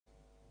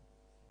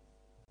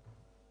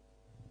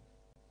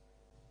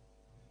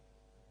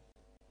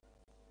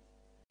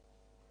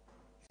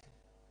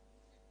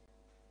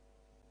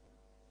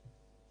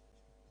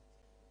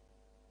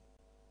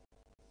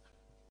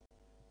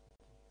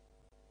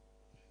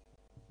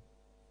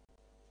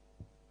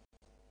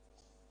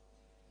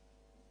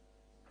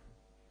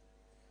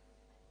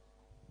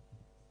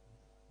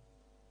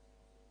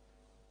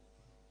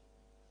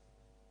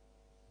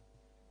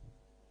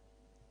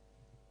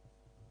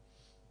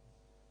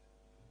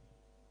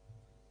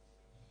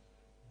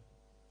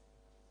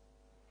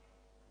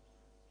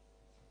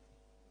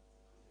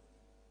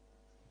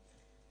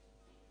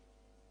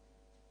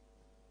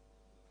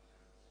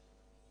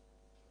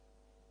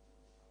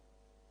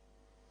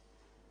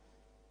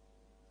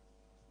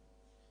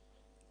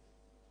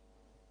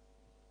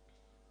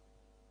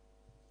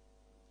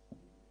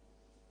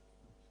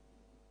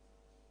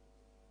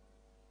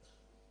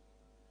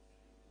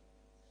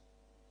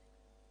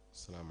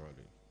السلام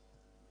عليكم.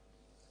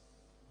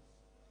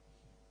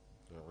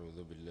 أعوذ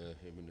بالله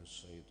من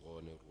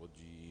الشيطان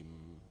الرجيم.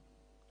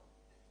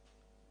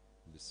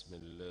 بسم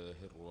الله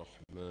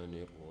الرحمن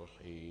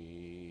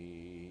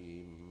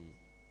الرحيم.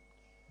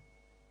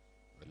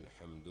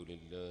 الحمد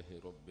لله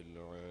رب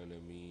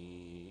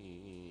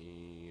العالمين.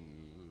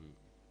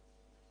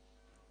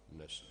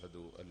 نشهد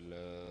أن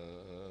لا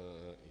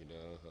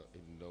إله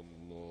إلا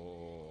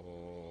الله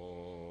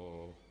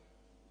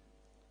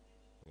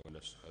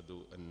ونشهد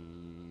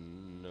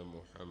أن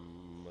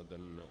محمدًا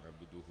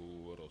عبده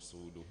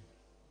ورسوله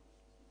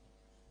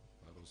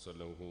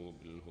أرسله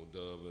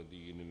بالهدى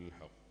ودين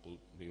الحق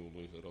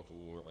ليظهره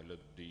على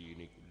الدين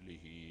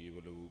كله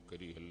ولو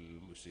كره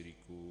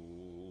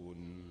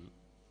المشركون.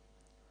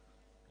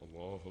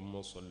 اللهم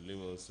صل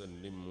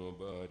وسلم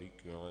وبارك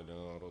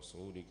على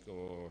رسولك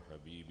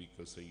وحبيبك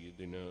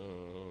سيدنا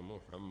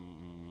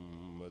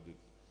محمد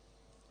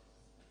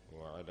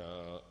وعلى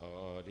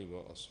آل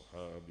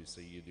وأصحاب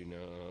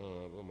سيدنا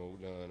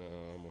ومولانا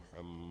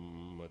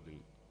محمد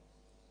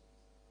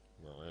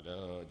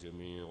وعلى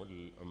جميع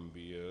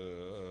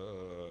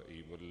الأنبياء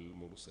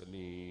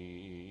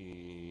والمرسلين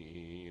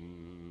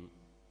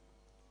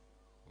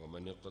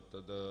ومن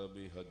اقتدى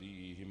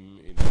بهديهم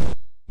إلى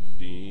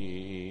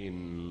الدين.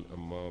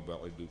 أما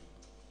بعد،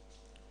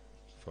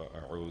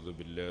 فأعوذ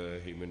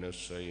بالله من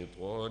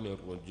الشيطان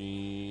الرجيم.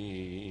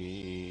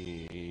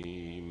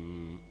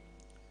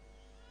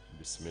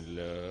 بسم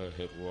الله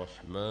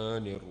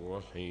الرحمن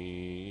الرحيم.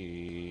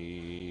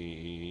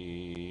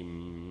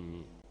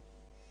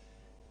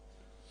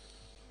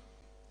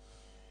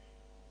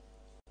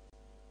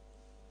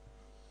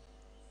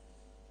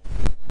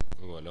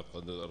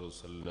 ولقد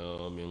أرسلنا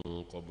من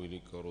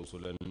قبلك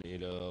رسلا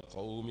إلى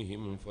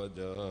قومهم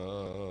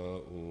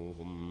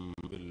فجاءوهم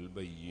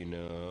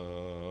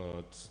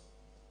بالبينات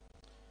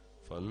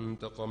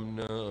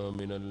فانتقمنا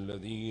من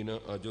الذين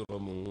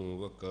أجرموا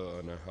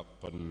وكان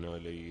حقا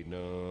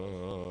علينا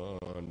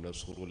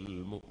نصر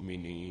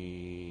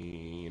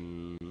المؤمنين.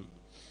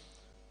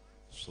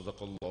 صدق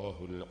الله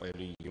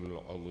العلي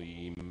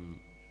العظيم.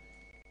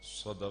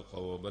 صدق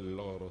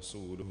وبلغ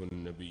رسوله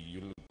النبي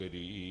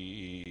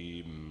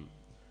الكريم.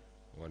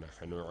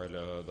 ونحن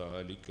على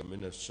ذلك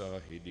من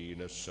الشاهدين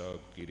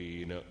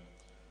الشاكرين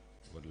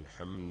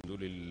والحمد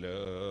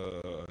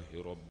لله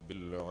رب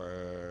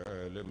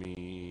العالمين.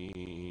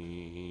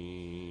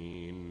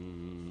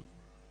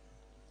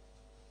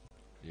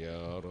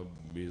 يا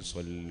رب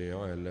صل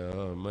على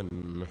من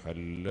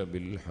حل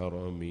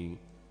بالحرم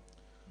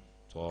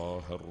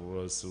طه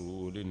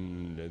الرسول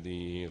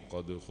الذي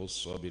قد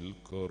خص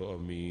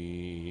بالكرم.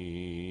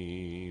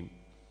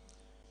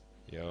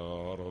 يا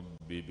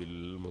رب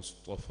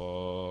بالمصطفى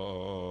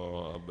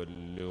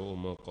بلغ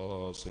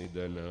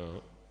مقاصدنا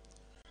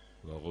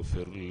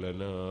واغفر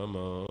لنا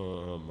ما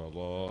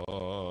مضى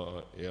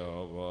يا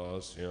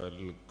واسع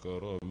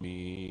الكرم.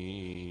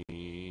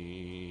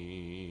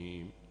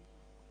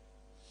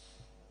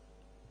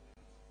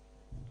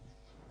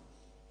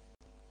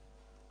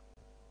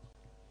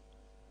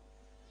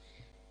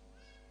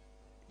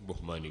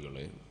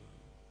 ബഹുമാനികളെ,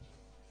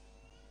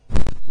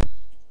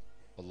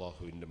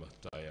 അല്ലാഹുവിൻ്റെ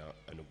മഹത്തായ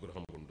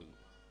അനുഗ്രഹം കൊണ്ട്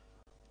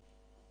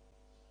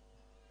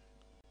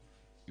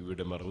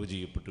ഇവിടെ മറവ്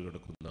ചെയ്യപ്പെട്ട്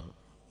കിടക്കുന്ന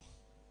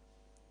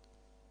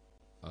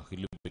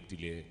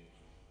അഹ്ലുബൈത്തിലെ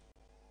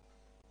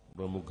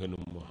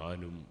പ്രമുഖനും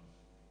മഹാനും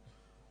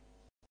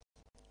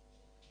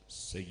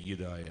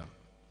സയ്യിദായ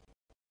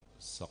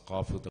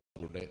സഖാഫ്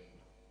തങ്ങളുടെ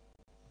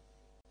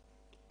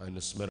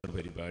അനുസ്മരണ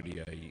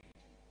പരിപാടിയായി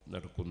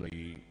നടക്കുന്ന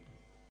ഈ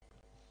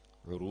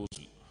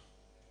ഉറൂസിൽ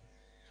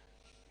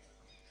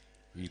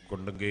ഈ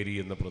കൊണ്ടങ്കേരി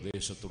എന്ന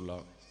പ്രദേശത്തുള്ള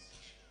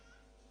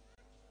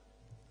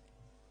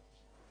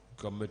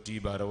കമ്മിറ്റി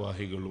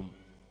ഭാരവാഹികളും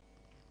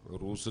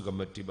ഉറൂസ്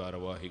കമ്മിറ്റി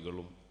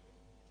ഭാരവാഹികളും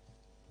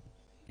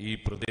ഈ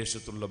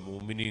പ്രദേശത്തുള്ള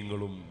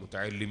മുഅ്മിനീങ്ങളും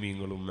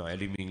മുതഅല്ലിമീങ്ങളും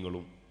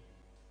ആലിമീങ്ങളും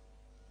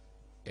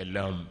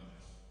എല്ലാം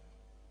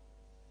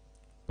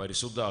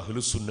പരിശുദ്ധ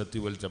അഹ്ലുസുന്നത്തി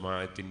വൽ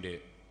ജമാഅത്തിന്റെ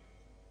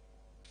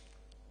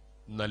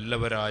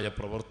നല്ലവരായ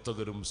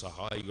പ്രവർത്തകരും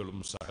സഹായികളും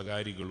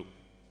സഹകാരികളും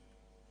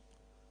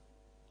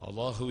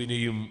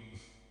അല്ലാഹുവിനെയും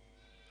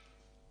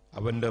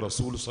അവൻ്റെ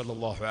റസൂൽ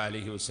സല്ലല്ലാഹു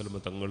അലൈഹി വസല്ലം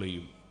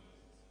തങ്ങളെയും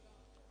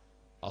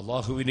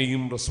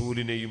അല്ലാഹുവിനെയും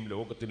റസൂലിനെയും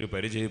ലോകത്തിന്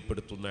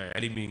പരിചയപ്പെടുത്തുന്ന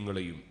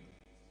ആലിമീങ്ങളെയും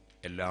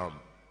എല്ലാം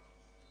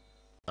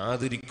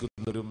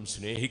ആദരിക്കുന്നവരും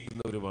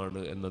സ്നേഹിക്കുന്നവരുമാണ്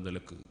എന്ന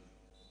നിലക്ക്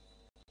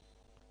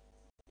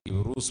ഈ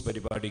ഉറൂസ്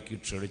പരിപാടിക്ക്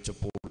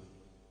ക്ഷണിച്ചപ്പോൾ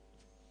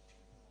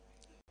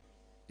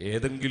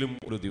ഏതെങ്കിലും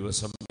ഒരു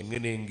ദിവസം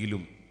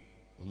എങ്ങനെയെങ്കിലും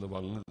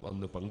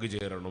വന്ന്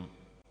പങ്കുചേരണം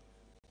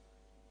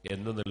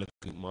എന്ന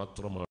നിലക്ക്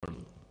മാത്രമാണ്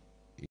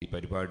ഈ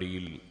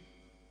പരിപാടിയിൽ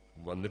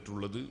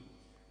വന്നിട്ടുള്ളത്.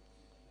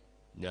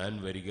 ഞാൻ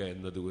വരിക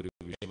എന്നത് ഒരു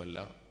വിഷയമല്ല.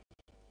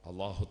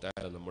 അല്ലാഹു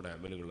തആല നമ്മുടെ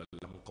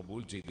അമലുകളെല്ലാം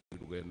ഖബൂൽ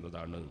ചെയ്തിരിക്കുക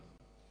എന്നതാണ്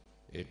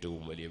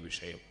ഏറ്റവും വലിയ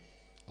വിഷയം.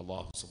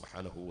 അല്ലാഹു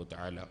സുബ്ഹാനഹു വ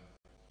തആല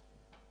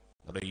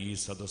നമ്മുടെ ഈ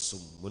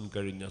സദസ്സും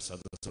മുൻകഴിഞ്ഞ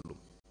സദസ്സുകളും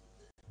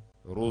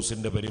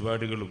ഉറൂസിൻ്റെ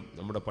പരിപാടികളും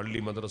നമ്മുടെ പള്ളി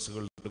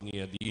മദ്രസകൾ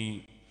തുടങ്ങിയ ഈ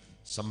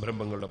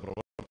സംരംഭങ്ങളുടെ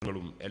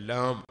പ്രവർത്തനങ്ങളും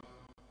എല്ലാം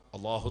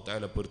അല്ലാഹു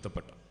തആല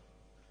പൊരുത്തപ്പെട്ട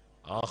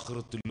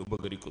ആഖിറത്തിൽ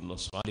ഉപകരിക്കുന്ന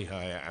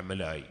സാലിഹായ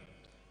അമലായി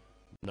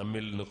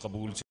നമ്മിൽ നിന്ന്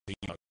ഖബൂൽ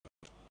ചെയ്യുക.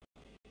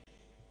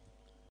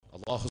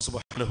 അല്ലാഹു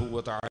സുബ്ഹാനഹു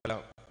വ തആല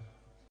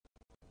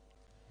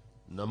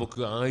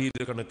നമുക്ക്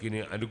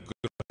ആയിരക്കണക്കിന്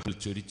അനുഗ്രഹങ്ങൾ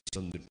ചൊരിച്ചു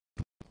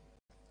തന്നിട്ടുണ്ട്.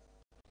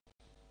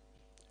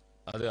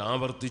 അത്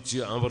ആവർത്തിച്ച്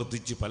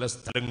ആവർത്തിച്ച് പല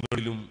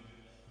സ്ഥലങ്ങളിലും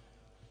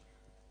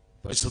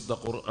പരിശുദ്ധ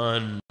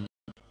ഖുർആൻ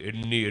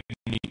എണ്ണി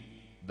എണ്ണി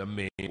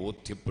നമ്മെ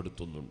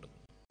ബോധ്യപ്പെടുത്തുന്നുണ്ട്.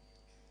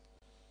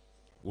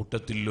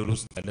 കൂട്ടത്തിൽ ഒരു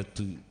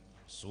സ്ഥലത്ത്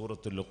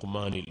സൂറത്തുൽ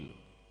ലുഖ്മാനിൽ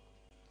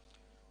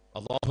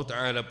അല്ലാഹു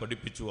തആല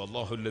പഠിപ്പിച്ചു,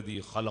 അല്ലാഹുല്ലദീ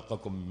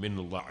ഖലഖകും മിൻ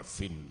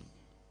ളഅഫിൻ,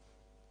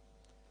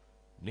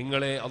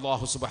 നിങ്ങളെ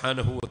അല്ലാഹു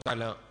സുബ്ഹാനഹു വ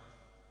തആല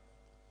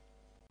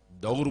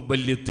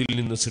ദൗർബല്യത്തിൽ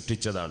നിന്ന്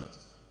സൃഷ്ടിച്ചതാണ്.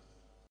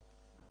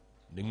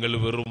 നിങ്ങൾ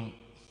വെറും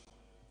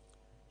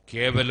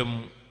കേവലം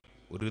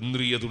ഒരു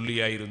ഇന്ദ്രിയ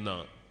തുള്ളിയായിരുന്ന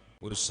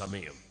ഒരു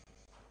സമയം.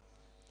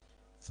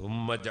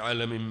 ثم جعل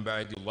من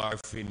بعد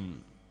ضعف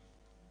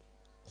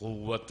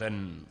قوة.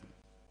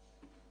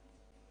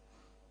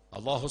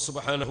 അല്ലാഹു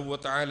സുബ്ഹാനഹു വ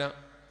തആല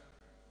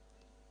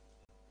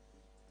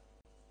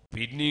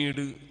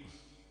പിന്നീട്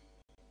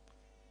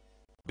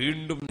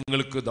വീണ്ടും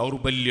നിങ്ങൾക്ക്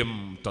ദൗർബല്യം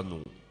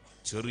തന്നു.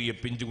 ചെറിയ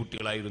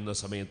പിഞ്ചുകുട്ടികളായിരുന്ന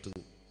സമയത്ത്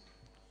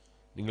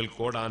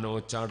നിങ്ങൾക്ക് ഓടാനോ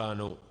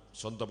ചാടാനോ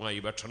സ്വന്തമായി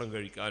ഭക്ഷണം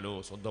കഴിക്കാനോ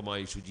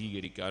സ്വന്തമായി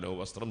ശുചീകരിക്കാനോ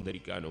വസ്ത്രം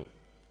ധരിക്കാനോ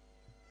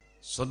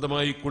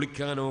സ്വന്തമായി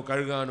കുളിക്കാനോ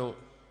കഴുകാനോ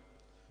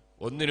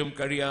ഒന്നിനും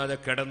കഴിയാതെ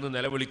കിടന്ന്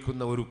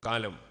നിലവിളിക്കുന്ന ഒരു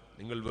കാലം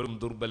നിങ്ങൾ വെറും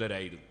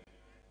ദുർബലരായിരുന്നു.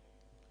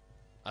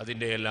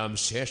 അതിൻ്റെ എല്ലാം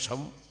ശേഷം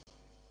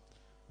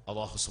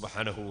അല്ലാഹു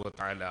സുബ്ഹാനഹു വ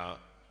തആല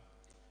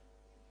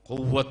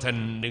ഖുവ്വതൻ,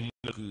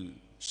 നിങ്ങൾക്ക്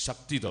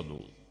ശക്തി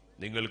തന്നു,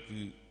 നിങ്ങൾക്ക്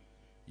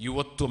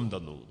യുവത്വം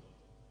തന്നു.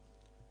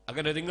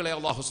 അങ്ങനെ നിങ്ങളെ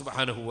അല്ലാഹു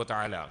സുബ്ഹാനഹു വ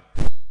തആല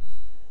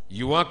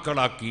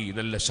യുവാക്കളാക്കി,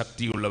 നല്ല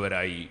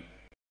ശക്തിയുള്ളവരായി,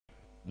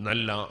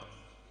 നല്ല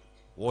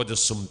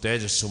ഓജസ്സും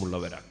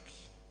തേജസ്സുമുള്ളവരാക്കി.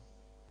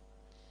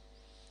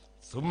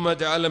 ثم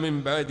جعل من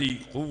بعد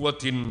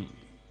قوة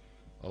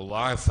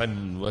ضعفا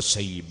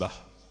وشيبة.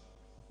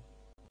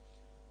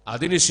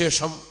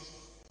 അതിനുശേഷം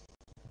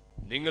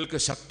നിങ്ങൾക്ക്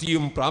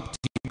ശക്തിയും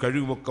പ്രാപ്തിയും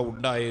കഴിവുമൊക്കെ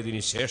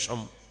ഉണ്ടായതിന് ശേഷം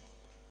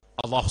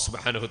അല്ലാഹു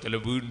സുബ്ഹാനഹു വ തആല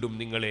വീണ്ടും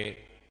നിങ്ങളെ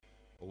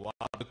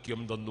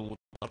വാർദ്ധക്യം തന്നു,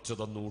 തളർച്ച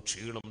തന്നു,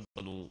 ക്ഷീണം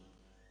തന്നു.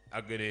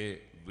 അങ്ങനെ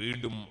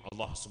വീണ്ടും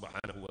അല്ലാഹു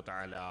സുബ്ഹാനഹു വ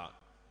തആല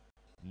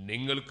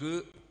നിങ്ങൾക്ക്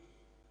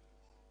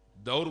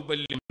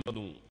ദൗർബല്യം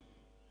തന്നു.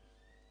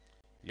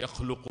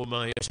 യഖ്ലുഖു മാ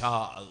യശാ,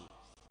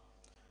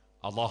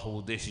 അല്ലാഹു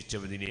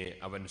ഉദ്ദേശിച്ചതിനെ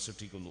അവൻ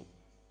സൃഷ്ടിക്കുന്നു.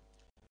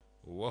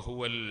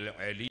 വഹുവൽ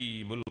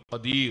അലീമുൽ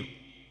ഖദീർ.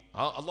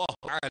 അല്ലാഹു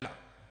തആല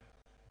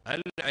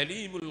അൽ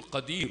അലീമുൽ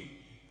ഖദീർ,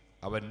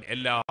 അവൻ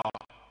എല്ലാ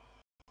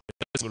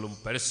രഹസ്യങ്ങളും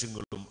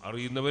പരസ്യങ്ങളും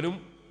അറിയുന്നവനും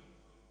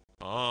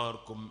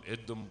ആർക്കും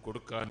എന്തും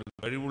കൊടുക്കാൻ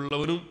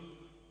കഴിവുള്ളവനും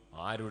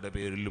ആരുടെ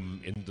പേരിലും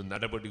എന്ത്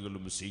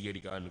നടപടികളും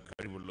സ്വീകരിക്കാൻ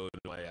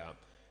കഴിവുള്ളവനുമായ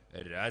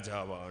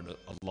രാജാവാണ്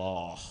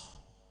അല്ലാഹ്.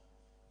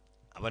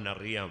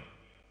 അവനറിയാം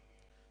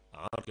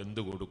ആർക്കെന്ത്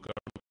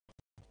കൊടുക്കണം,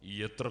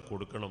 എത്ര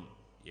കൊടുക്കണം,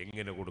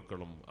 എങ്ങനെ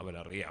കൊടുക്കണം,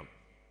 അവനറിയാം.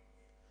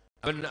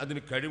 അവൻ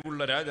അതിന്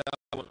കഴിവുള്ള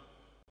രാജാവ്.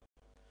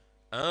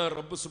 ആ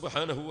റബ്ബ്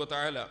സുബ്ഹാനഹു വ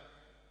തആല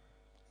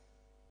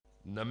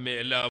നമ്മെ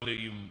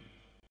എല്ലാവരെയും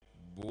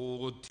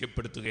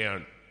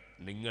ബോധ്യപ്പെടുത്തുകയാണ്.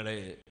 നിങ്ങളെ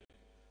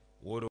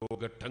ഓരോ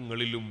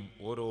ഘട്ടങ്ങളിലും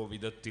ഓരോ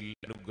വിധത്തിൽ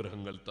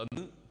അനുഗ്രഹങ്ങൾ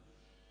തന്ന്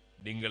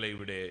നിങ്ങളെ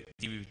ഇവിടെ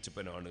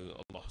ജീവിച്ചവനാണ്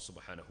അല്ലാഹു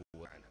സുബ്ഹാനഹു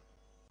വ തആല.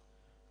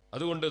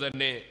 അതുകൊണ്ട്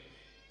തന്നെ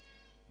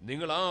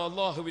നിങ്ങൾ ആ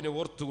അല്ലാഹുവിനെ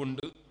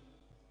ഓർത്തുകൊണ്ട്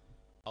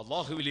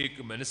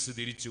അല്ലാഹുവിലേക്ക് മനസ്സ്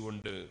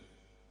തിരിച്ചുകൊണ്ട്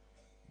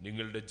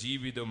നിങ്ങളുടെ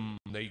ജീവിതം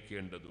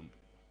നയിക്കേണ്ടതുണ്ട്.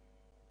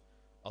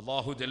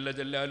 അല്ലാഹു ജല്ല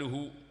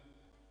ജലാലുഹു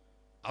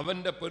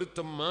അവൻ്റെ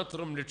പൊരുത്തം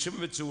മാത്രം ലക്ഷ്യം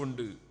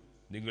വെച്ചുകൊണ്ട്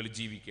നിങ്ങൾ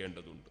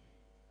ജീവിക്കേണ്ടതുണ്ട്.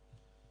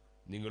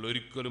 നിങ്ങൾ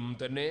ഒരിക്കലും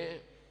തന്നെ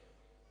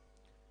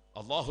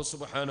അല്ലാഹു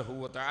സുബ്ഹാനഹു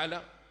വ തആല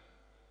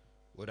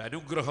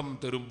ഒരനുഗ്രഹം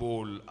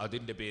തരുമ്പോൾ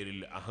അതിൻ്റെ പേരിൽ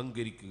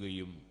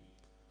അഹങ്കരിക്കുകയും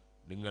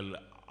നിങ്ങൾ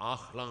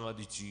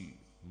ആഹ്ലാദിച്ച്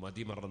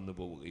മതിമറന്നു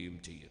പോവുകയും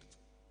ചെയ്യരുത്.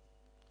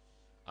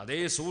 അതേ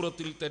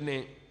സൂറത്തിൽ തന്നെ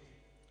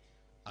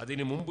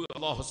അതിനു മുമ്പ്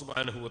അല്ലാഹു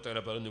സുബ്ഹാനഹു വ തആല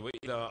പറഞ്ഞു,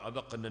 വഇദാ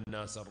അദഖന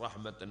അന്നാസ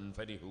റഹ്മതൻ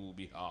ഫരിഹൂ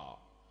ബിഹാ.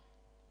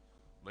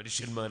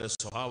 മനുഷ്യന്മാരുടെ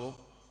സ്വഭാവം,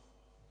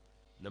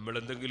 നമ്മൾ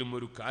എന്തെങ്കിലും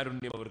ഒരു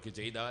കാരുണ്യം അവർക്ക്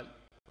ചെയ്താൽ,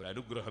 ഒരു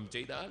അനുഗ്രഹം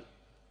ചെയ്താൽ,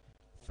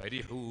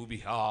 ഫരിഹൂ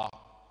ബിഹാ,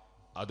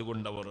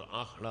 അതുകൊണ്ടവർ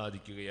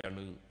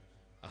ആഹ്ലാദിക്കുകയാണ്,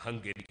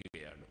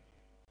 അഹങ്കരിക്കുകയാണ്.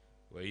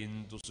 വഇൻ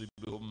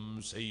തുസിബ്ഹും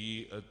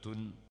സയ്യിഅത്തുൻ,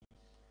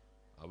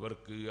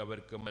 അവർക്ക്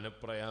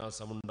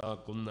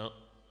മനപ്രയാസമുണ്ടാക്കുന്ന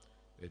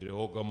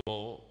രോഗമോ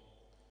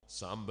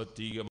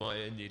സാമ്പത്തികമായ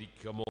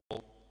ഞെരുക്കമോ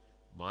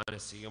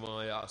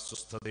മാനസികമായ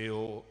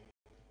അസ്വസ്ഥതയോ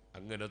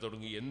അങ്ങനെ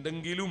തുടങ്ങി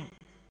എന്തെങ്കിലും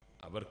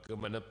അവർക്ക്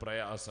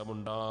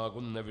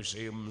മനപ്രയാസമുണ്ടാകുന്ന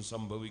വിഷയം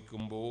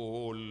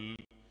സംഭവിക്കുമ്പോൾ,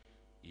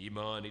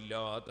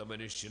 ഈമാനില്ലാത്ത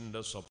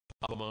മനുഷ്യന്റെ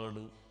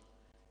സ്വഭാവമാണ്,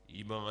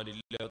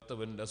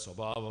 ഈമാനില്ലാത്തവന്റെ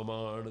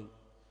സ്വഭാവമാണ്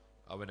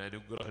അവൻ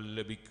അനുഗ്രഹം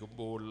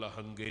ലഭിക്കുമ്പോൾ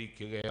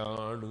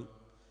അഹങ്കരിക്കുകയാണ്.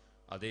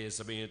 അതേ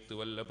സമയത്ത്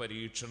വല്ല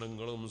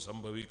പരീക്ഷണങ്ങളും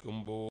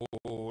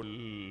സംഭവിക്കുമ്പോൾ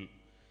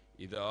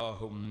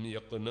ഇദാഹും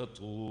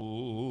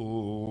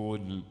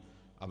യഖ്നതൂൻ,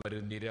 അവർ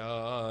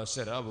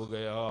നിരാശരാവുകയാണ്,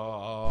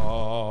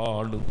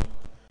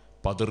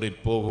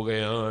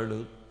 പതറിപ്പോവുകയാണ്,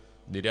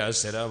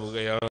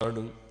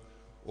 നിരാശരാവുകയാണ്.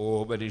 ഓ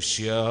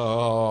മനുഷ്യ,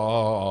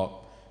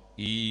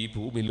 ഈ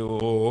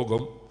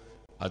ഭൂമിലോകം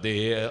അതേ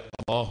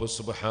അല്ലാഹു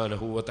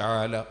സുബ്ഹാനഹു വ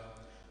തആല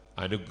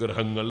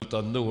അനുഗ്രഹങ്ങൾ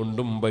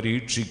തന്നുകൊണ്ടും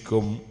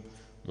പരീക്ഷിക്കും,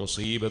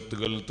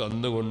 മുസീബത്തുകൾ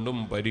തന്നുകൊണ്ടും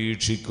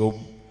പരീക്ഷിക്കും.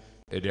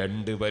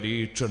 രണ്ട്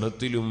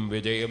പരീക്ഷണത്തിലും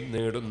വിജയം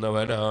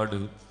നേടുന്നവനാണ്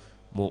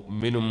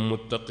മുഅ്മിനും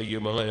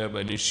മുത്തഖിയുമായ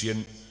മനുഷ്യൻ.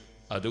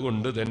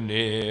 അതുകൊണ്ട്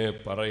തന്നെ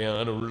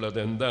പറയാനുള്ളത്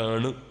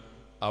എന്താണ്?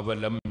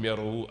 അവലം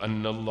യറൂ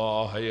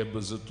അന്നല്ലാഹ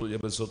യബ്സുതു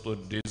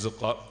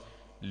റിസ്ഖ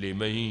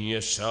ലിമൻ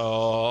യശാ.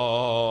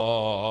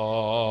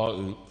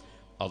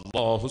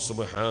 അല്ലാഹു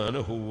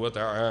സുബ്ഹാനഹു വ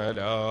തആല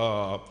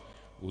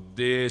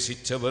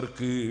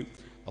ഉദ്ദേശിച്ചവർക്ക്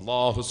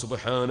അല്ലാഹു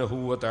സുബ്ഹാനഹു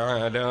വ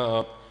തആല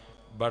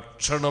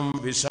ഭക്ഷണം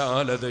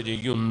വിശാലത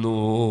ചെയ്യുന്നു.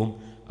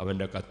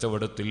 അവൻ്റെ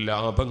കച്ചവടത്തിൽ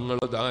ലാഭങ്ങൾ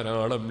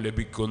ധാരാളം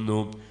ലഭിക്കുന്നു,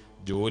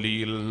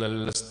 ജോലിയിൽ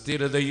നല്ല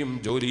സ്ഥിരതയും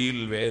ജോലിയിൽ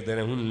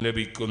വേതനവും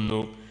ലഭിക്കുന്നു.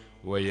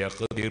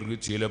 വയഖ്ദിർ,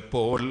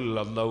 ചിലപ്പോൾ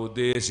അല്ലാഹു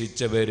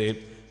ഉദ്ദേശിച്ചവരെ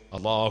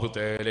അല്ലാഹു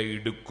തആല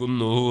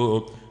ഇടുക്കുന്നു.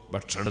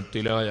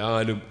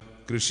 ഭക്ഷണത്തിലായാലും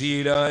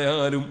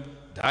കൃഷിയിലായാലും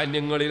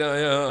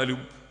ധാന്യങ്ങളിലായാലും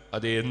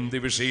അത് എന്ത്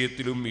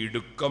വിഷയത്തിലും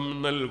ഇടുക്കം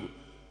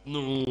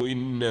നൽകുന്നു.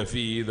 ഇന്ന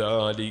ഫീ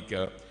ദാലിക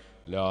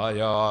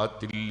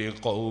ലായാത്തിൽ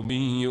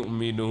ലിഖൗമിൻ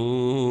യുഅ്മിനൂൻ.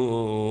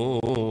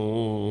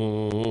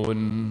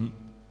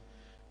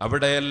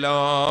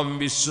 അവിടെയെല്ലാം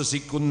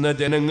വിശ്വസിക്കുന്ന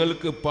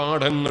ജനങ്ങൾക്ക്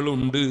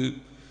പാഠങ്ങളുണ്ട്,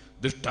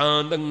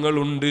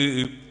 ദൃഷ്ടാന്തങ്ങളുണ്ട്.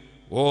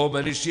 ഓ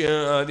മനുഷ്യ,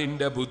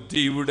 നിന്റെ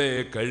ബുദ്ധിയുടെ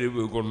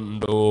കഴിവ്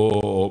കൊണ്ടോ,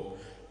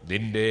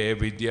 നിന്റെ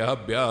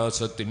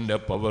വിദ്യാഭ്യാസത്തിൻ്റെ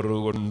പവർ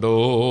കൊണ്ടോ,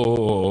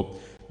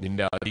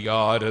 നിന്റെ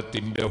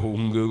അധികാരത്തിൻ്റെ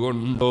ഹുങ്ക്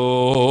കൊണ്ടോ,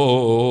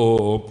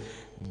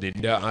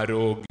 നിന്റെ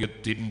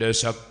ആരോഗ്യത്തിൻ്റെ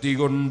ശക്തി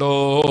കൊണ്ടോ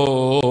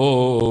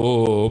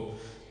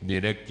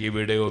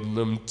നിനക്കിവിടെ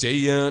ഒന്നും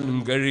ചെയ്യാൻ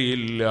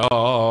കഴിയില്ല.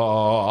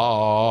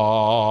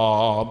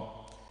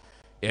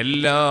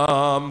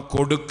 എല്ലാം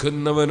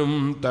കൊടുക്കുന്നവനും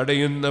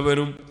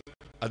തടയുന്നവനും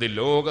അത്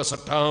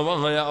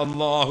ലോകസട്ടാവായ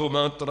അല്ലാഹു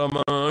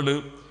മാത്രമാണ്.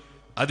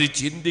 അത്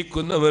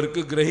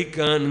ചിന്തിക്കുന്നവർക്ക്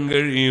ഗ്രഹിക്കാൻ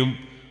കഴിയും.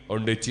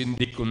 കൊണ്ട്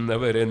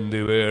ചിന്തിക്കുന്നവരെന്ത്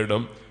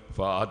വേണം?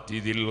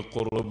 ഫാത്തിദിൽ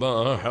ഖുർബാ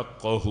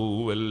ഹഖ്ഖഹു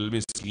വൽ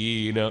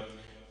മിസ്കീന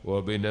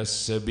വബ്നസ്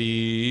സബീൽ.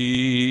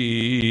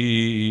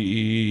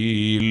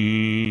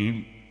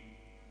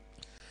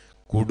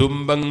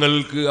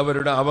 കുടുംബങ്ങൾക്ക്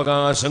അവരുടെ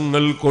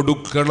അവകാശങ്ങൾ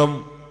കൊടുക്കണം,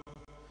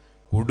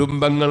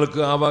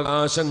 കുടുംബങ്ങൾക്ക്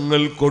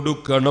അവകാശങ്ങൾ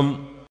കൊടുക്കണം.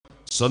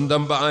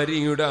 സ്വന്തം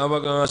ഭാര്യയുടെ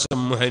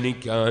അവകാശം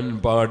ഹനിക്കാൻ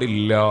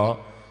പാടില്ല.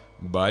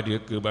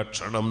 ഭാര്യക്ക്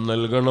ഭക്ഷണം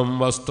നൽകണം,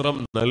 വസ്ത്രം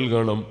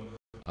നൽകണം.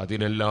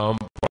 അതിനെല്ലാം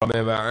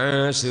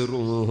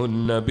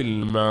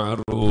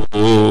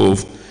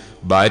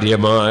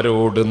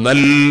ഭാര്യമാരോട്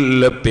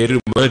നല്ല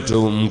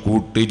പെരുമാറ്റവും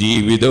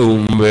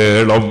കൂട്ടുജീവിതവും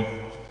വേണം.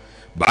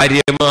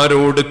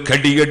 ഭാര്യമാരോട്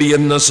കടികടി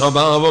എന്ന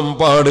സ്വഭാവം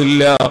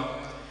പാടില്ല.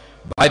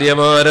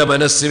 ഭാര്യമാരെ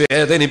മനസ്സ്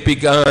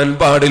വേദനിപ്പിക്കാൻ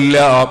പാടില്ല.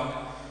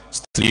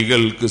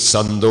 സ്ത്രീകൾക്ക്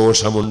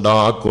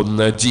സന്തോഷമുണ്ടാക്കുന്ന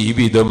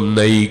ജീവിതം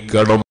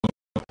നയിക്കണം,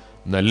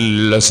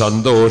 നല്ല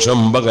സന്തോഷം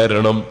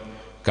പകരണം.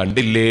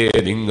 കണ്ടില്ലേ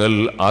നിങ്ങൾ,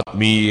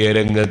 ആത്മീയ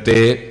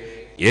രംഗത്തെ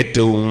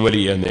ഏറ്റവും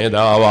വലിയ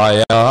നേതാവായ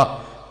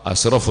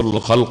അസ്റഫുൽ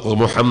ഖൽഖ്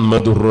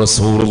മുഹമ്മദുർ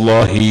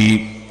റസൂലുള്ളാഹി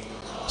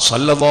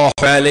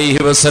സ്വല്ലല്ലാഹു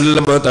അലൈഹി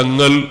വസല്ലം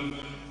തങ്ങൾ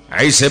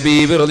ആയിഷ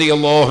ബീവി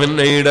റളിയല്ലാഹു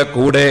അൻഹയുടെ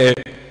കൂടെ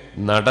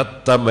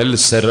നടത്ത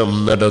മത്സരം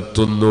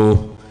നടത്തുന്നു.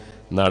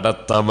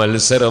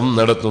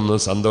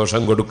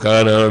 സന്തോഷം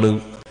കൊടുക്കാനാണ്.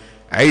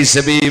 ആയിഷ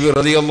ബീവി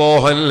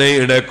റളിയല്ലാഹു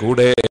അൻഹയുടെ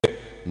കൂടെ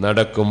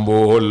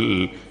നടക്കുമ്പോൾ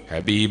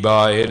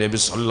ഹബീബായ നബി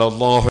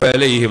സല്ലല്ലാഹു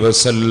അലൈഹി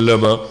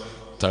വസല്ലമ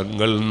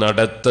തങ്ങൾ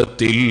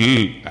നടത്തത്തിൽ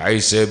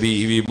ആയിഷ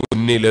ബീവി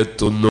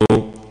മുന്നിലെത്തുന്നു.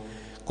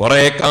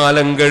 കുറെ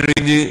കാലം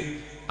കഴിഞ്ഞ്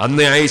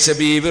അന്ന് ആയിഷ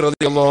ബീവി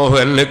റളിയല്ലാഹു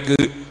അൻഹക്ക്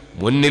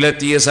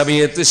മുന്നിലെത്തിയ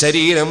സമയത്ത്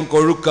ശരീരം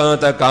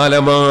കൊഴുക്കാത്ത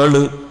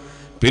കാലമാണ്.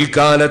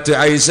 പിൽക്കാലത്ത്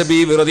ആയിഷ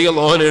ബീവി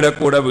റളിയല്ലാഹു അൻഹയുടെ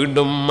കൂടെ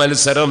വീണ്ടും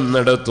മത്സരം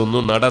നടത്തുന്നു,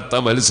 നടത്ത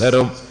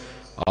മത്സരം.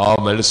 ആ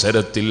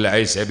മത്സരത്തിൽ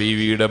ആയിഷ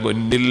ബീവിയുടെ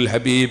മുന്നിൽ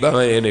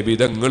ഹബീബായ നബി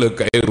തങ്ങൾ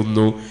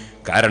കയറുന്നു.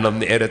 കാരണം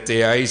നേരത്തെ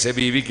ആയിഷ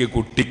ബീവിക്ക്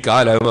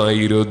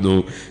കുട്ടിക്കാലമായിരുന്നു,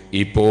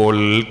 ഇപ്പോൾ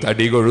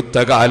തടി കൊഴുത്ത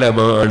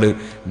കാലമാണ്.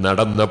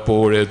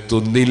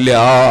 നടന്നപ്പോഴെത്തുന്നില്ല.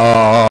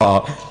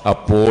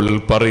 അപ്പോൾ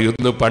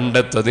പറയുന്നു,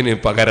 പണ്ടത്തതിന്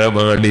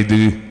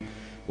പകരമാണിത്.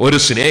 ഒരു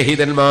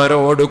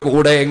സ്നേഹിതന്മാരോട്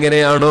കൂടെ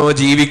എങ്ങനെയാണോ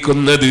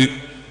ജീവിക്കുന്നത്,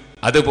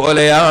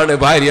 അതുപോലെയാണ്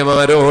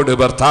ഭാര്യമാരോട്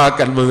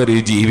ഭർത്താക്കന്മാർ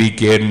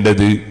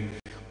ജീവിക്കേണ്ടത്.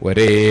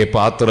 ഒരേ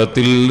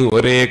പാത്രത്തിൽ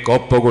ഒരേ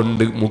കോപ്പ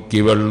കൊണ്ട്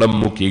വെള്ളം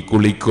മുക്കി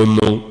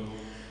കുളിക്കുന്നു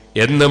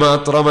എന്ന്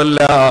മാത്രമല്ല,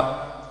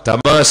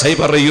 തമാശ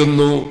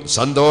പറയുന്നു,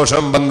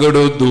 സന്തോഷം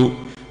പങ്കിടുന്നു.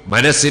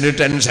 മനസ്സിന്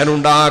ടെൻഷൻ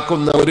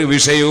ഉണ്ടാക്കുന്ന ഒരു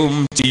വിഷയവും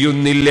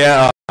ചെയ്യുന്നില്ല.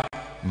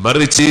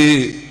 മറിച്ച്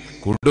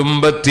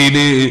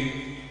കുടുംബത്തിന്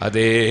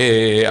അതേ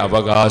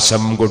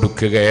അവകാശം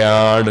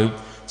കൊടുക്കുകയാണ്,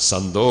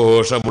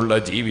 സന്തോഷമുള്ള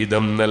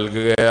ജീവിതം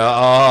നൽകുകയാണ്.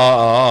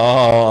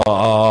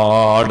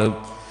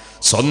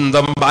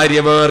 സ്വന്തം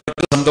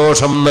ഭാര്യമാർക്ക്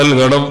സന്തോഷം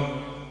നൽകണം.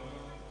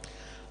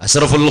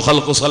 അഷ്റഫുൽ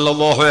ഖൽഖ്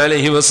സല്ലല്ലാഹു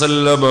അലൈഹി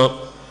വസല്ലമ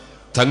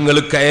തങ്ങൾ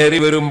കയറി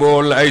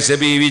വരുമ്പോൾ ആയിഷ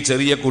ബീവി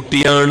ചെറിയ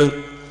കുട്ടിയാണ്.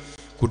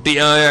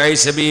 കുട്ടിയായ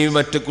ആയിഷ ബീവി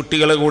മറ്റു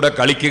കുട്ടികളെ കൂടെ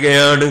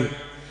കളിക്കുകയാണ്.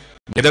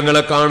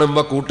 നിതങ്ങളെ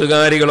കാണുമ്പോൾ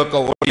കൂട്ടുകാരികളൊക്കെ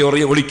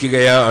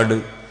ഒളിക്കുകയാണ്.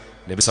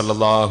 നബി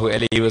സല്ലല്ലാഹു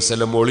അലൈഹി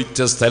വസല്ലം ഒളിച്ച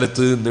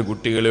സ്ഥലത്ത് നിന്ന്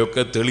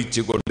കുട്ടികളെയൊക്കെ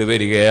തെളിച്ചു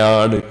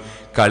കൊണ്ടുവരികയാണ്,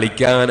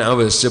 കളിക്കാൻ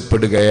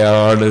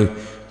ആവശ്യപ്പെടുകയാണ്.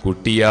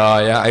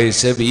 കുട്ടിയായ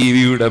ആയിഷ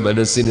ബീവിയുടെ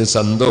മനസ്സിന്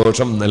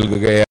സന്തോഷം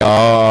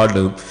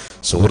നൽകുകയാണ്.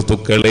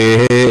 സുഹൃത്തുക്കളെ,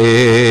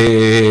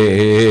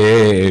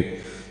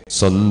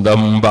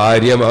 സ്വന്തം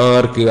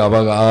ഭാര്യമാർക്ക്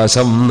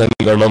അവകാശം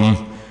നൽകണം.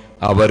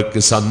 അവർക്ക്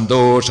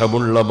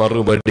സന്തോഷമുള്ള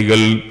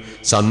മറുപടികൾ,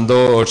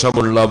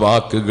 സന്തോഷമുള്ള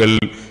വാക്കുകൾ,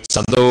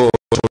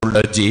 സന്തോഷമുള്ള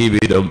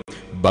ജീവിതം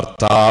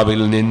ഭർത്താവിൽ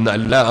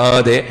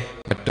നിന്നല്ലാതെ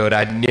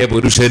മറ്റൊരന്യ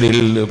പുരുഷനിൽ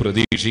നിന്ന്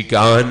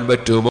പ്രതീക്ഷിക്കാൻ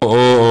പറ്റുമോ?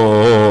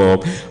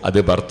 അത്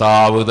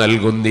ഭർത്താവ്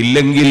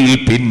നൽകുന്നില്ലെങ്കിൽ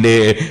പിന്നെ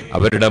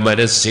അവരുടെ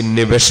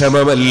മനസ്സിന്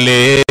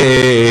വിഷമമല്ലേ?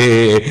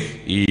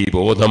 ഈ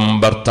ബോധം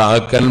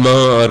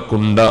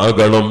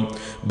ഭർത്താക്കന്മാർക്കുണ്ടാകണം.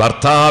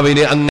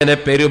 ഭർത്താവിന് അങ്ങനെ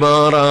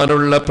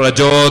പെരുമാറാനുള്ള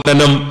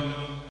പ്രചോദനം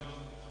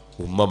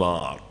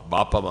ഉമ്മമാർ,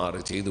 ബാപ്പമാർ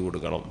ചെയ്തു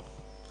കൊടുക്കണം.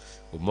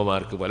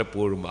 ഉമ്മമാർക്ക്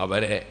പലപ്പോഴും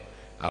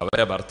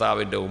അവരെ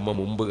ഭർത്താവിൻ്റെ ഉമ്മ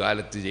മുമ്പ്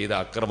കാലത്ത് ചെയ്ത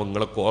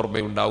അക്രമങ്ങളൊക്കെ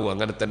ഓർമ്മയുണ്ടാവും.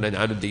 അങ്ങനെ തന്നെ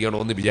ഞാനും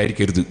ചെയ്യണമെന്ന്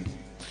വിചാരിക്കരുത്.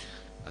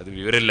 അത്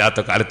വിവരമില്ലാത്ത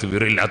കാലത്ത്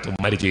വിവരമില്ലാത്ത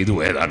ഉമ്മമാർ ചെയ്തു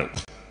പോയതാണ്.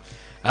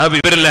 ആ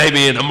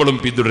വിവരമില്ലായ്മയെ നമ്മളും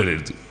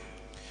പിന്തുടരരുത്.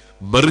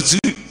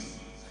 മറിച്ച്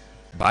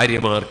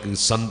ഭാര്യമാർക്ക്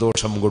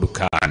സന്തോഷം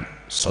കൊടുക്കാൻ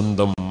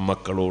സ്വന്തം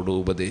മക്കളോട്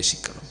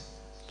ഉപദേശിക്കണം.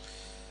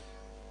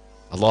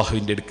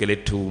 അള്ളാഹുവിൻ്റെ അടുക്കൽ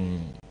ഏറ്റവും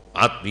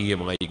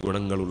ആത്മീയമായ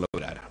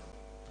ഗുണങ്ങളുള്ളവരാരാണ്?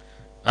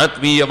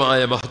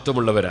 ആത്മീയമായ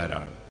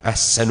മഹത്വമുള്ളവരാരാണ്?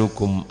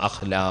 അഹ്സനുക്കും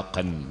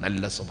അഖ്ലാഖൻ,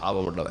 നല്ല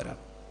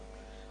സ്വഭാവമുള്ളവരാണ്.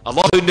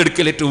 അള്ളാഹുവിൻ്റെ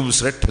അടുക്കൽ ഏറ്റവും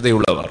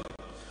ശ്രദ്ധതയുള്ളവർ,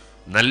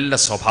 നല്ല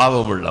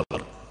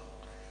സ്വഭാവമുള്ളവർ.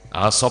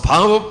 ആ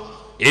സ്വഭാവം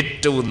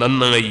ഏറ്റവും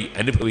നന്നായി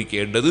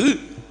അനുഭവിക്കേണ്ടത്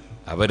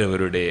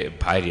അവരവരുടെ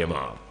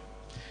ഭാര്യമാർ.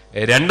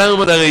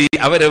 രണ്ടാമതായി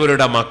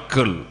അവരവരുടെ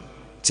മക്കൾ.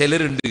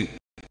 ചിലരുണ്ട്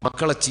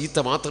മക്കളെ ചീത്ത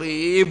മാത്രമേ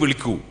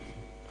വിളിക്കൂ.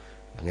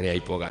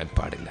 അങ്ങനെയായി പോകാൻ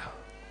പാടില്ല.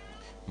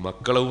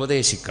 മക്കളെ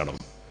ഉപദേശിക്കണം,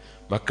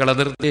 മക്കളെ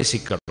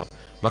നിർദ്ദേശിക്കണം,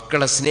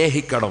 മക്കളെ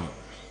സ്നേഹിക്കണം,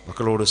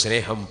 മക്കളോട്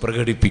സ്നേഹം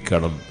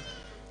പ്രകടിപ്പിക്കണം.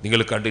 നിങ്ങൾ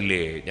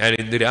കണ്ടില്ലേ, ഞാൻ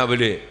ഇന്ന്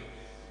രാവിലെ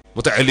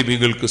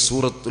മുതഅല്ലിമീങ്ങൾക്ക്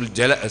സൂറത്തുൽ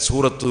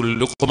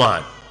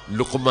ലുഖ്മാൻ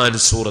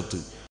സൂറത്ത്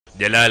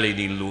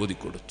ജലാലൈനിൽ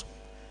ഓതിക്കൊടുത്തു.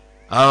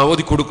 ആ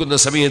ഓതിക്കൊടുക്കുന്ന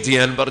സമയത്ത്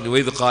ഞാൻ പറഞ്ഞു,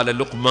 വഇദ് ഖാല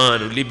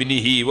ലുഖ്മാനു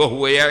ലിബ്നിഹി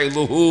വഹുവ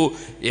യഅ്ളുഹു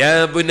യാ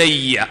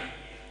ബുനയ്യ.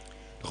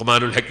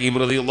 ലുഖ്മാനുൽ ഹക്കീം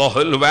റളിയല്ലാഹു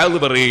അൻഹു വഅദ്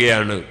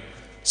പറയുകയാണ്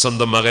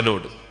സ്വന്തം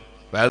മകനോട്.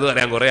 വഅദ്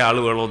പറയാൻ കുറേ ആൾ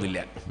വേണമെന്നില്ല,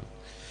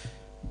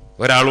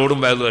 ഒരാളോടും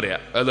വഅദ്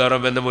പറയാം. വഅദ്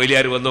പറയുമ്പോൾ എൻ്റെ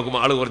മൊയ്ലിയാർ വന്ന്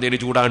നോക്കുമ്പോൾ ആൾ കുറഞ്ഞതിന്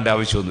ചൂടാകേണ്ട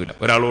ആവശ്യമൊന്നുമില്ല.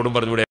 ഒരാളോടും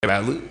പറഞ്ഞുകൂടെ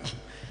വഅദ്?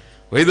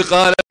 വഇദ്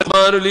ഖാല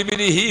ലുഖ്മാനു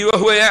ലിബ്നിഹി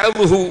വഹുവ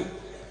യഅ്ളുഹു.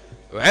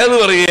 വഅദ്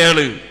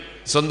പറയുകയാണ്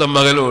സ്വന്തം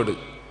മകനോട്.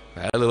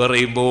 വഅദ്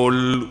പറയുമ്പോൾ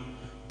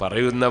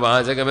പറയുന്ന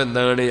വാചകം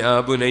എന്താണ്? യാ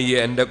ബുനയ്യ,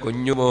 എൻ്റെ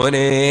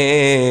കുഞ്ഞുമോനെ,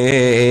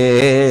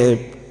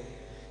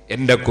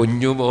 എൻ്റെ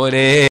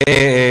കുഞ്ഞുമോനെ.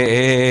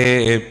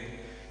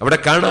 അവിടെ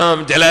കാണാം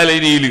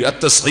ജലാലൈനിയിൽ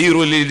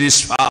അത്തസ്ഗീറുൽ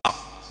ഇസ്ഫാഖ്,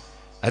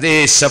 അതേ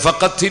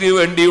ശഫഖത്തിന്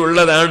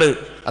വേണ്ടിയുള്ളതാണ്,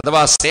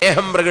 അഥവാ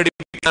സ്നേഹം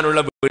പ്രകടിപ്പിക്കാനുള്ള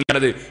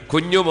വിളിയാണത്.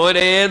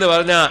 കുഞ്ഞുമോനെ എന്ന്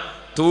പറഞ്ഞാൽ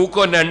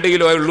തൂക്കം 2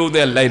 കിലോ ഉള്ളൂ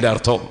എന്നല്ല അതിൻ്റെ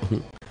അർത്ഥം.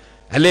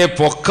 അല്ലേ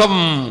പൊക്കം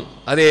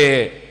അതേ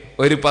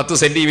ഒരു 10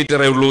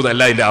 സെന്റിമീറ്ററേ ഉള്ളൂ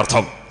എന്നല്ല അതിൻ്റെ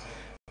അർത്ഥം.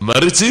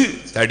 മറിച്ച്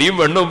തടിയും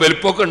വണ്ണവും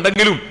വലുപ്പമൊക്കെ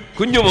ഉണ്ടെങ്കിലും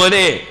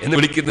കുഞ്ഞുമോനെ എന്ന്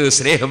വിളിക്കുന്നത്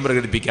സ്നേഹം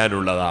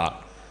പ്രകടിപ്പിക്കാനുള്ളതാ.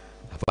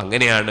 അപ്പൊ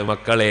അങ്ങനെയാണ്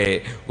മക്കളെ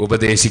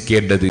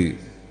ഉപദേശിക്കേണ്ടത്.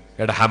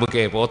 എടാ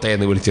ഹമുക്കെ പോത്തെ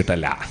എന്ന്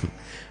വിളിച്ചിട്ടല്ല,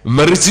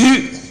 മറിച്ച്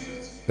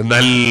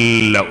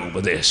നല്ല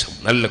ഉപദേശം,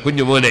 നല്ല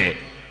കുഞ്ഞുമോനെ,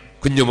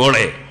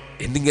 കുഞ്ഞുമോളെ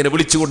എന്നിങ്ങനെ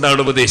വിളിച്ചുകൊണ്ടാണ്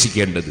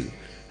ഉപദേശിക്കേണ്ടത്.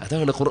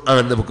 അതാണ്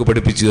ഖുർആൻ നമുക്ക്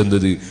പഠിപ്പിച്ചു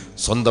തന്നത്.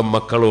 സ്വന്തം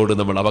മക്കളോട്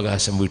നമ്മൾ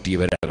അവകാശം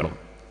വീട്ടിയവരാകണം.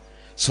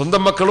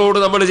 സ്വന്തം മക്കളോട്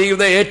നമ്മൾ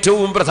ചെയ്യുന്ന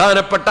ഏറ്റവും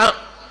പ്രധാനപ്പെട്ട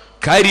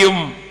കാര്യം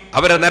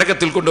അവരെ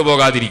നരകത്തിൽ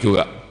കൊണ്ടുപോകാതിരിക്കുക.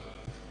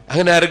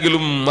 അങ്ങനെ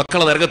ആരെങ്കിലും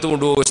മക്കളെ നരകത്ത്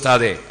കൊണ്ടുപോകും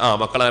ഉസ്താദേ?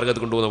 മക്കളെ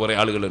നരകത്ത് കൊണ്ടുപോകുന്ന കുറേ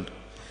ആളുകളുണ്ട്.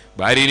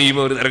 ഭാര്യനെയും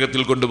അവർ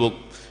നരകത്തിൽ കൊണ്ടുപോകും,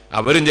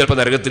 അവരും ചിലപ്പോൾ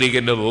നരകത്തിലേക്ക്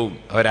തന്നെ പോകും.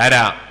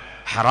 അവരാരാ?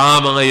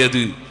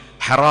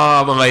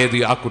 ഹറാമായത്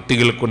ആ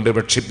കുട്ടികളെ കൊണ്ട്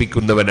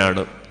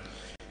ഭക്ഷിപ്പിക്കുന്നവനാണ്.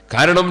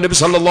 കാരണം നബി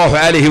സല്ലല്ലാഹു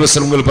അലൈഹി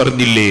വസല്ലം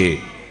പറഞ്ഞില്ലേ,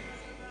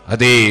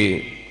 അതേ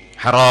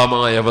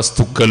ഹറാമായ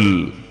വസ്തുക്കൾ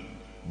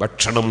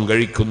ഭക്ഷണം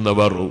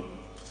കഴിക്കുന്നവർ,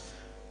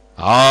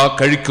 ആ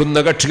കഴിക്കുന്ന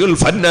കക്ഷികൾ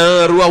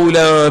ഫന്നാറു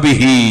ഔലാ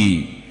ബിഹി,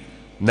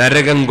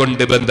 നരകം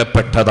കൊണ്ട്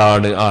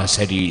ബന്ധപ്പെട്ടതാണ് ആ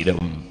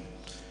ശരീരം.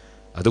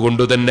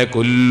 അതുകൊണ്ട് തന്നെ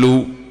കൊല്ലു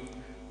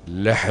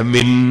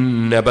ലഹ്മിൻ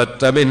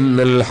നബത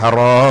മിനൽ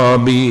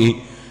ഹറാമി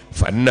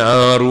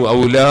ഫന്നാറു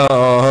ഔലാ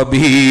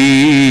ബിഹി.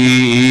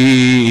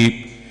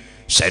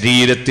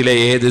 ശരീരത്തിലെ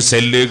ഏത്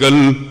സെല്ലുകൾ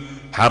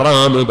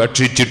ഹറാം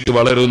ഭക്ഷിച്ചിട്ട്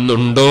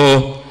വളരുന്നുണ്ടോ,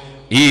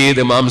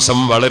 ഏത് മാംസം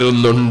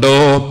വളരുന്നുണ്ടോ,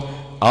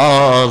 ആ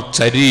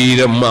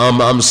ശരീരം, ആ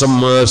മാംസം,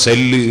 ആ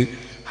സെല്ല്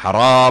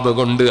ഹറാമ്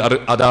കൊണ്ട്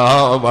അതാ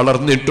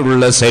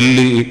വളർന്നിട്ടുള്ള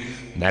സെല്ല്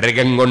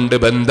നരകം കൊണ്ട്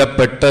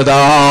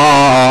ബന്ധപ്പെട്ടതാണ്.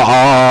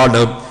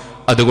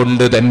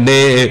 അതുകൊണ്ട്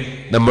തന്നെ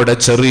നമ്മുടെ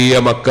ചെറിയ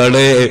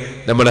മക്കളെ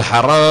നമ്മൾ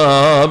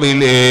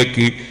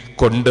ഹറാമിലേക്ക്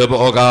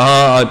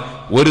കൊണ്ടുപോകാൻ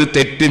ഒരു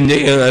തെറ്റും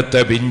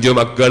ചെയ്യാത്ത പിഞ്ചു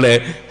മക്കളെ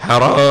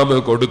ഹറാമ്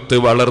കൊടുത്ത്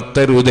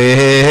വളർത്തരുതേ.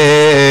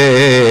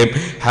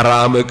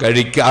 ഹറാമ്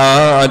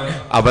കഴിക്കാൻ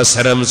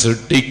അവസരം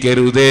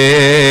സൃഷ്ടിക്കരുതേ.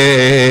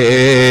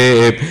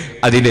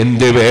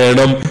 അതിനെന്ത്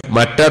വേണം?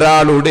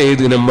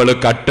 മറ്റൊരാളുടേത് നമ്മൾ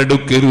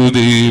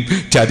കട്ടെടുക്കരുത്,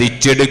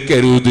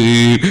 ചതിച്ചെടുക്കരുത്.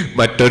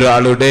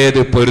 മറ്റൊരാളുടേത്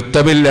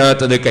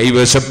പൊരുത്തമില്ലാത്തത്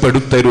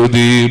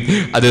കൈവശപ്പെടുത്തരുത്.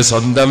 അത്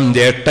സ്വന്തം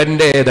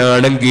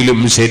ജ്യേഷ്ഠന്റേതാണെങ്കിലും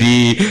ശരി,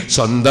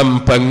 സ്വന്തം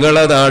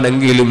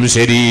പെങ്ങളതാണെങ്കിലും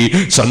ശരി,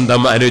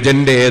 സ്വന്തം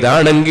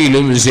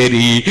അനുജന്റേതാണെങ്കിലും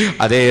ശരി,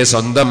 അതേ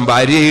സ്വന്തം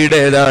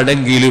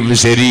ഭാര്യയുടേതാണെങ്കിലും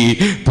ശരി,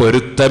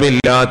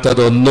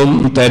 പൊരുത്തമില്ലാത്തതൊന്നും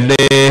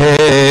തന്നെ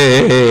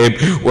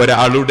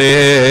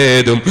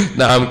ഒരാളുടേതും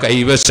നാം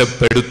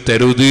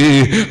കൈവശപ്പെടുത്തരുത്.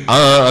 ആ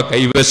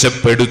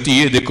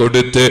കൈവശപ്പെടുത്തിയത്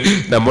കൊടുത്ത്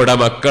നമ്മുടെ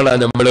മക്കളെ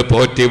നമ്മൾ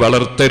പോറ്റി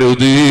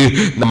വളർത്തരുത്.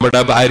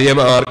 നമ്മുടെ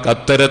ഭാര്യമാർക്ക്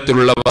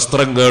അത്തരത്തിലുള്ള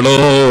വസ്ത്രങ്ങളോ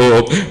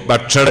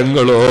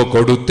ഭക്ഷണങ്ങളോ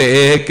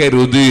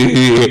കൊടുത്തേക്കരുത്.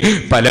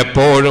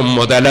 പലപ്പോഴും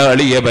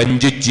മുതലാളിയെ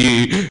വഞ്ചിച്ച്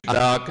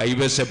അതാ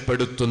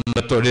കൈവശപ്പെടുത്തുന്ന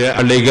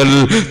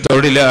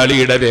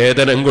തൊഴിലാളിയുടെ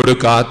വേതനം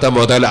കൊടുക്കാത്ത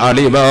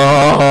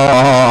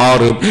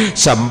മുതലാളിമാരും,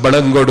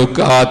 ശമ്പളം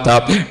കൊടുക്കാത്ത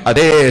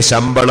അതേ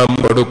ശമ്പളം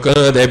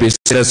കൊടുക്കാതെ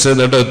ബിസിനസ്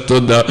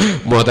നടത്തുന്ന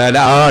മുതലാളിമാർ,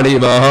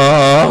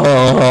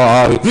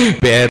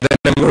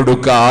 വേതനം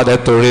കൊടുക്കാതെ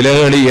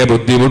തൊഴിലാളിയെ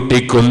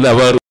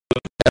ബുദ്ധിമുട്ടിക്കുന്നവർ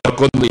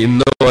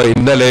ഇന്നോ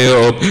ഇന്നലെയോ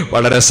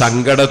വളരെ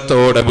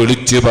സങ്കടത്തോടെ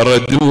വിളിച്ചു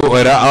പറഞ്ഞു,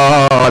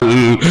 ഒരാൾ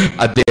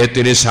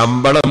അദ്ദേഹത്തിന്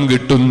ശമ്പളം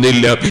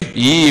കിട്ടുന്നില്ല,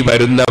 ഈ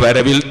വരുന്ന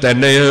വരവിൽ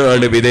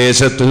തന്നെയാണ്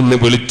വിദേശത്ത് നിന്ന്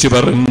വിളിച്ചു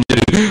പറഞ്ഞത്,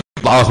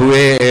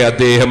 അല്ലാഹുവേ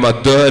അദ്ദേഹം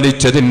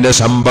അധ്വാനിച്ചതിന്റെ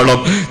ശമ്പളം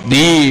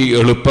നീ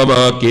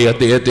എളുപ്പമാക്കി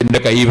അദ്ദേഹത്തിന്റെ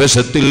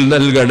കൈവശത്തിൽ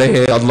നൽകണേ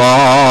അല്ലാ.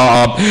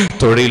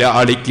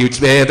 തൊഴിലാളിക്ക്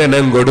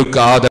വേതനം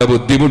കൊടുക്കാതെ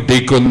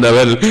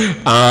ബുദ്ധിമുട്ടിക്കുന്നവർ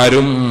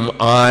ആരും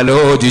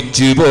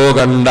ആലോചിച്ചു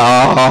പോകണ്ട.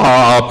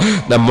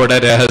 നമ്മുടെ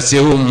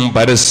രഹസ്യവും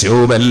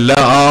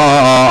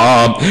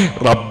പരസ്യവുമെല്ലാം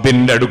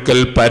റബ്ബിന്റെ അടുക്കൽ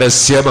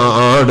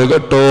പരസ്യമാണ്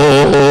കേട്ടോ.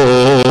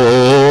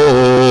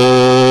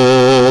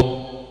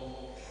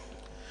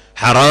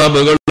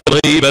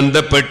 ഹറാമുകളുമായി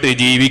ബന്ധപ്പെട്ട്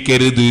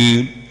ജീവിക്കരുത്.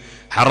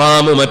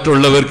 ഹറാമ്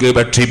മറ്റുള്ളവർക്ക്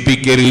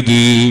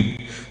ഭക്ഷിപ്പിക്കരുത്.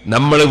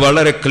 നമ്മൾ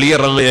വളരെ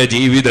ക്ലിയറായ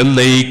ജീവിതം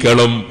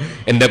നയിക്കണം.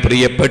 എൻ്റെ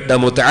പ്രിയപ്പെട്ട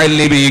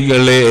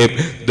മുതഅല്ലിമീങ്ങളെ,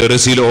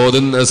 ദർസിൽ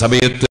ഓതുന്ന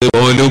സമയത്ത്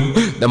പോലും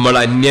നമ്മൾ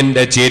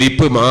അന്യന്റെ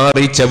ചെരിപ്പ്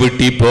മാറി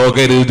ചവിട്ടി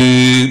പോകരുത്.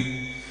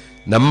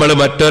 നമ്മൾ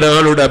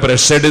മറ്റൊരാളുടെ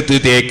ബ്രഷ് എടുത്ത്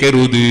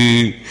തേക്കരുത്,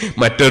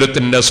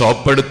 മറ്റൊരുത്തന്റെ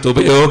സോപ്പെടുത്ത്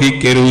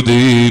ഉപയോഗിക്കരുത്,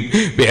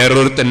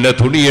 വേറൊരുത്തന്റെ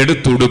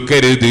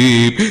തുണിയെടുത്തുടുക്കരുത്.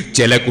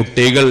 ചില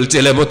കുട്ടികൾ,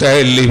 ചില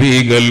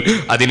മുതഅല്ലിമീങ്ങൾ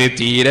അതിന്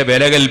തീരെ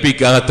വില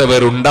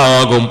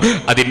കൽപ്പിക്കാത്തവരുണ്ടാകും.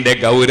 അതിന്റെ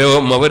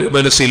ഗൗരവം അവർ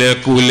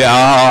മനസ്സിലാക്കൂല.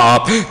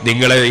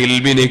 നിങ്ങളെ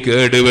ഇൽമിന്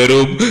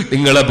കേടുവരും,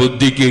 നിങ്ങളെ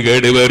ബുദ്ധിക്ക്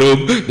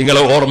കേടുവരും,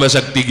 നിങ്ങളെ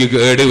ഓർമ്മശക്തിക്ക്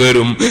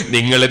കേടുവരും.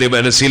 നിങ്ങളിത്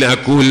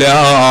മനസ്സിലാക്കൂല.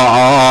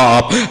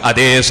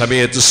 അതേ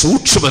സമയത്ത്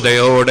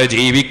സൂക്ഷ്മതയോടെ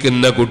ജീവിക്കുന്ന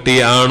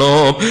കുട്ടിയാണോ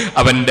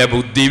അവന്റെ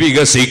ബുദ്ധി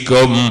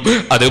വികസിക്കും,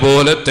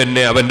 അതുപോലെ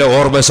തന്നെ അവന്റെ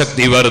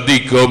ഓർമ്മശക്തി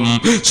വർദ്ധിക്കും.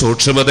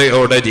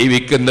 സൂക്ഷ്മതയോടെ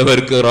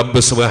ജീവിക്കുന്നവർക്ക്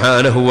റബ്ബ്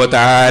സുബ്ഹാനഹു വ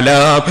തആല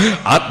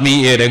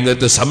ആത്മീയ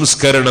രംഗത്ത്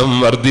സംസ്കരണം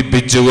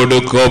വർദ്ധിപ്പിച്ചു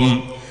കൊടുക്കും.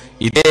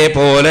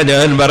 ഇതേപോലെ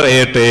ഞാൻ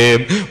പറയട്ടെ,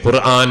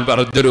 ഖുർആൻ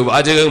പറഞ്ഞൊരു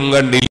വാചകം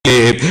കണ്ടില്ലേ?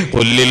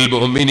 ഖുല്ലിൽ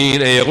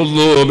മുഅ്മിനീന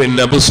യഗ്ളൂ മിൻ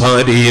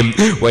അബ്സാരിഹിം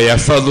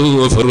വയഹ്ഫദൂ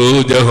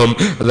ഫുറൂജഹും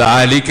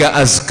ദാലിക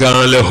അസ്കാ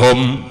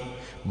ലഹും.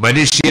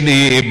 മനുഷ്യന്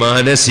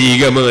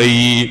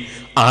മാനസികമായി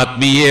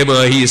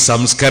ആത്മീയമായി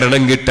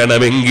സംസ്കരണം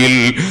കിട്ടണമെങ്കിൽ,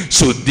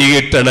 ശുദ്ധി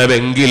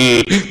കിട്ടണമെങ്കിൽ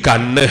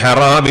കണ്ണ്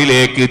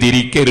ഹറാമിലേക്ക്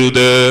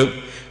തിരിക്കരുത്.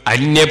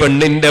 അന്യ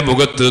പെണ്ണിന്റെ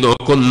മുഖത്ത്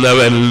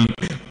നോക്കുന്നവൻ,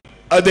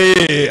 അതേ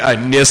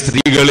അന്യ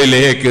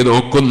സ്ത്രീകളിലേക്ക്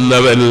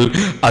നോക്കുന്നവൻ,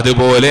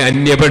 അതുപോലെ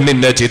അന്യ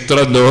പെണ്ണിന്റെ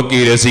ചിത്രം നോക്കി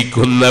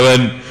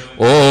രസിക്കുന്നവൻ,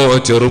 ഓ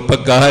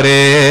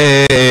ചെറുപ്പക്കാരെ,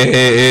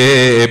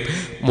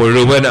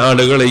 മുഴുവൻ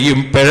ആളുകളെയും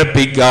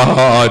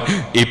പിഴപ്പിക്കാൻ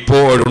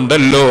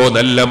ഇപ്പോഴുണ്ടല്ലോ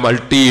നല്ല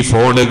മൾട്ടി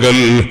ഫോണുകൾ.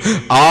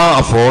 ആ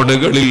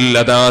ഫോണുകളിൽ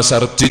അതാ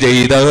സെർച്ച്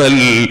ചെയ്താൽ,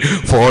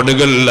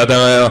 ഫോണുകൾ അതാ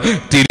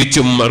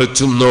തിരിച്ചും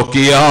മറിച്ചും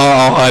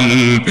നോക്കിയാൽ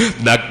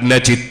നഗ്ന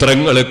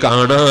ചിത്രങ്ങൾ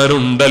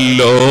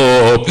കാണാനുണ്ടല്ലോ.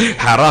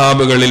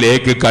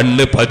 ഹറാമുകളിലേക്ക്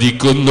കണ്ണ്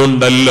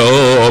പതിക്കുന്നുണ്ടല്ലോ.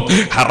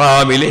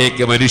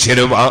 ഹറാമിലേക്ക്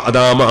മനുഷ്യന്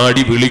അതാ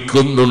മാടി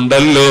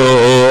വിളിക്കുന്നുണ്ടല്ലോ.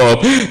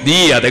 നീ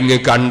അതങ്ങ്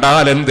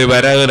കണ്ടാൽ എന്ത്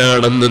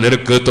വരാനാണെന്ന്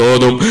നിനക്ക്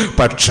തോന്നും.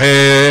 പക്ഷേ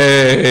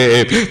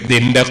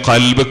നിന്റെ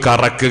ഖൽബ്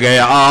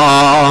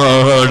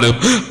കറക്കുകയാണ്,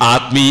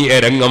 ആത്മീയ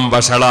രംഗം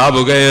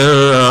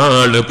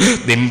വഷളാവുകയാണ്,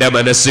 നിന്റെ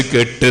മനസ്സ്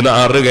കെട്ടുനാറുകയാണ്,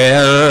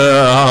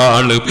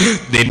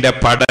 നിന്റെ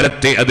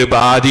പഠനത്തെ അത്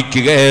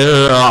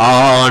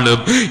ബാധിക്കുകയാണ്.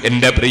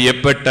 എന്റെ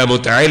പ്രിയപ്പെട്ട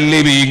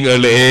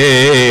മുതഅല്ലിമീങ്ങളെ,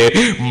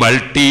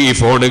 മൾട്ടി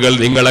ഫോണുകൾ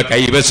നിങ്ങളെ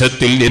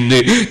കൈവശത്തിൽ നിന്ന്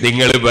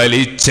നിങ്ങൾ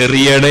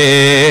വലിച്ചെറിയണേ.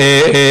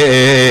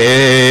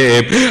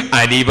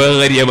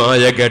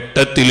 അനിവാര്യമായ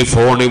ഘട്ടത്തിൽ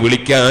ഫോണ്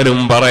വിളിക്കാനും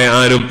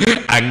പറയാനും,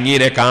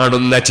 അങ്ങനെ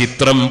കാണുന്ന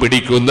ചിത്രം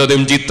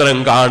പിടിക്കുന്നതും ചിത്രം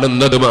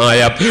കാണുന്നതുമായ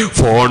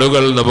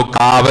ഫോണുകൾ നമുക്ക്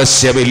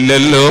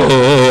ആവശ്യമില്ലല്ലോ.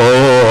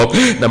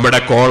 നമ്മുടെ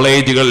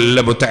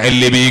കോളേജുകളിലെ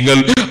മുതഅല്ലിമീങ്ങൾ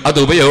അത്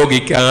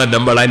ഉപയോഗിക്കാൻ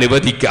നമ്മൾ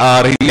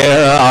അനുവദിക്കാറില്ല.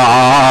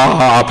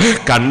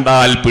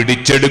 കണ്ടാൽ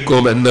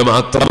പിടിച്ചെടുക്കുമെന്ന്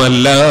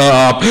മാത്രമല്ല,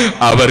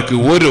 അവർക്ക്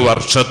 1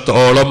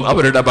 വർഷത്തോളം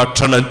അവരുടെ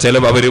ഭക്ഷണം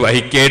ചെലവ് അവർ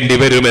വഹിക്കേണ്ടി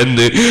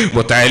വരുമെന്ന്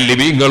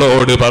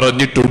മുതഅല്ലിമീങ്ങളോട്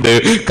പറഞ്ഞിട്ടുണ്ട്.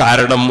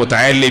 കാരണം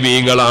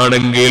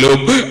മുതഅല്ലിമീങ്ങളാണെങ്കിലും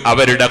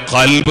അവരുടെ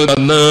ഖൽബ്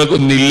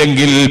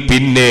നന്നാകുന്നില്ലെങ്കിൽ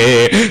പിന്നെ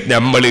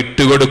നമ്മൾ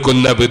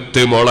ഇട്ടുകൊടുക്കുന്ന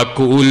വിത്ത്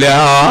മുളക്കൂല.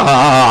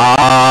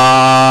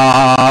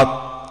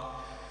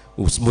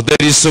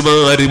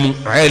 മുദരിസുമാരും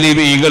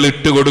ആലിമീങ്ങൾ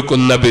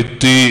ഇട്ടുകൊടുക്കുന്ന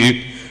വിത്ത്,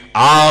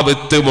 ആ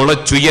വിത്ത്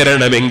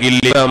മുളച്ചുയരണമെങ്കിൽ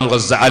ഇമാം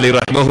ഗസാലി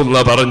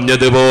റഹ്മഹുല്ലാഹ്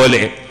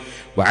പറഞ്ഞതുപോലെ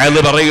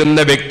വഅദ് പറയുന്ന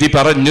വ്യക്തി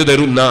പറഞ്ഞു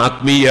തരുന്ന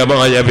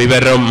ആത്മീയമായ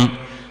വിവരം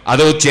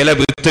അതോ ചില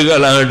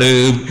വിത്തുകളാണ്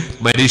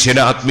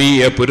മനുഷ്യന്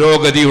ആത്മീയ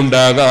പുരോഗതി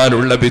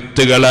ഉണ്ടാകാനുള്ള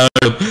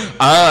വിത്തുകളാണ്.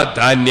 ആ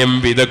ധാന്യം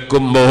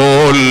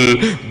വിതക്കുമ്പോൾ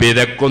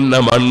വിതക്കുന്ന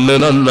മണ്ണ്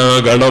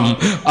നന്നാകണം.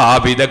 ആ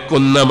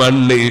വിതക്കുന്ന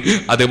മണ്ണ്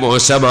അത്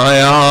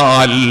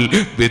മോശമായാൽ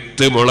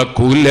വിത്ത്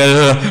മുളക്കൂല,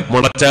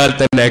 മുളച്ചാൽ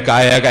തന്നെ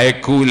കായ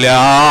കയക്കൂല.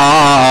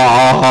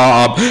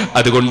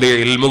 അതുകൊണ്ട്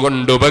ഇൽമു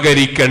കൊണ്ട്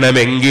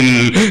ഉപകരിക്കണമെങ്കിൽ,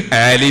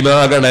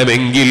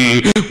 ആലിമാകണമെങ്കിൽ,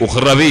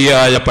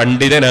 ഉഖ്റവിയായ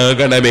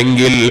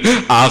പണ്ഡിതനാകണമെങ്കിൽ,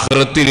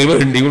 ആഖിറത്തിന്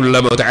വേണ്ടിയുള്ള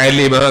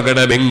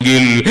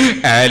മുതഅല്ലിമാകണമെങ്കിൽ,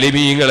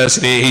 ആലിമീങ്ങളെ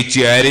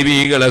സ്നേഹിച്ച്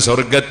ആലിമീങ്ങളെ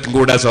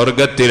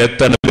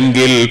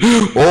സ്വർഗത്തിലെത്തണമെങ്കിൽ,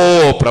 ഓ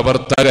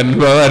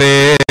പ്രവർത്തകന്മാരെ,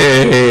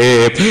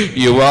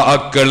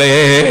 യുവാക്കളെ,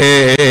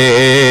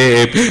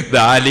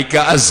 ദാലിക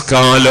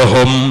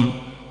അസ്കാലഹും,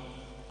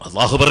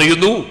 അല്ലാഹു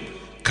പറയുന്നു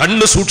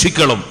കണ്ണ്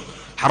സൂക്ഷിക്കണം,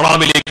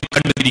 ഹറാമിലേക്ക്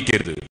കണ്ണ്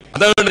തിരിക്കരുത്.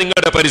 അതാണ്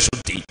നിങ്ങളുടെ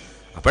പരിശുദ്ധി.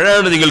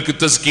 അപ്പോഴാണ് നിങ്ങൾക്ക്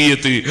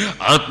തസ്കിയത്ത്,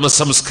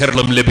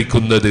 ആത്മസംസ്കരണം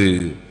ലഭിക്കുന്നത്.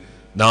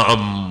 നാം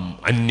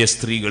അന്യ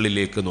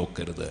സ്ത്രീകളിലേക്ക്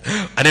നോക്കരുത്,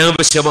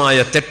 അനാവശ്യമായ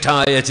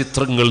തെറ്റായ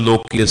ചിത്രങ്ങൾ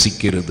നോക്കി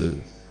രസിക്കരുത്.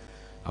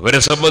 അവരെ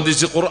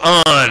സംബന്ധിച്ച്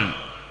ഖുർആൻ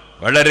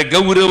വളരെ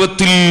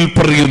ഗൗരവത്തിൽ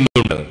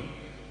പറയുന്നുണ്ട്.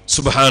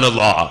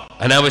 സുബ്ഹാനല്ലാഹ്,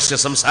 അനാവശ്യ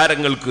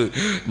സംസാരങ്ങൾക്ക്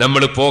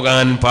നമ്മൾ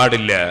പോകാൻ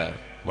പാടില്ല,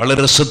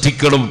 വളരെ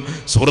ശ്രദ്ധിക്കണം.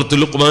 സൂറത്തുൽ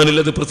ലുഖ്മാനിൽ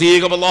അത്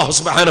പ്രത്യേകം അല്ലാഹു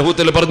സുബ്ഹാനഹു വ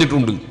തആല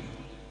പറഞ്ഞിട്ടുണ്ട്.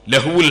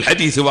 ലഹുൽ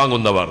ഹദീസ്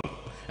വാങ്ങുന്നവർ,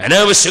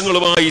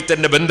 അനാവശ്യങ്ങളുമായി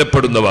തന്നെ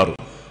ബന്ധപ്പെടുന്നവർ,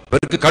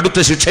 അവർക്ക് കടുത്ത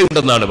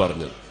ശിക്ഷയുണ്ടെന്നാണ്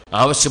പറഞ്ഞത്.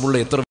 ആവശ്യമുള്ള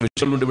എത്ര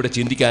വിഷയങ്ങളുണ്ട് ഇവിടെ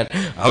ചിന്തിക്കാൻ,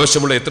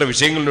 ആവശ്യമുള്ള എത്ര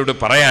വിഷയങ്ങളിലൂടെ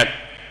പറയാൻ.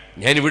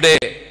 ഞാനിവിടെ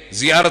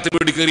സിയാറത്തിന്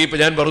വേണ്ടി കയറിയപ്പോൾ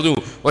ഞാൻ പറഞ്ഞു,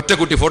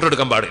 ഒറ്റക്കുട്ടി ഫോട്ടോ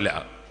എടുക്കാൻ പാടില്ല.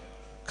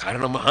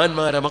 കാരണം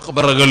മഹാന്മാരെ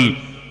മഖബറകൾ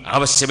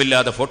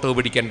ആവശ്യമില്ലാതെ ഫോട്ടോ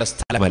പിടിക്കേണ്ട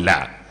സ്ഥലമല്ല.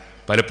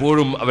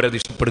 പലപ്പോഴും അവരത്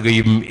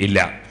ഇഷ്ടപ്പെടുകയും ഇല്ല.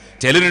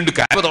 ചിലരുണ്ട്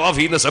കഅബ തവാഫ്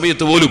ചെയ്യുന്ന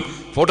സമയത്ത് പോലും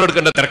ഫോട്ടോ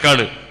എടുക്കേണ്ട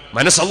തിരക്കാണ്.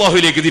 മനസ്സ്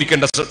അല്ലാഹുവിലേക്ക്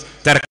തിരിക്കേണ്ട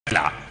തിരക്കല്ല.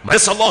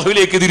 മനസ്സ്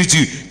അല്ലാഹുവിലേക്ക്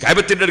തിരിച്ച്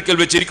കഅബത്തിന്റെ അടുക്കൽ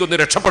വെച്ച് എനിക്കൊന്ന്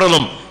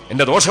രക്ഷപ്പെടണം,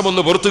 എന്റെ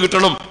ദോഷമൊന്ന് പുറത്തു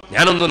കിട്ടണം,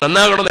 ഞാനൊന്ന്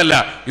നന്നാകണമെന്നല്ല,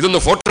 ഇതൊന്ന്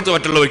ഫോട്ടോ എടുത്ത്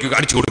മറ്റുള്ളവർക്ക്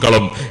കാണിച്ചു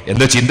കൊടുക്കണം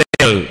എന്ന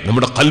ചിന്തകൾ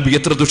നമ്മുടെ ഖൽബ്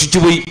എത്ര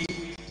ദുഷിച്ചുപോയി,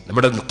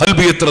 നമ്മുടെ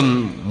ഖൽബ് എത്ര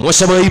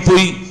മോശമായി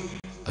പോയി.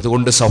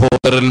 അതുകൊണ്ട്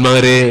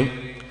സഹോദരന്മാരെ,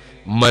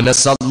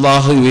 മനസ്സ്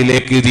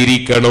അല്ലാഹുവിലേക്ക്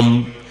തിരിക്കണം.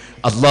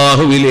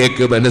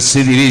 അല്ലാഹുവിലേക്ക് മനസ്സ്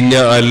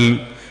തിരിഞ്ഞാൽ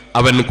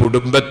അവൻ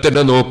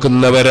കുടുംബത്തിനെ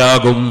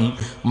നോക്കുന്നവരാകും,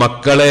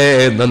 മക്കളെ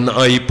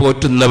നന്നായി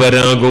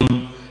പോറ്റുന്നവരാകും.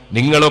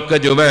 നിങ്ങളൊക്കെ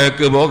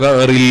ജുമഅക്ക്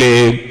പോകാറില്ലേ?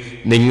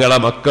 നിങ്ങളെ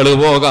മക്കള്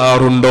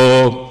പോകാറുണ്ടോ?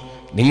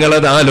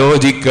 നിങ്ങളത്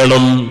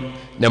ആലോചിക്കണം.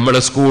 നമ്മൾ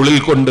സ്കൂളിൽ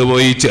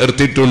കൊണ്ടുപോയി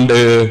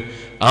ചേർത്തിട്ടുണ്ട്.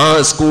 ആ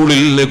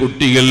സ്കൂളിൽ നിന്ന്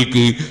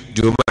കുട്ടികൾക്ക്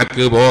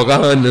ജുമഅക്ക്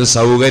പോകാൻ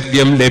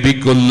സൗകര്യം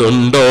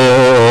ലഭിക്കുന്നുണ്ടോ?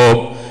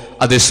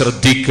 അത്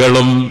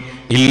ശ്രദ്ധിക്കണം.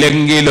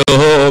 ഇല്ലെങ്കിലോ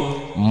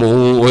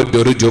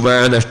ഒരു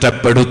ജുമഅ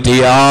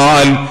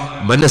നഷ്ടപ്പെടുത്തിയാൽ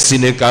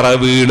മനസ്സിന് കറ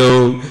വീണു.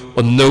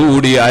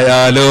 ഒന്നുകൂടി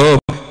ആയാലോ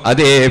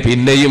അതേ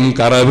പിന്നെയും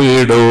കറ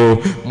വീടു.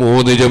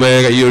 3 ജുമഅ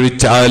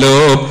കൈയൊഴിച്ചാലോ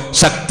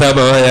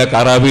ശക്തമായ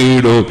കറ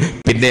വീടു.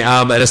 പിന്നെ ആ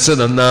മനസ്സ്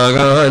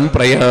നന്നാകാൻ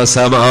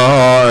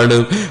പ്രയാസമാണ്.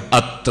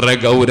 അത്ര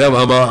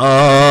ഗൗരവമാണ്.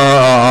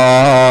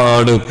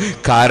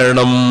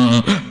 കാരണം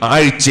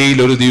ആഴ്ചയിൽ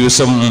ഒരു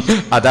ദിവസം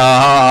അതാ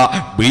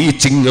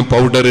ബ്ലീച്ചിങ്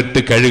പൗഡർ ഇട്ട്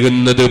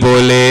കഴുകുന്നത്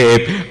പോലെ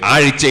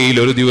ആഴ്ചയിൽ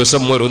ഒരു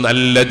ദിവസം, ഒരു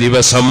നല്ല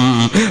ദിവസം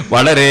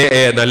വളരെ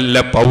നല്ല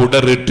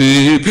പൗഡർ ഇട്ട്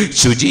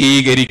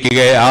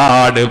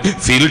ശുചീകരിക്കുകയാണ്,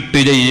 ഫിൽട്ട്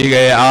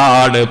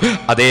ചെയ്യുകയാണ്.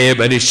 അതേ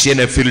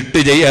മനുഷ്യനെ ഫിൽട്ട്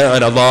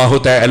ചെയ്യാൻ അല്ലാഹു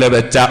തആല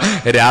വെച്ച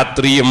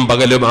രാത്രിയും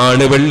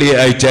പകലുമാണ്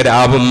വെള്ളിയാഴ്ച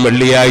രാവും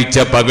വെള്ളിയാഴ്ച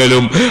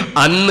പകലും.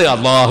 അന്ന്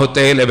അല്ലാഹു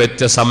തആല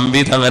വെച്ച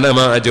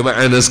സംവിധാനമാണ് ജുമഅ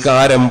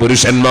നിസ്കാരം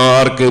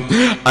പുരുഷന്മാർക്ക്.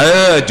 ആ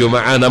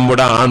ജുമഅ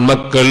നമ്മുടെ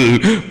ആൺമക്കൾ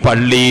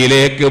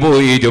പള്ളിയിലേക്ക്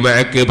പോയി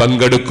ജുമഅക്ക്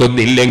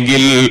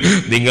പങ്കെടുക്കുന്നില്ലെങ്കിൽ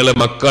നിങ്ങൾ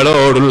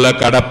മക്കളോടുള്ള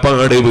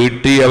കടപ്പാട്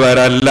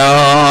വീട്ടിയവരല്ല.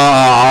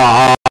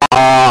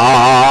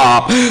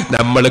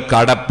 നമ്മൾ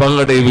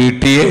കടപ്പാട്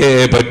വീട്ടിയേ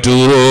പറ്റൂ.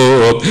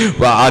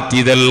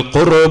 വാതിദൽ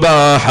ഖുർബ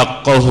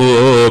ഹഖ്ഖഹു,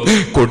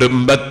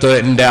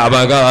 കുടുംബത്തിന്റെ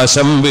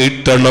അവകാശം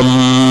വീട്ടണം.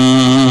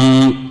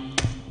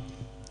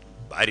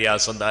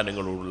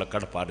 ഭാര്യാസന്താനങ്ങളോടുള്ള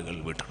കടപ്പാടുകൾ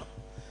വീട്ടണം.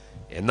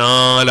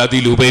 എന്നാൽ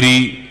അതിലുപരി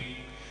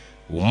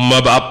ഉമ്മ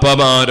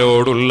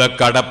ബാപ്പമാരോടുള്ള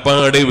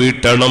കടപ്പാട്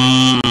വീട്ടണം.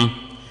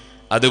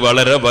 അത്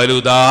വളരെ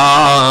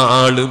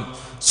വലുതാണ്.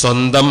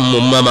 സ്വന്തം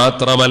ഉമ്മ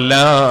മാത്രമല്ല,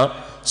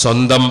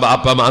 സ്വന്തം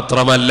ബാപ്പ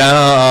മാത്രമല്ല,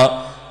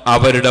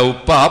 അവരുടെ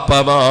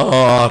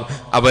ഉപ്പാപ്പമാർ,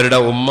 അവരുടെ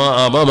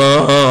ഉമ്മാമമാർ,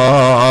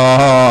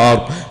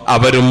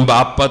 അവരും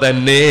ബാപ്പ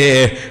തന്നെ,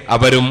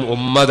 അവരും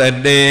ഉമ്മ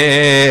തന്നെ.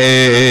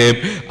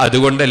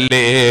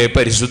 അതുകൊണ്ടല്ലേ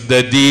പരിശുദ്ധ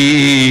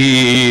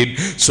ദീൻ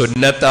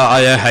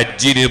സുന്നത്തായ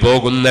ഹജ്ജിന്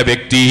പോകുന്ന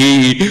വ്യക്തി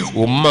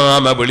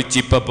ഉമ്മാമ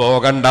വിളിച്ചിപ്പ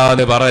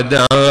പോകണ്ടെന്ന്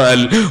പറഞ്ഞാൽ,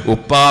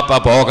 ഉപ്പാപ്പ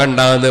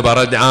പോകണ്ടെന്ന്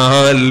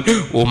പറഞ്ഞാൽ,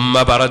 ഉമ്മ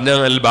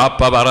പറഞ്ഞാൽ,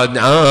 ബാപ്പ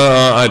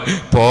പറഞ്ഞാൽ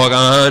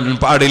പോകാൻ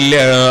പാടില്ല.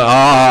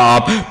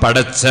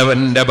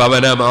 പടച്ചവന്റെ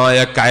ഭവനമായ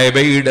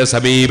കഅബയുടെ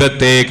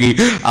സമീപത്തേക്ക്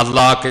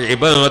അല്ലാഹുവിന്റെ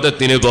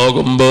ഇബാദത്തിന്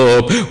പോകുമ്പോ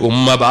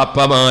ഉമ്മ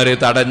ബാപ്പമാര്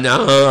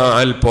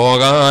തടഞ്ഞാൽ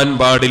പോകാൻ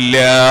പാടില്ല.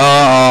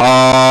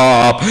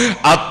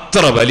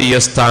 അത്ര വലിയ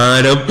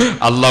സ്ഥാനം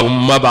അല്ലാഹു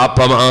ഉമ്മ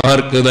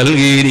ബാപ്പമാർക്ക്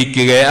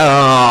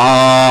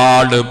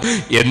നൽകിയിരിക്കുകയാണ്.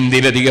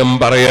 എന്തിനധികം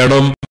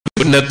പറയണം,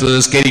 സുന്നത്ത്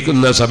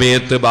നിസ്കരിക്കുന്ന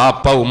സമയത്ത്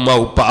ബാപ്പ ഉമ്മ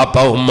ഉപ്പാപ്പ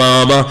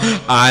ഉമ്മാമ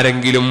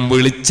ആരെങ്കിലും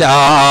വിളിച്ചാൽ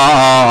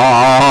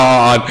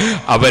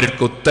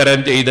അവർക്ക് ഉത്തരം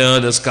ചെയ്ത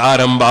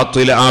നിസ്കാരം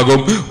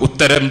ബാത്തിലാകും.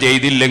 ഉത്തരം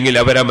ചെയ്തില്ലെങ്കിൽ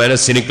അവരെ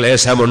മനസ്സിന്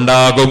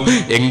ക്ലേശമുണ്ടാകും.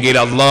 എങ്കിൽ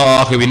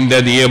അല്ലാഹുവിന്റെ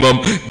നിയമം,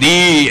 നീ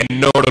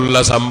എന്നോടുള്ള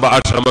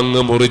സംഭാഷണം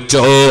അങ്ങ്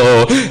മുറിച്ചോ,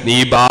 നീ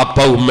ബാപ്പ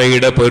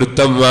ഉമ്മയുടെ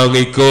പൊരുത്തം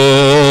വാങ്ങിക്കോ,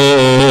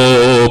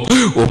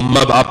 ഉമ്മ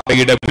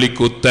ബാപ്പയുടെ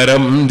വിളിക്ക്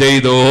ഉത്തരം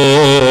ചെയ്തോ.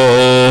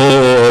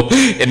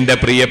 എന്റെ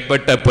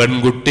പ്രിയപ്പെട്ട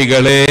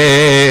പെൺകുട്ടികളെ,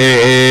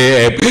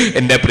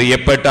 എന്റെ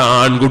പ്രിയപ്പെട്ട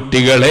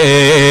ആൺകുട്ടികളെ,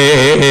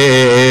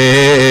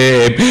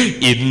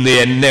 ഇന്ന്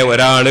എന്നെ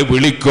ഒരാള്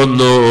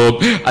വിളിക്കുന്നു,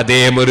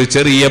 അദ്ദേഹം ഒരു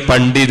ചെറിയ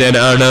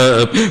പണ്ഡിതനാണ്,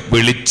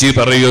 വിളിച്ച്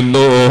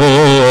പറയുന്നു,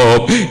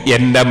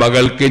 എന്റെ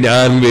മകൾക്ക്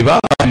ഞാൻ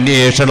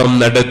വിവാഹാന്വേഷണം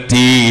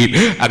നടത്തി,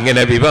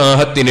 അങ്ങനെ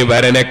വിവാഹത്തിന്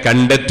വരനെ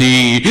കണ്ടെത്തി,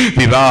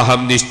 വിവാഹം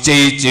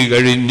നിശ്ചയിച്ചു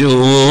കഴിഞ്ഞു,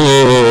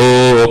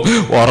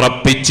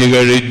 ഉറപ്പിച്ചു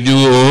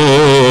കഴിഞ്ഞു.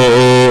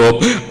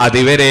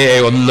 അതുവരെ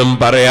ഒന്നും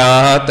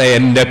പറയാത്ത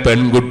എന്റെ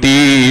പെൺകുട്ടി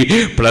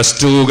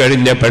 +2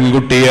 കഴിഞ്ഞ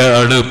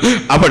പെൺകുട്ടിയാണ്.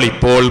 അവൾ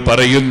ഇപ്പോൾ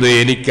പറയുന്നു,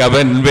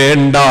 എനിക്കവൻ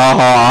വേണ്ട.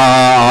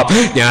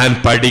 ഞാൻ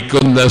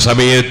പഠിക്കുന്ന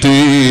സമയത്ത്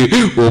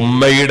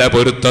ഉമ്മയുടെ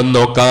പൊരുത്തം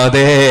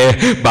നോക്കാതെ,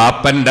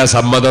 ബാപ്പന്റെ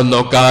സമ്മതം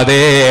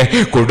നോക്കാതെ,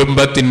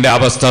 കുടുംബത്തിന്റെ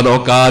അവസ്ഥ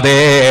നോക്കാതെ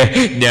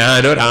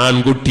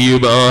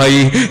ഞാനൊരാൺകുട്ടിയുമായി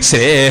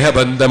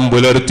സ്നേഹബന്ധം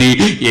പുലർത്തി.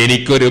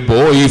 എനിക്കൊരു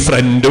ബോയ്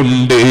ഫ്രണ്ട്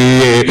ഉണ്ട്,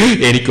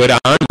 എനിക്കൊരു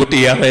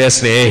ആൺകുട്ടിയായ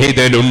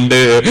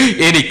സ്നേഹിതനുണ്ട്,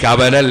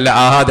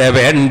 എനിക്കവനല്ലാതെ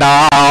വേണ്ട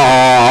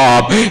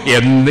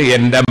എന്ന്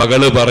എന്റെ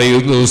മകള്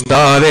പറയുന്നു.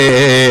 ഉസ്താദേ,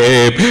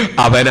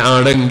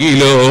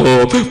 അവനാണെങ്കിലോ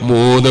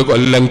 3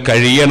 കൊല്ലം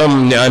കഴിയണം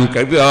ഞാൻ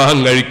വിവാഹം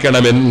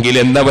കഴിക്കണമെങ്കിൽ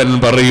എന്നവൻ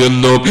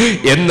പറയുന്നു.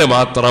 എന്ന്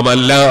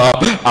മാത്രമല്ല,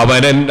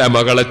 അവൻ എന്റെ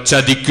മകളെ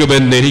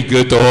ചതിക്കുമെന്ന് എനിക്ക്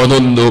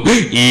തോന്നുന്നു.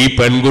 ഈ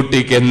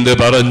പെൺകുട്ടിക്ക് എന്ത്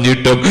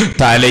പറഞ്ഞിട്ടും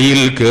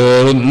തലയിൽ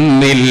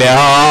കേറുന്നില്ല.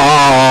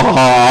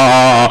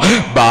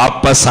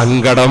 ബാപ്പ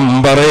സങ്കടം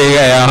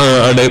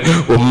പറയുകയാണ്,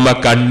 ഉമ്മ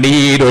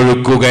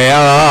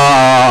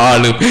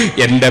കണ്ണീരൊഴുക്കുകയാണ്.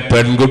 എന്റെ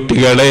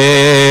പെൺകുട്ടികളെ,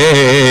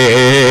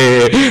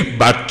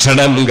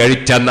 ഭക്ഷണം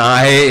കഴിച്ച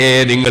നായയെ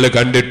നിങ്ങൾ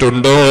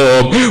കണ്ടിട്ടുണ്ടോ?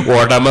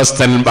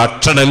 ഉടമസ്ഥൻ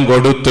ഭക്ഷണം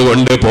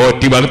കൊടുത്തുകൊണ്ട്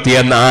പോറ്റി വളർത്തിയ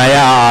നായ,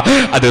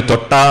 അത്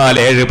തൊട്ടാൽ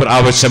 7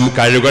 പ്രാവശ്യം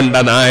കഴുകേണ്ട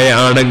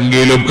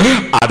നായയാണെങ്കിലും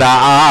അതാ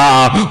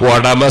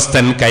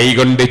ഉടമസ്ഥൻ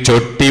കൈകൊണ്ട്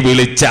ചൊട്ടി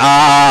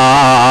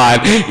വിളിച്ചാൽ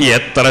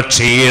എത്ര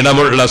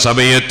ക്ഷീണമുള്ള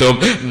സമയത്തും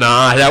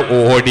നായ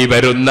ഓടി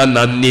വരുന്ന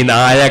നന്ദി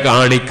നായ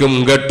കാണിക്കും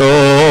കേട്ടോ.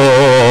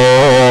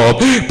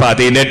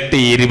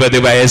 18-20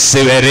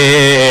 വയസ്സ് വരെ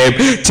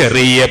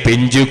ചെറിയ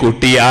പിഞ്ചു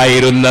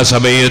കുട്ടിയായിരുന്ന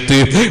സമയത്ത്,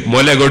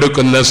 മുല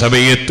കൊടുക്കുന്ന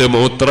സമയത്ത്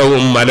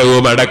മൂത്രവും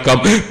മലവും അടക്കം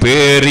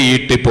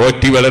പേറിയിട്ട്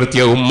പോറ്റി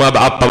വളർത്തിയ ഉമ്മ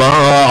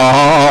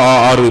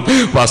ബാപ്പമാർ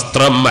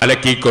വസ്ത്രം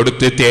അലക്കി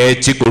കൊടുത്ത്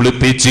തേച്ച്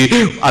കുളിപ്പിച്ച്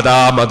അതാ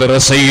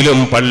മദ്രസയിലും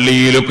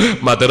പള്ളിയിലും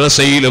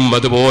മദ്രസയിലും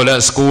അതുപോലെ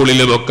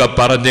സ്കൂളിലും ഒക്കെ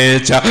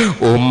പറഞ്ഞേച്ച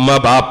ഉമ്മ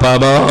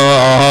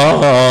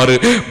ബാപ്പമാർ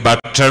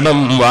ഭക്ഷണം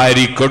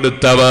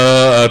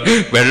വാരിക്കൊടുത്തവർ,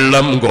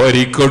 വെള്ളം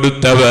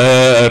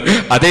കോരിക്കൊടുത്തവർ,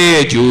 അതേ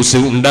ജ്യൂസ്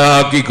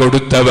ഉണ്ടാക്കി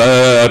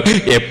കൊടുത്തവർ,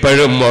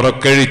 എപ്പോഴും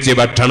ഉറക്കഴിച്ച്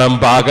ഭക്ഷണം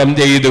പാകം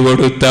ചെയ്തു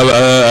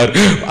കൊടുത്തവർ,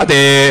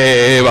 അതേ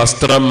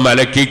വസ്ത്രം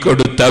അലക്കി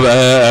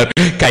കൊടുത്തവർ,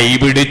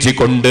 കൈപിടിച്ച്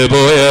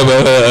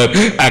കൊണ്ടുപോയവർ,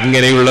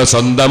 അങ്ങനെയുള്ള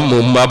സ്വന്തം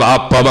ഉമ്മ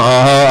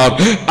ബാപ്പമാർ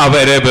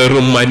അവരെ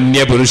വെറും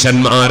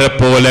അന്യപുരുഷന്മാരെ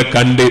പോലെ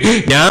കണ്ട്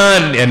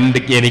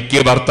എനിക്ക്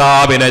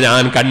ഭർത്താവിനെ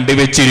ഞാൻ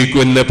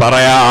കണ്ടുവച്ചിരിക്കുമെന്ന്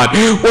പറയാൻ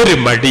ഒരു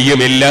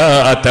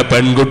മടിയുമില്ലാത്ത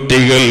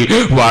പെൺകുട്ടികൾ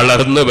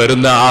വളർന്നു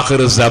വരുന്ന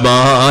ആഖിർ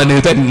സമാന്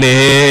തന്നെ.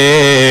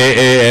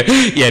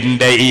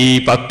 എന്റെ ഈ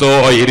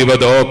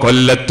 10-20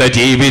 കൊല്ലത്തെ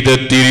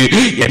ജീവിതത്തിൽ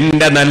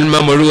എന്റെ നന്മ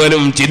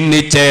മുഴുവനും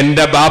ചിന്തിച്ച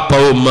എന്റെ ബാപ്പ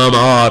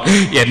ഉമ്മമാർ,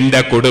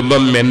 എന്റെ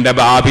കുടുംബം, എന്റെ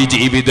ഭാവി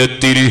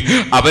ജീവിതത്തിൽ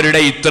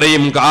അവരുടെ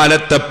ഇത്രയും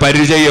കാലത്തെ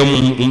പരിചയം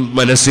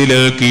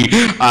മനസ്സിലാക്കി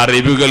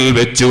അറിവുകൾ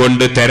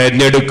വെച്ചുകൊണ്ട്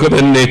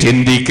തെരഞ്ഞെടുക്കുമെന്ന്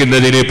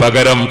ചിന്തിക്കുന്നതിന്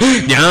പകരം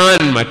ഞാൻ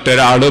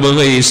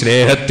മറ്റൊരാളുമായി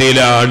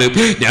സ്നേഹത്തിലാണ്,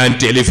 ഞാൻ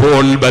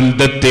ടെലിഫോൺ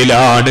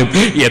ബന്ധത്തിലാണ്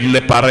എന്ന്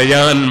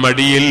പറയാൻ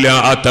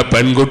മടിയില്ലാത്ത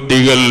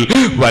പെൺകുട്ടികൾ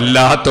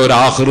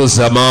വല്ലാത്തൊരാഖിർ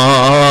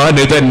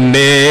സമാന് തന്നെ.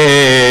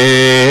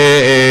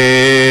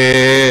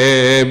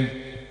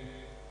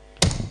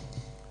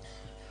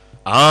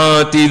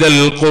 ആതിദൽ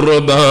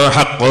ഖുർബ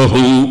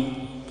ഹഖഹു,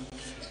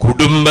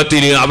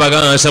 കുടുംബത്തിന്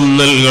അവകാശം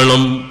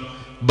നൽകണം,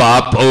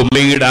 ബാപ്പ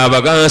ഉമ്മയുടെ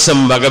അവകാശം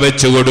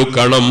വകവെച്ചു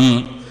കൊടുക്കണം.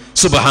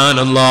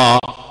 സുബ്ഹാനല്ലാഹ്,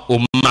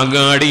 ഉമ്മ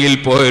അങ്ങാടിയിൽ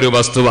പോയൊരു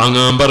വസ്തു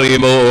വാങ്ങാൻ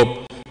പറയുമ്പോ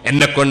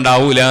എന്നെ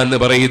കൊണ്ടാവൂല എന്ന്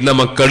പറയുന്ന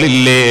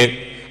മക്കളില്ലേ?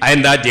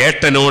 അതെന്താ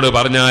ജ്യേഷ്ഠനോട്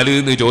പറഞ്ഞാല്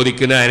എന്ന്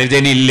ചോദിക്കുന്ന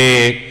അനുജനില്ലേ?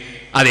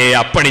 അതേ,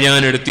 അപ്പണി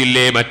ഞാൻ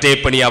എടുത്തില്ലേ, മറ്റേ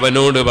പണി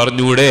അവനോട്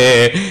പറഞ്ഞൂടെ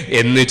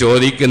എന്ന്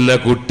ചോദിക്കുന്ന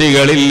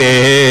കുട്ടികളില്ലേ?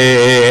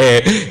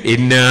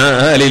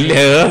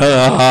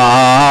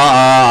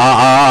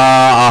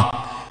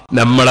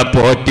 നമ്മളെ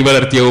പോറ്റി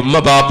വളർത്തിയ ഉമ്മ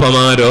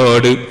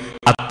പാപ്പമാരോട്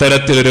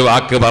അത്തരത്തിലൊരു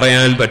വാക്ക്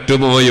പറയാൻ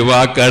പറ്റുമോ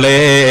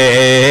യുവാക്കളെ?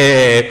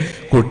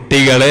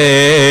 കുട്ടികളെ,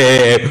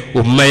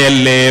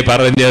 ഉമ്മയല്ലേ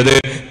പറഞ്ഞത്,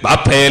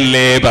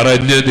 ബാപ്പയല്ലേ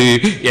പറഞ്ഞത്,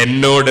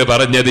 എന്നോട്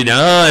പറഞ്ഞത്?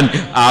 ഞാൻ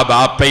ആ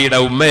ബാപ്പയുടെ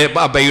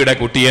ബാപ്പയുടെ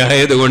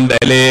കുട്ടിയായത്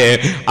കൊണ്ടല്ലേ?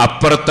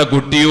 അപ്പുറത്തെ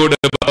കുട്ടിയോട്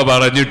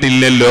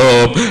പറഞ്ഞിട്ടില്ലല്ലോ,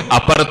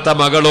 അപ്പുറത്തെ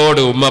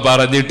മകളോട് ഉമ്മ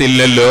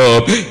പറഞ്ഞിട്ടില്ലല്ലോ,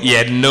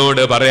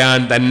 എന്നോട് പറയാൻ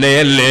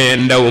തന്നെയല്ലേ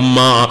എൻ്റെ ഉമ്മ.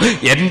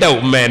 എൻ്റെ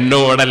ഉമ്മ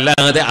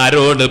എന്നോടല്ലാതെ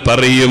ആരോട്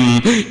പറയും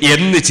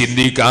എന്ന്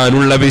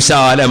ചിന്തിക്കാനുള്ള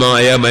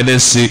വിശാലമായ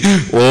മനസ്സ്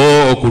ഓ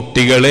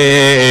കുട്ടികളെ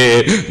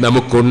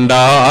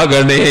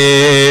നമുക്കുണ്ടാകണേ.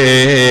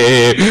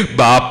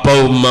 ബാപ്പ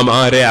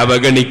ഉമ്മമാരെ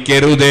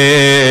അവഗണിക്കരുതേ.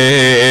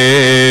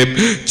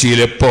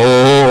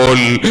 ചിലപ്പോൾ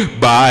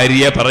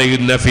ഭാര്യ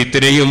പറയുന്ന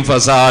ഫിത്നയും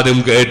ഫസാദും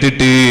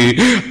കേട്ടിട്ട്,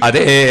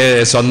 അതേ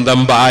സ്വന്തം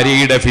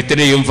ഭാര്യയുടെ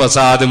ഫിത്നയും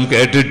ഫസാദും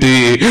കേട്ടിട്ട്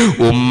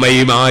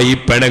ഉമ്മയുമായി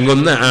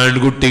പിണങ്ങുന്ന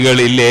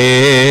ആൺകുട്ടികളില്ലേ?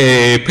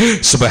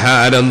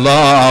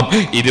 സുബ്ഹാനല്ലാഹ്,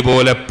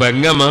 ഇതുപോലെ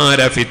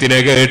പെങ്ങമാരെ ഫിത്ന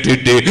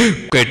കേട്ടിട്ട്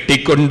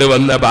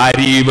കെട്ടിക്കൊണ്ടുവന്ന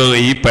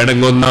ഭാര്യയുമായി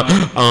പിണങ്ങുന്ന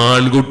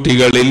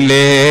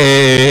ആൺകുട്ടികളില്ലേ?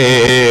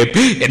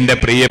 എന്റെ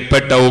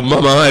പ്രിയപ്പെട്ട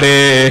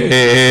ഉമ്മമാരെ,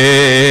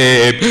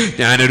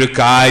 ഞാനൊരു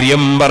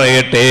കാര്യം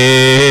പറയട്ടെ.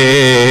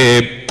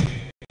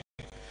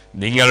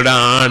 നിങ്ങളുടെ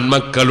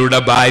ആൺമക്കളുടെ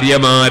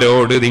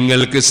ഭാര്യമാരോട്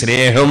നിങ്ങൾക്ക്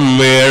സ്നേഹം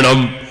വേണം,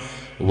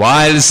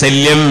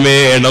 വാത്സല്യം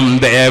വേണം,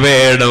 ദയ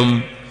വേണം.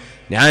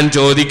 ഞാൻ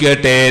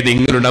ചോദിക്കട്ടെ,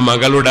 നിങ്ങളുടെ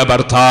മകളുടെ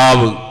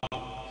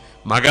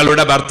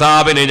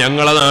ഭർത്താവിന്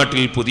ഞങ്ങളെ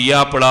നാട്ടിൽ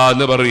പുതിയാപ്പിള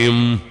എന്ന് പറയും.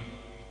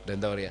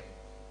 എന്താ പറയാ?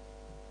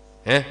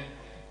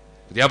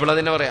 പുതിയാപ്പിള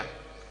തന്നെ പറയാ.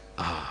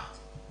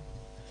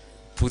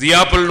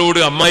 പുതിയാപ്പിളിനോട്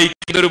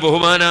അമ്മായിക്ക് ഒരു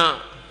ബഹുമാന.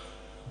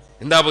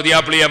 എന്താ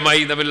പുതിയാപ്പിളി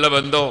അമ്മായി തമ്മിലുള്ള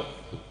ബന്ധം?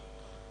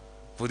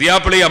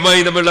 പുതിയാപ്പിളി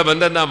അമ്മായി തമ്മിലുള്ള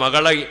ബന്ധം എന്താ?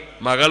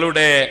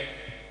 മകളുടെ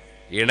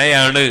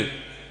ഇണയാണ്,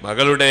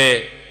 മകളുടെ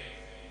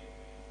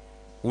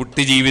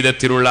ഊട്ടി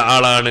ജീവിതത്തിലുള്ള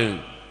ആളാണ്.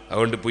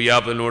 അതുകൊണ്ട്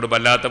പുയ്യാപ്പിളിനോട്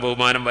വല്ലാത്ത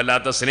ബഹുമാനം,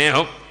 വല്ലാത്ത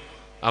സ്നേഹം.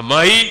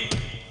 അമ്മായി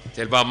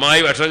ചിലപ്പോൾ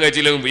അമ്മായി ഭക്ഷണം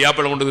കഴിച്ചില്ലെങ്കിൽ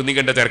പുയ്യാപ്പിള കൊണ്ട്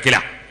തിന്നിക്കേണ്ട തിരക്കില്ല.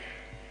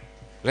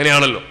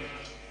 അങ്ങനെയാണല്ലോ.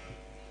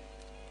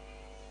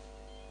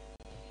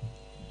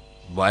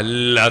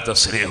 വല്ലാത്ത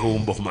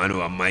സ്നേഹവും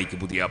ബഹുമാനവും അമ്മായിക്ക്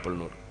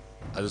പുതിയാപ്പിളിനോട്.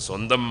 അത്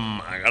സ്വന്തം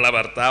മകളെ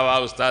ഭർത്താവാ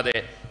ഉസ്താദെ,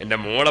 എൻ്റെ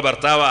മോളെ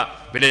ഭർത്താവാ,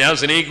 പിന്നെ ഞാൻ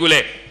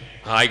സ്നേഹിക്കൂലേ?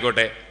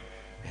 ആയിക്കോട്ടെ.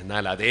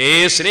 എന്നാൽ അതേ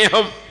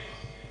സ്നേഹം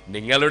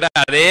നിങ്ങളുടെ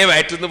അതേ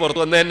വയറ്റിൽ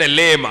പുറത്തു വന്ന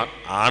തന്നെയല്ലേ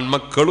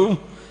ആൺമക്കളും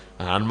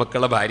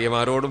ആൺമക്കളെ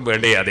ഭാര്യമാരോടും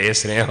വേണ്ടേ അതേ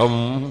സ്നേഹം?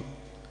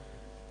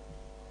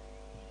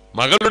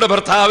 മകളുടെ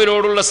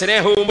ഭർത്താവിനോടുള്ള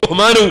സ്നേഹവും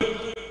ബഹുമാനവും.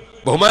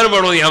 ബഹുമാനം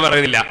വേണമെന്ന് ഞാൻ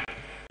പറയുന്നില്ല,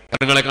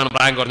 നിങ്ങളെക്കാണ്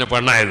പ്രായം കുറഞ്ഞ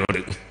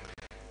പെണ്ണായതുകൊണ്ട്.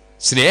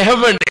 സ്നേഹം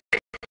വേണ്ടേ?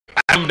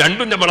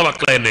 രണ്ടും നമ്മളെ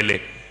മക്കളെ തന്നെയല്ലേ.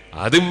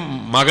 അത്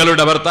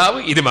മകളുടെ ഭർത്താവ്,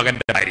 ഇത്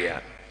മകന്റെ ഭാര്യ.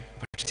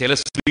 പക്ഷെ ചില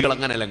സ്ത്രീകൾ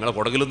അങ്ങനെയല്ല. നിങ്ങളെ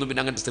കൊടകിലൊന്നും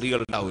പിന്നെ അങ്ങനത്തെ സ്ത്രീകൾ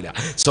ഉണ്ടാവില്ല.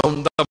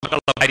 സ്വന്തം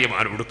മക്കളുടെ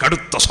ഭാര്യമാരോട്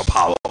കടുത്ത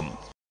സ്വഭാവം.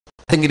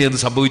 അതെങ്ങനെയത്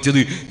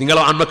സംഭവിച്ചത്?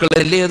 നിങ്ങളെ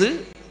ആൺമക്കളല്ലേ അത്?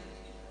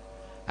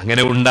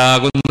 അങ്ങനെ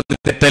ഉണ്ടാകുന്നത്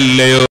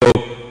തെറ്റല്ലയോ?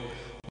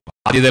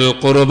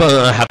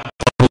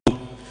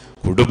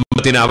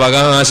 കുടുംബത്തിന്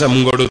അവകാശം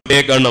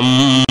കൊടുത്തേക്കണം.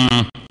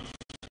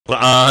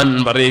 ഖുർആൻ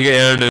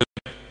പറയുകയാണ്,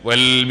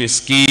 വൽ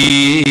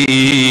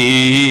മിസ്കീൻ,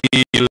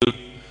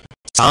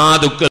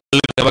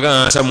 സാധുക്കൾക്ക്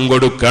അവകാശം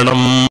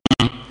കൊടുക്കണം.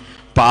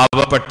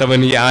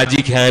 പാവപ്പെട്ടവൻ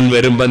യാചിക്കാൻ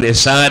വരുമ്പോ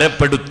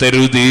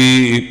നിസ്സാരപ്പെടുത്തരുത്.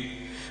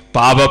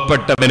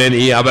 പാവപ്പെട്ടവനെ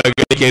നീ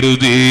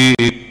അവഗണിക്കരുത്.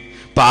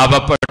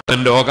 പാവപ്പെട്ടവൻ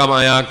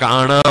രോഗമായ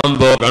കാണാൻ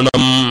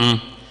പോകണം.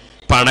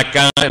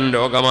 പണക്കാരൻ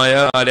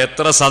രോഗമായാൽ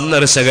എത്ര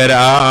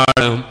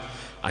സന്ദർശകരാണ്.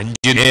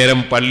 5 നേരം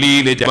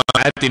പള്ളിയിൽ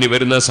ജമാഅത്തിന്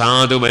വരുന്ന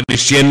സാധു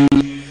മനുഷ്യൻ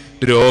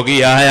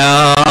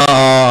രോഗിയായാൽ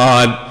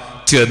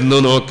ചെന്നു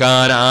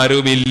നോക്കാൻ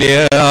ആരുമില്ല.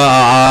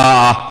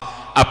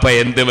 അപ്പൊ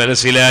എന്ത്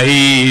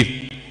മനസ്സിലായി?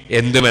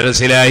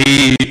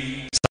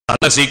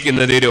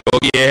 സന്ദർശിക്കുന്നത്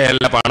രോഗിയെ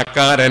അല്ല,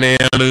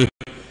 പണക്കാരനെയാണ്.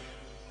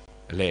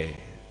 അല്ലേ?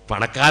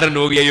 പണക്കാരൻ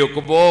രോഗിയായി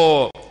വെക്കുമ്പോ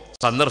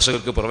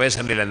സന്ദർശകർക്ക്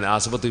പ്രവേശനമില്ലെന്ന്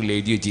ആശുപത്രിയിൽ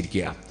എഴുതി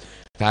വെച്ചിരിക്കുക.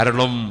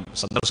 കാരണം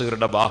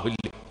സന്ദർശകരുടെ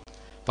ബാഹുല്യം.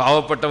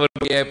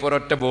 പാവപ്പെട്ടവർക്ക്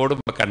ഒരൊറ്റ ബോർഡും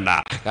വെക്കണ്ട,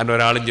 കാരണം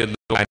ഒരാളും ചെന്ന്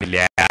പോകാനില്ല.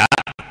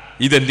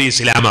 ഇതെന്ത്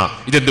ഇസ്ലാമാ?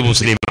 ഇതെന്ത്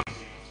മുസ്ലിമാ?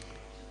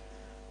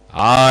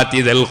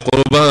 ആതിദൽ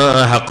ഖുർബാ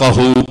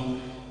ഹഖഹു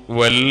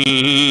വൽ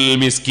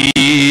മിസ്കീൻ,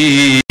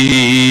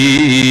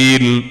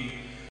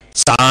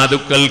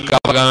 സാധുക്കൾക്ക്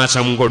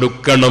അവകാശം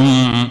കൊടുക്കണം.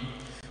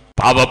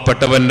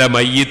 പാവപ്പെട്ടവന്റെ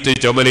മയ്യിത്ത്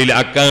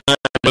ചുമലിലാക്കാൻ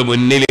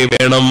മുന്നിൽ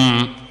വേണം.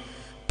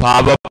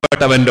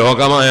 പാവപ്പെട്ടവൻ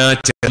രോഗമായ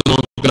ചെന്ന്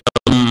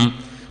നോക്കണം.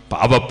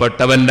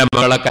 പാവപ്പെട്ടവന്റെ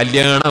മകളെ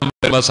കല്യാണം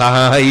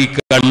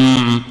സഹായിക്കണം,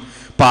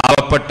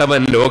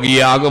 പാവപ്പെട്ടവൻ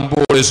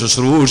രോഗിയാകുമ്പോൾ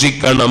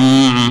ശുശ്രൂഷിക്കണം,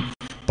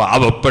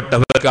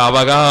 പാവപ്പെട്ടവർക്ക്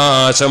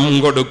അവകാശം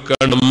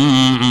കൊടുക്കണം.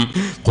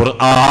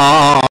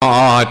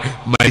 ഖുർആൻ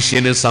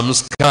മനുഷ്യന്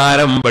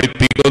സംസ്കാരം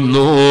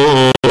പഠിപ്പിക്കുന്നു,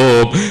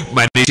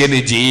 മനുഷ്യന്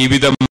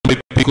ജീവിതം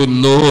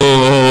പഠിപ്പിക്കുന്നു,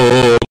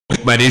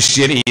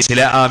 മനുഷ്യന്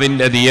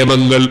ഇസ്ലാമിന്റെ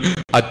നിയമങ്ങൾ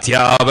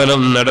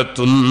അധ്യാപനം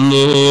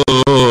നടത്തുന്നു.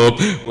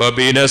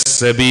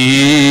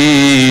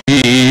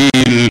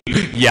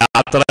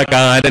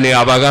 യാത്രക്കാരന്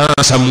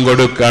അവകാശം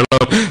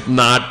കൊടുക്കണം.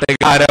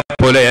 നാട്ടുകാരെ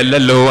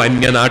പോലെയല്ലല്ലോ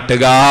അന്യ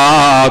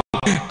നാട്ടുകാർ.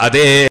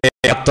 അതേ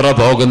യാത്ര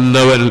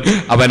പോകുന്നവൻ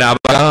അവൻ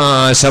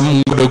അവകാശം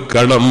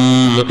കൊടുക്കണം.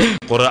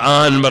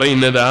 ഖുർആൻ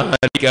പറയുന്നത്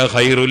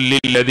ഖൈറുൽ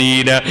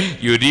ലില്ലദീന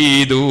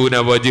യുരീദൂന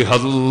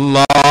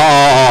വജ്ഹല്ലാഹ്,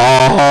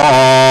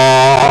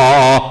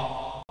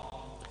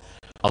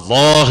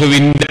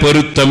 അല്ലാഹുവിന്റെ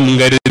പൊരുത്തം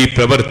കരുതി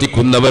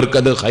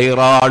പ്രവർത്തിക്കുന്നവർക്കത്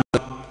ഖൈറാണ്.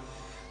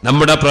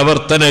 നമ്മുടെ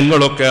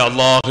പ്രവർത്തനങ്ങളൊക്കെ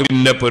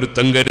അല്ലാഹുവിന്റെ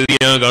പൊരുത്തം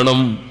കരുതിയാകണം.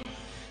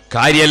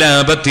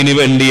 കാര്യലാഭത്തിന്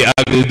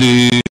വേണ്ടിയാകരുത്,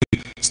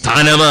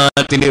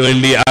 സ്ഥാനമാനത്തിന്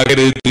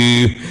വേണ്ടിയാകരുത്,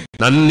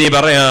 നന്ദി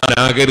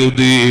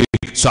പറയാനാകരുത്,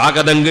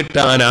 സ്വാഗതം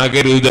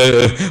കിട്ടാനാകരുത്,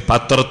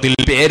 പത്രത്തിൽ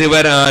പേര്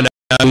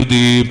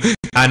വരാനാകരുത്,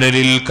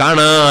 ചാനലിൽ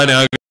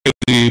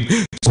കാണാനാകരുത്.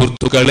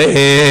 സുഹൃത്തുക്കളെ,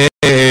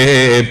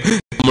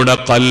 നമ്മുടെ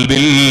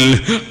ഖൽബിൽ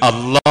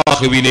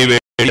അല്ലാഹുവിനെ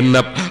വേണ്ടുന്ന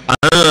ആ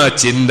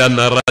ചിന്ത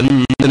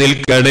നിറഞ്ഞു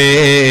നിൽക്കണേ.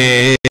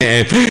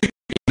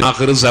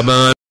 ആഖിർ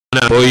സമാൻ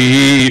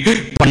പോയി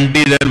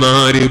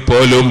പണ്ഡിതന്മാര്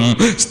പോലും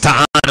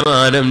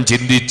സ്ഥാനമാനം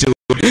ചിന്തിച്ചു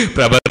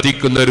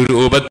പ്രവർത്തിക്കുന്ന ഒരു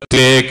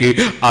രൂപത്തിലേക്ക്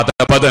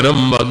അധപതനം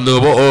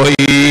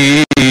വന്നുപോയി.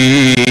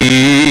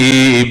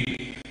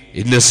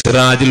 ഇന്ന്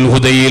സിറാജുൽ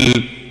ഹുദയിൽ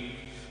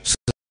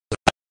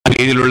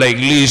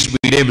ഇംഗ്ലീഷ്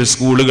മീഡിയം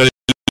സ്കൂളുകളിൽ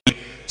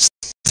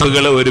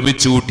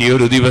ഒരുമിച്ച് കൂട്ടിയ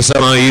ഒരു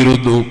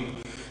ദിവസമായിരുന്നു.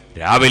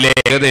 രാവിലെ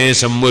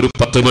ഏകദേശം ഒരു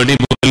 10 മണി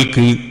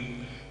മുതൽക്ക്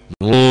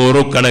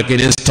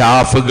നൂറുകണക്കിന്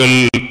സ്റ്റാഫുകൾ,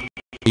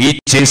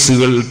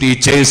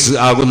 ടീച്ചേഴ്സ്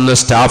ആകുന്ന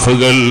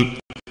സ്റ്റാഫുകൾ,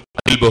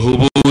 അതിൽ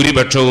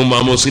ബഹുഭൂരിപക്ഷവും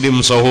അമുസ്ലിം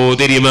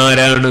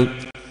സഹോദരിമാരാണ്,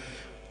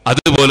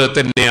 അതുപോലെ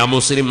തന്നെ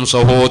അമുസ്ലിം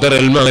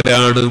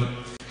സഹോദരന്മാരാണ്.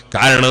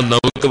 കാരണം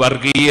നമുക്ക്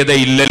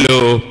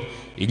വർഗീയതയില്ലല്ലോ.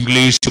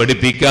 ഇംഗ്ലീഷ്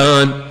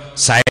പഠിപ്പിക്കാൻ,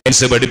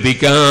 സയൻസ്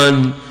പഠിപ്പിക്കാൻ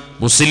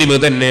മുസ്ലിം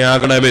തന്നെ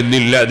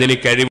ആകണമെന്നില്ല. അതിന്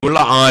കഴിവുള്ള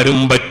ആരും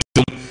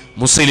പറ്റും,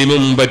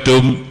 മുസ്ലിമും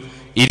പറ്റും.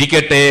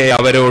 ഇരിക്കട്ടെ,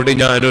 അവരോട്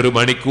ഞാനൊരു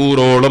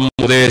മണിക്കൂറോളം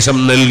ഉപദേശം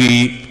നൽകി.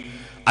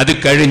 അത്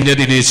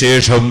കഴിഞ്ഞതിന്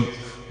ശേഷം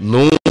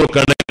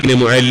നൂറുകണക്കിന്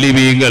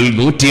മുഅല്ലിമീങ്ങൾ,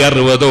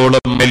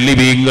 160ഓളം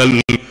മുഅല്ലിമീങ്ങൾ,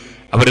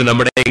 അവർ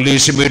നമ്മുടെ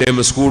ഇംഗ്ലീഷ് മീഡിയം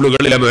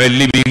സ്കൂളുകളിലെ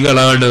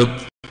മുഅല്ലിമീങ്ങളാണ്.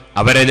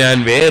 അവരെ ഞാൻ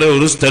വേറെ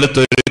ഒരു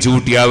സ്ഥലത്ത്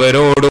ചൂട്ടി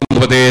അവരോടും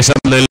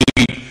ഉപദേശം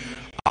നൽകി.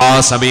 ആ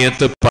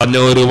സമയത്ത് പറഞ്ഞ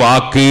ഒരു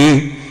വാക്ക്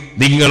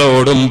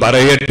നിങ്ങളോടും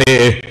പറയട്ടെ.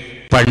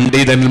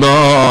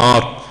 പണ്ഡിതന്മാർ,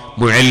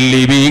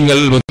 മുഅല്ലിമീങ്ങൾ,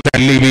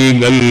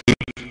 മുതല്ലിമീങ്ങൾ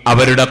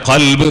അവരുടെ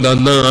ഖൽബ്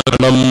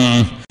നന്നാകണം.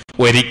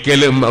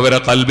 ഒരിക്കലും അവരുടെ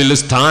ഖൽബിൽ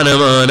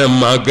സ്ഥാനമാനം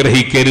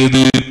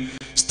ആഗ്രഹിക്കരുത്.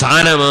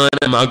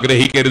 സ്ഥാനമാനം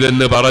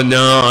ആഗ്രഹിക്കരുതെന്ന്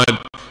പറഞ്ഞാൽ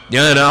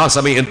ഞാൻ ആ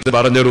സമയത്ത്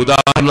പറഞ്ഞൊരു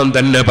ഉദാഹരണം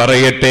തന്നെ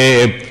പറയട്ടെ.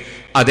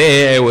 അതേ,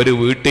 ഒരു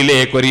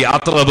വീട്ടിലേക്ക്, ഒരു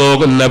യാത്ര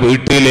പോകുന്ന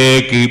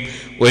വീട്ടിലേക്ക്,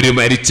 ഒരു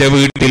മരിച്ച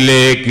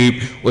വീട്ടിലേക്ക്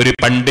ഒരു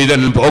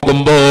പണ്ഡിതൻ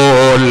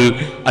പോകുമ്പോൾ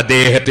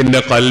അദ്ദേഹത്തിന്റെ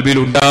ഖൽബിൽ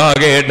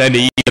ഉണ്ടാകേണ്ട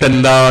നിയ്യത്ത്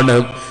എന്താണ്?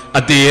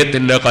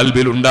 അദ്ദേഹത്തിന്റെ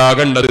ഖൽബിൽ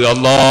ഉണ്ടാകേണ്ടത്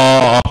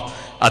അല്ലാഹ്,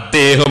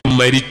 അദ്ദേഹം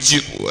മരിച്ചു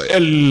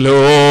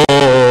പോയല്ലോ,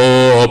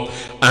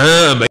 ആ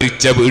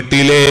മരിച്ച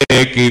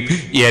വീട്ടിലേക്ക്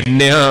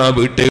എന്നെ ആ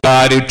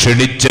വീട്ടുകാര്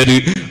ക്ഷണിച്ചത്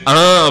ആ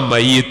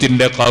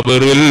മയ്യത്തിന്റെ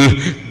ഖബറിൽ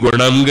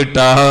ഗുണം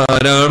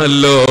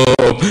കിട്ടാനാണല്ലോ,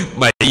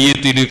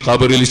 മയ്യത്തിന്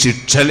ഖബറിൽ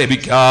ശിക്ഷ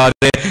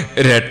ലഭിക്കാതെ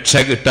രക്ഷ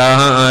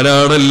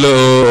കിട്ടാനാണല്ലോ.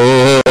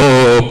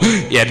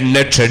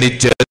 എന്നെ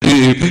ക്ഷണിച്ചത്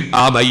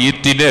ആ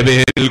മയ്യത്തിന്റെ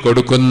പേരിൽ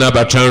കൊടുക്കുന്ന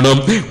ഭക്ഷണം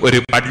ഒരു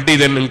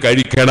പണ്ഡിതൻ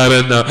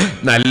കഴിക്കണമെന്ന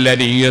നല്ല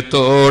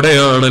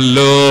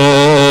നീയത്തോടെയാണല്ലോ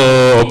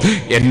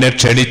എന്നെ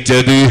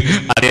ക്ഷണിച്ചത്.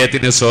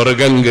 അദ്ദേഹത്തിന്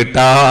സ്വർഗം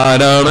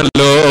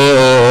കിട്ടാനാണല്ലോ.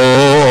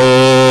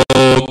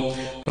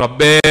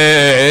 റബ്ബേ,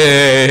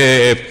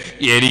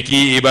 എനിക്ക്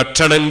ഈ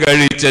ഭക്ഷണം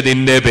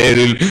കഴിച്ചതിന്റെ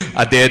പേരിൽ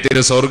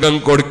അദ്ദേഹത്തിന് സ്വർഗം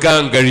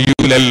കൊടുക്കാൻ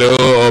കഴിയൂലല്ലോ.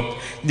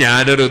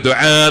 ഞാനൊരു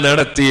ദുആ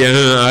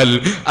നടത്തിയാൽ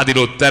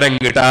അതിനുത്തരം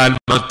കിട്ടാൻ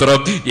മാത്രം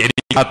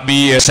എനിക്ക്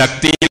ആത്മീയ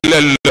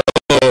ശക്തിയില്ലല്ലോ.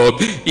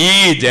 ഈ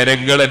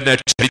ജനങ്ങൾ എന്നെ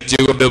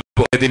ക്ഷണിച്ചുകൊണ്ട്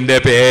പോയതിന്റെ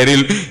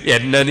പേരിൽ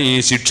എന്നെ നീ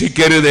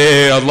ശിക്ഷിക്കരുതേ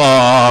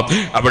അല്ലാഹ്.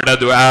 അവിടെ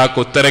ദുആക്ക്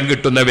ഉത്തരം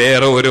കിട്ടുന്ന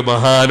വേറെ ഒരു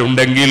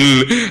മഹാനുണ്ടെങ്കിൽ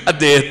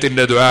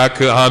അദ്ദേഹത്തിന്റെ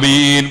ദുആക്ക്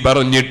ആമീൻ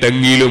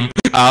പറഞ്ഞിട്ടെങ്കിലും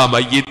ആ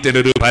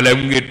മയ്യത്തിനൊരു ഫലം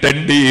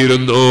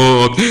കിട്ടേണ്ടിയിരുന്നു.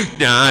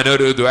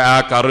 ഞാനൊരു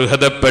ദുആക്ക്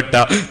അർഹതപ്പെട്ട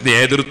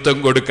നേതൃത്വം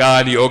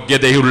കൊടുക്കാൻ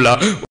യോഗ്യതയുള്ള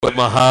ഒരു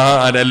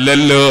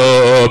മഹാനല്ലല്ലോ.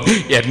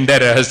 എന്റെ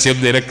രഹസ്യം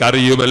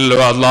നിനക്കറിയുമല്ലോ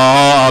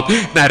അല്ലാഹ്.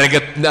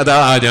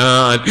 നരകത്തിനതാ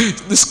ഞാൻ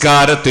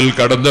നിസ്കാരത്തിൽ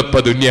കടന്നപ്പോ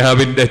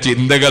ദുനിയാവിന്റെ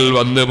ചിന്തകൾ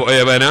വന്നു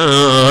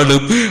പോയവനാണ്,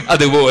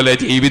 അതുപോലെ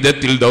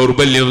ജീവിതത്തിൽ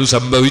ദൗർബല്യം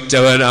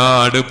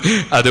സംഭവിച്ചവനാണ്.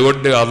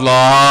 അതുകൊണ്ട്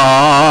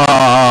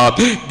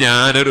അല്ലാഹ്,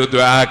 ഞാനൊരു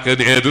ദുആക്ക്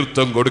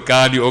നേതൃത്വം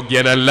കൊടുക്കാൻ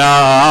യോഗ്യനല്ല.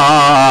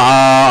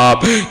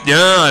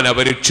 ഞാൻ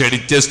അവര്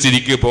ക്ഷണിച്ച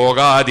സ്ഥിതിക്ക്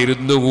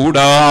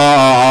പോകാതിരുന്നുകൂടാ.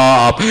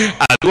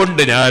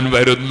 അതുകൊണ്ട് ഞാൻ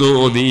വരുന്നു,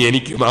 നീ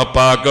എനിക്ക്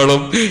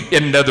മാപ്പാക്കളും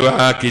എന്റെ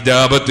ദുആക്ക്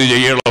ഇജാബത്ത്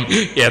ചെയ്യണം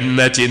എന്ന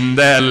ചിന്ത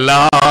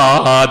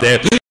അല്ലാതെ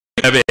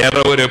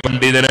വേറെ ഒരു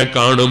പണ്ഡിതനെ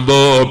കാണുമ്പോ,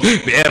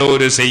 വേറെ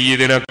ഒരു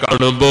സയ്യിദിനെ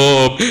കാണുമ്പോ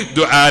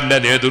ദുആന്റെ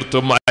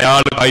നേതൃത്വം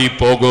അയാൾക്കായി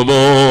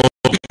പോകുമോ,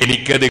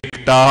 എനിക്കത്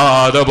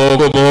കിട്ടാതെ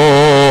പോകുമോ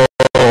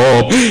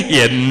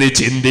എന്ന്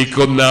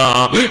ചിന്തിക്കുന്ന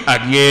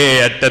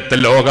അങ്ങേയറ്റത്തെ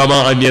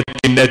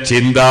ലോകമാന്യത്തിന്റെ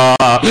ചിന്ത,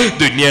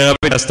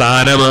 ദുനിയാവിന്റെ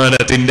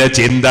സ്ഥാനമാനത്തിന്റെ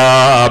ചിന്ത,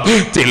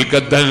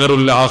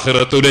 തിൽക്കദ്ദറുൽ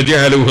ആഖിറതു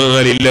നജഅലുഹാ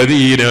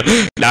ലില്ലദീന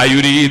ലാ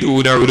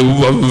യുരീദൂന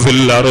ഉലുവൻ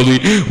ഫിൽ അർളി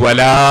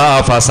വലാ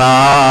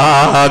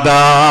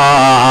ഫസാദാ.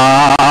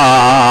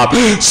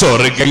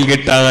 സ്വർഗം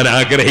കിട്ടാൻ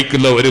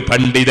ആഗ്രഹിക്കുന്ന ഒരു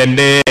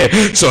പണ്ഡിതന്റെ,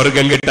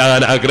 സ്വർഗം കിട്ടാൻ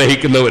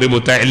ആഗ്രഹിക്കുന്ന ഒരു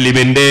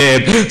മുതഅല്ലിമിന്റെ,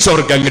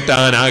 സ്വർഗം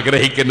കിട്ടാൻ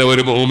ആഗ്രഹിക്കുന്ന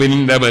ഒരു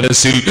മുഅ്മിനിന്റെ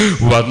മനസ്സിൽ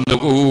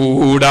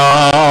വന്നുകൂടാ.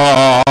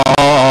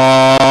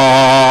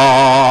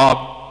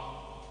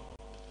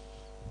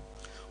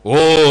 ഓ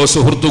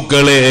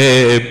സുഹൃത്തുക്കളെ,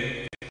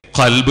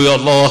 ഖൽബ്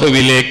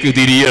അല്ലാഹുവിലേക്ക്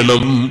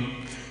തിരിയണം.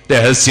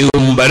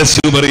 രഹസ്യവും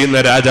പരസ്യവും അറിയുന്ന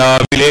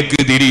രാജാവിലേക്ക്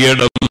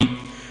തിരിയണം.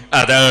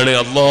 അതാണ്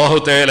അല്ലാഹു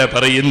തആല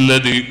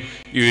പറയുന്നത്,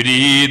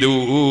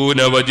 യുരീദൂന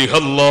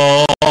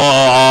വജ്ഹല്ലാഹ്.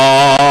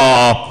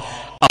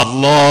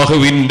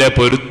 അല്ലാഹുവിന്റെ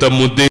പൊരുത്തം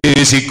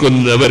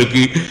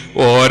ഉദ്ദേശിക്കുന്നവർക്ക്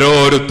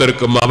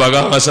ഓരോരുത്തർക്കും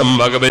അവകാശം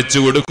വകവെച്ചു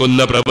കൊടുക്കുന്ന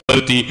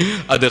പ്രവൃത്തി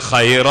അത്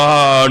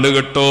ഖൈറാണ്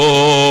കേട്ടോ.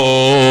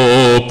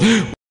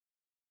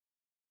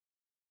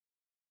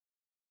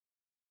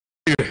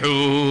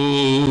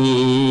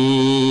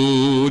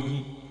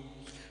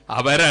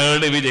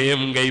 അവരാണ്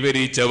വിജയം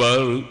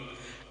കൈവരിച്ചവർ.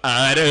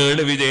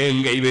 ആരാണ് വിജയം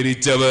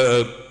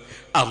കൈവരിച്ചവർ?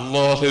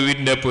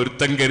 അല്ലാഹുവിന്റെ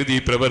പൊരുത്തം കരുതി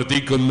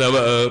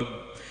പ്രവർത്തിക്കുന്നവർ,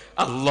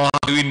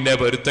 അല്ലാഹുവിന്റെ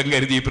പൊരുത്തം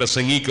കരുതി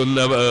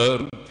പ്രസംഗിക്കുന്നവർ,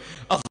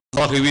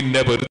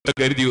 അല്ലാഹുവിന്റെ പൊരുത്തം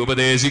കരുതി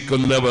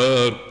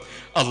ഉപദേശിക്കുന്നവർ,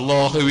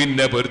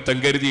 അല്ലാഹുവിന്റെ പൊരുത്തം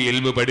കരുതി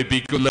ഇൽമു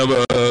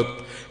പഠിപ്പിക്കുന്നവർ,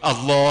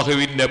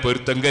 അല്ലാഹുവിന്റെ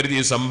പൊരുത്തം കരുതി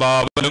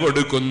സംഭാവന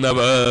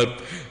കൊടുക്കുന്നവർ,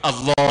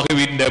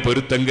 അല്ലാഹുവിന്റെ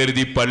പൊരുത്തം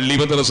കരുതി പള്ളി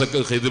മദ്രസക്ക്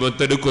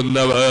ഖിദ്മത്ത്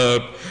എടുക്കുന്നവർ,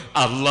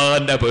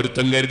 അല്ലാഹുവിന്റെ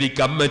പൊരുത്തം കരുതി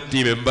കമ്മിറ്റി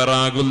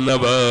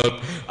മെമ്പറാകുന്നവർ,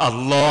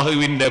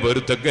 അല്ലാഹുവിന്റെ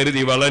പൊരുത്തം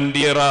കരുതി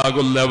വളണ്ടിയർ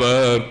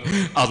ആകുന്നവർ,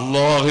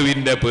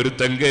 അല്ലാഹുവിന്റെ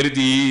പൊരുത്തം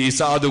കരുതി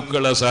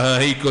സാധുക്കളെ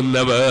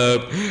സഹായിക്കുന്നവർ,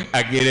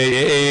 അങ്ങനെ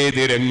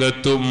ഏത്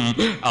രംഗത്തും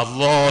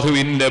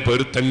അല്ലാഹുവിന്റെ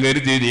പൊരുത്തം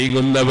കരുതി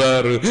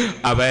നീങ്ങുന്നവർ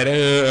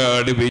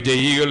അവരാണ്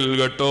വിജയികൾ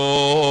കേട്ടോ.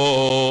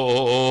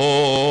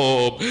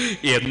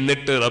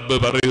 എന്നിട്ട് റബ്ബ്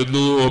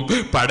പറയുന്നു,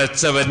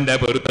 പടച്ചവന്റെ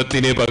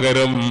പൊരുത്തത്തിന്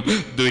പകരം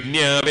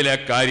ദുന്യാവിലെ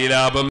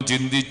കാര്യലാഭം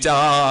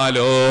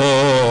ചിന്തിച്ചാലോ,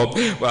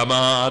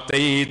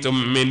 വമാതൈതും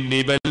മിൻ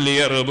നിബൽ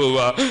യർബുവ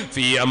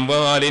ഫീ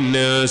അംവാലിൻ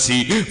നാസി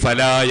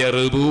ഫലാ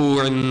യർബു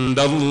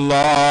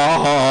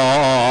ഇൻദല്ലാഹ്.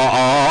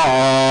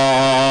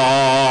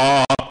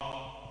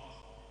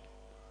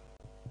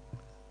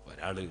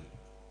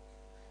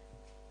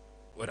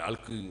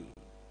 ഒരാൾക്ക്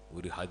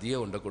ഒരു ഹദിയ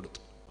കൊണ്ട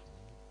കൊടുത്തു,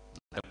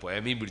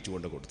 പൊയമീൻ പിടിച്ചു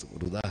കൊണ്ട കൊടുത്തു,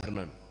 ഒരു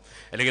ഉദാഹരണമാണ്.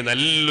 അല്ലെങ്കിൽ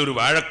നല്ലൊരു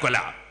വാഴക്കൊല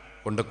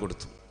കൊണ്ട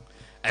കൊടുത്തു,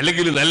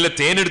 അല്ലെങ്കിൽ നല്ല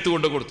തേനെടുത്ത്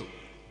കൊണ്ട് കൊടുത്തു.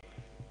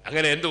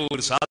 അങ്ങനെ എന്തോ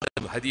ഒരു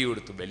സാധനം ഹദിയ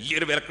കൊടുത്തു.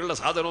 വലിയൊരു വിലക്കുള്ള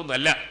സാധനമൊന്നും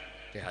അല്ല.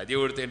 ഹദിയ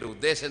കൊടുത്തതിൻ്റെ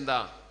ഉദ്ദേശം എന്താ?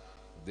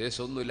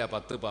 ഉദ്ദേശമൊന്നുമില്ല,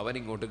 10 പവൻ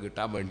ഇങ്ങോട്ട്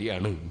കിട്ടാൻ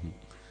വേണ്ടിയാണ്,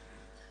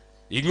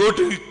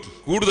 ഇങ്ങോട്ട്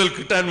കൂടുതൽ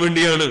കിട്ടാൻ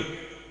വേണ്ടിയാണ്.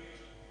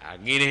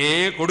 അങ്ങനെ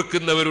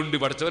കൊടുക്കുന്നവരുണ്ട്.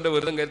 പഠിച്ചവന്റെ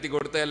വെറുതെ കരുത്തി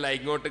കൊടുത്തതല്ല,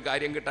 ഇങ്ങോട്ട്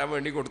കാര്യം കിട്ടാൻ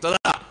വേണ്ടി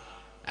കൊടുത്തതാ.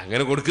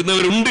 അങ്ങനെ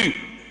കൊടുക്കുന്നവരുണ്ട്.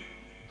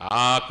 ആ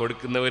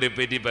കൊടുക്കുന്നവരെ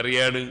പറ്റി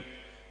പറയാണ്,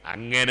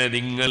 അങ്ങനെ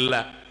നിങ്ങൾ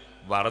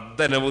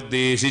വർധന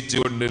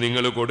ഉദ്ദേശിച്ചുകൊണ്ട്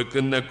നിങ്ങൾ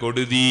കൊടുക്കുന്ന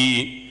കൊടുതി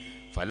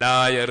ഫലാ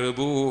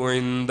യർബു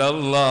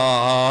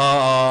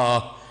ഇൻദല്ലാഹ്,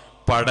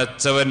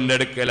 പടച്ചവന്റെ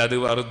അടുക്കൽ അത്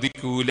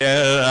വർദ്ധിക്കൂല,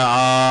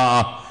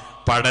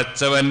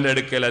 പടച്ചവന്റെ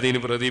അടുക്കൽ അതിന്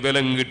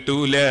പ്രതിഫലം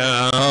കിട്ടൂല.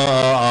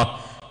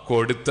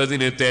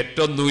 കൊടുത്തതിന്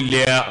തെറ്റൊന്നുമില്ല.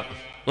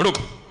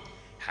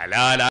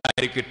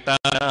 ഹലാലായി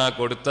കിട്ടാനാ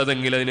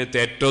കൊടുത്തതെങ്കിൽ അതിന്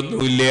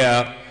തെറ്റൊന്നുമില്ല.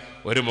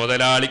 ഒരു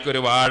മുതലാളിക്ക്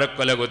ഒരു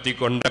വാഴക്കൊല കൊത്തി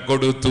കൊണ്ട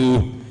കൊടുത്തു.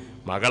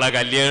 മകളെ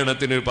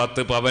കല്യാണത്തിന് ഒരു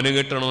 10 പവന്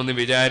കിട്ടണമെന്ന്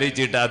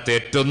വിചാരിച്ചിട്ട് ആ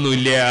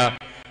തെറ്റൊന്നുമില്ല.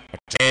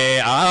 പക്ഷേ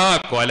ആ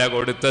കൊല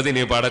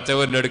കൊടുത്തതിന്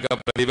പടച്ചവന്റെ അടുക്ക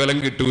പ്രതിഫലം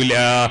കിട്ടൂല.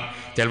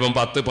 ചിലപ്പം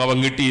 10 പവൻ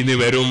കിട്ടിന്ന്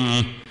വരും.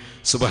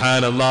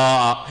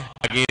 സുബ്ഹാനല്ലാഹ്.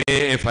 അങ്ങനെ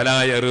ഫലാ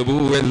യർബു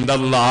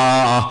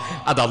ഇൻദല്ലാഹ്,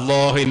 അത്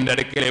അല്ലാഹുവിന്റെ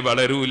അടുക്കൽ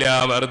വളരൂല,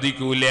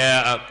 വർദ്ധിക്കൂല.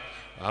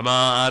 വമാ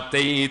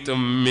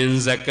ആതൈതും മിൻ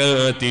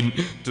സകാത്തിൻ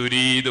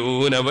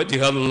തുരീദൂന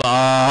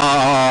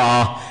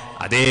വജ്ഹല്ലാഹ്,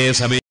 അതേ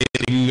സമയത്ത്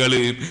നിങ്ങൾ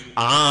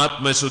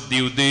ആത്മശുദ്ധി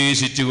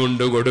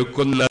ഉദ്ദേശിച്ചുകൊണ്ട്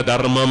കൊടുക്കുന്ന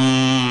ധർമ്മം.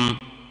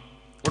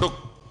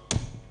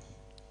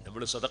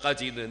 നമ്മൾ സദഖ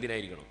ചെയ്യുന്നത്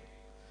എന്തിനായിരിക്കണം?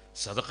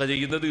 സദഖ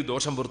ചെയ്യുന്നത്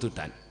ദോഷം പുറത്തു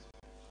കിട്ടാൻ.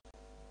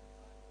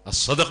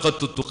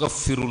 അസ്സദഖത്തു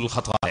തുകഫിറുൽ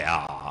ഖതായാ,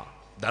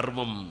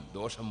 ധർമ്മം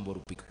ദോഷം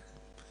പൊറുപ്പിക്കും,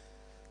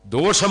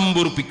 ദോഷം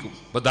പൊറുപ്പിക്കും.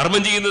 അപ്പൊ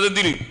ധർമ്മം ചെയ്യുന്നത്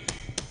എന്തിന്?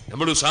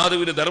 നമ്മൾ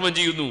സാധുവിന് ധർമ്മം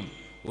ചെയ്യുന്നു,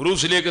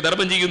 ഉറൂസിലേക്ക്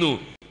ധർമ്മം ചെയ്യുന്നു,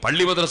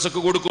 പള്ളി മദ്രസക്ക്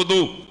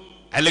കൊടുക്കുന്നു,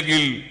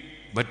 അല്ലെങ്കിൽ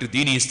മറ്റ്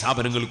ദീനീ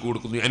സ്ഥാപനങ്ങൾക്ക്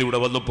കൊടുക്കുന്നു. ഞാനിവിടെ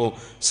വന്നപ്പോൾ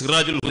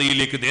സിറാജുൽ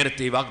ഹുദയിലേക്ക്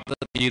നേരത്തെ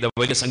വാഗ്ദാനം ചെയ്ത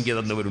വലിയ സംഖ്യ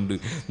തന്നവരുണ്ട്,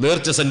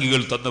 നേർച്ച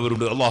സംഖ്യകൾ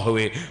തന്നവരുണ്ട്.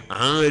 അല്ലാഹുവേ,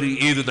 ആര്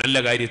ഏത് നല്ല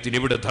കാര്യത്തിന്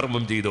ഇവിടെ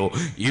ധർമ്മം ചെയ്തോ,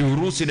 ഈ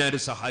ഉറൂസിനെ ആര്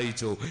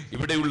സഹായിച്ചോ,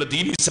 ഇവിടെയുള്ള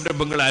ദീനീ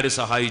സംരംഭങ്ങൾ ആര്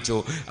സഹായിച്ചോ,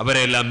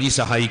 അവരെല്ലാം നീ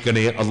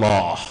സഹായിക്കണേ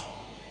അല്ലാഹ്.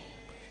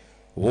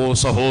 ഓ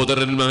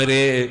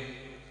സഹോദരന്മാരെ,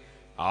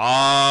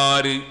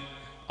 ആര്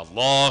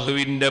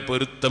അല്ലാഹുവിൻ്റെ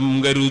പൊരുത്തം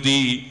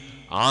കരുതി,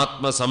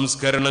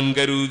 ആത്മസംസ്കരണം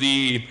കരുതി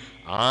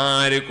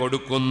ആര്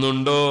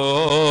കൊടുക്കുന്നുണ്ടോ,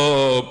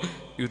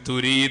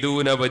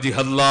 തുരീദൂന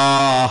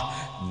വജ്ഹല്ലാഹ്,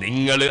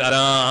 നിങ്ങൾ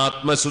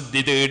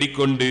ആത്മശുദ്ധി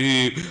തേടിക്കൊണ്ട്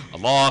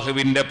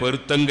അല്ലാഹുവിൻ്റെ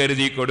പൊരുത്തം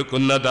കരുതി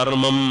കൊടുക്കുന്ന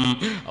ധർമ്മം,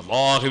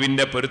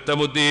 അല്ലാഹുവിൻ്റെ പൊരുത്തം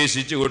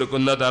ഉദ്ദേശിച്ചു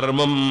കൊടുക്കുന്ന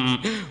ധർമ്മം,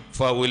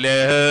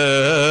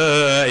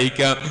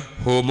 ഫൗലൈക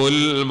ഹുമുൽ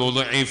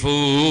മുദ്ഇഫൂൻ,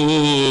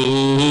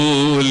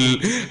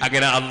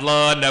 അങ്ങനെ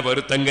അല്ലാഹുവിൻ്റെ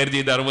പൊരുത്തം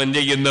കരുതി ധർമ്മം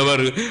ചെയ്യുന്നവർ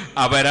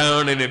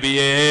അവരാണ്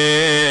നബിയേ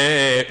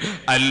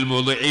അൽ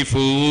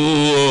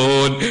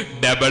മുദ്ഇഫൂൻ.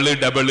 ഡബിൾ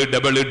ഡബിൾ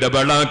ഡബിൾ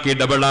ഡബിളാക്കി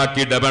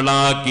ഡബിളാക്കി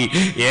ഡബിളാക്കി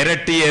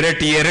ഇരട്ടി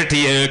ഇരട്ടി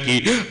ഇരട്ടിയാക്കി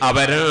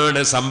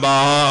അവരാണ്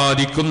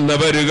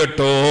സമ്പാദിക്കുന്നവർ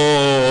കേട്ടോ.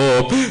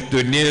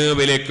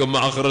 ദുനിയാവിലേക്കും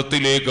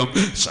ആഖിറത്തിലേക്കും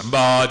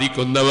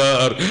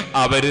സമ്പാദിക്കുന്നവർ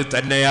അവര്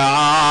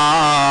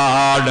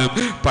തന്നെയാണ്.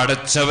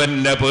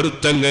 പടച്ചവന്റെ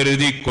പൊരുത്തം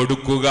കരുതി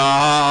കൊടുക്കുക.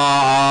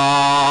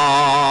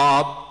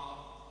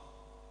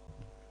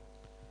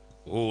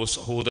 ഓ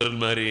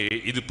സഹോദരന്മാരെ,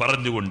 ഇത്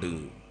പറഞ്ഞുകൊണ്ട്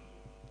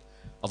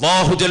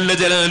അല്ലാഹു ജല്ല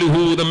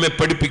ജലാലുഹു നമ്മെ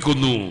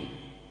പഠിപ്പിക്കുന്നു,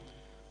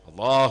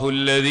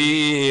 അല്ലാഹുല്ലദീ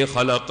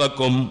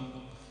ഖലഖക്കും,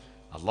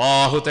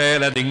 അല്ലാഹു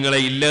തആല നിങ്ങളെ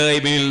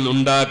ഇല്ലായ്മയിൽ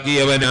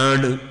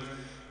നിന്നുണ്ടാക്കിയവനാണ്,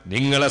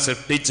 നിങ്ങളെ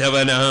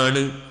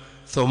സൃഷ്ടിച്ചവനാണ്.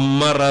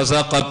 സുമ്മ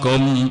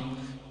റസഖക്കും,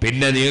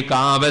 പിന്നെ നിങ്ങൾക്ക്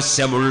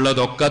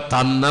ആവശ്യമുള്ളതൊക്കെ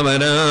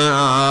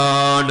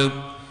തന്നവനാണ്.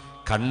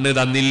 കണ്ണ്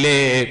തന്നില്ലേ,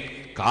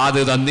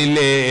 കാത്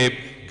തന്നില്ലേ,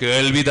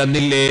 കേൾവി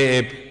തന്നില്ലേ,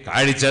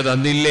 കാഴ്ച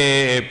തന്നില്ലേ,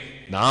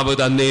 നാവ്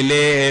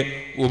തന്നില്ലേ,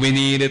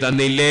 ഉമിനീര്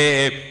തന്നില്ലേ,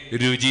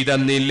 രുചി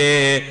തന്നില്ലേ,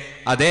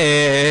 അതേ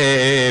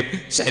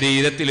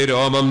ശരീരത്തിൽ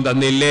രോമം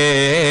തന്നില്ലേ,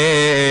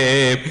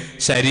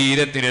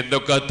 ശരീരത്തിന്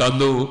എന്തൊക്കെ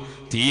തന്നു.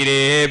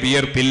 തീരെ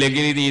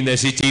വിയർപ്പില്ലെങ്കിൽ നീ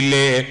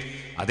നശിച്ചില്ലേ,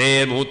 അതേ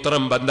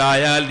മൂത്രം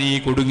ബന്ധായാൽ നീ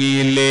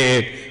കുടുങ്ങിയില്ലേ,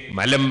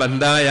 മലം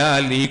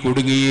ബന്ധായാൽ നീ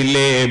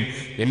കുടുങ്ങിയില്ലേ,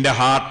 നിന്റെ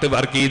ഹാർട്ട്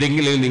വർക്ക്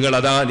ചെയ്തെങ്കിൽ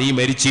നിങ്ങളതാ നീ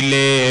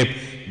മരിച്ചില്ലേ,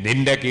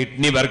 നിന്റെ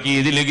കിഡ്നി വർക്ക്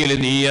ചെയ്തില്ലെങ്കിൽ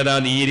നീ അതാ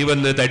നീര്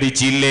വന്ന്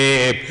തടിച്ചില്ലേ,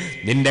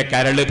 നിന്റെ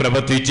കരള്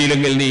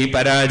പ്രവർത്തിച്ചില്ലെങ്കിൽ നീ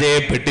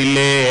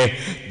പരാജയപ്പെട്ടില്ലേ,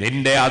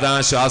 നിന്റെ അതാ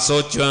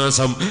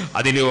ശ്വാസോച്ഛ്വാസം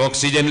അതിന്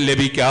ഓക്സിജൻ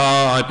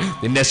ലഭിക്കാൻ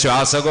നിന്റെ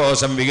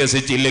ശ്വാസകോശം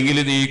വികസിച്ചില്ലെങ്കിൽ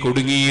നീ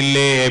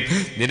കുടുങ്ങിയില്ലേ,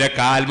 നിന്റെ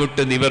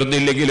കാൽമുട്ട്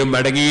നിവർന്നില്ലെങ്കിലും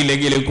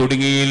മടങ്ങിയില്ലെങ്കിലും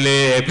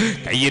കുടുങ്ങിയില്ലേ,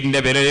 കയ്യിന്റെ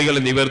വിരലുകൾ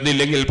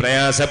നിവർന്നില്ലെങ്കിൽ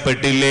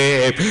പ്രയാസപ്പെട്ടില്ലേ.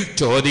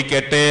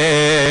 ചോദിക്കട്ടെ,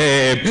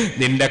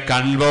 നിന്റെ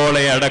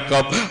കൺപോളെ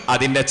അടക്കം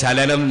അതിന്റെ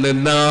ചലനം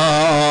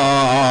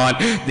നിന്നാൽ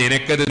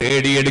നിനക്കത്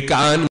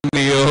നേടിയെടുക്കാൻ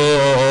കഴിയോ,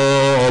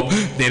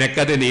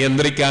 നിനക്കത്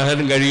നിയന്ത്രിക്കാൻ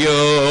കഴിയോ,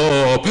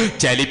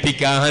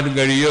 ചലിപ്പിക്കാൻ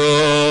കഴിയോ,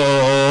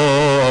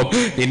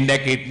 നിന്റെ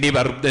കിഡ്നി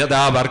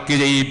വർക്ക്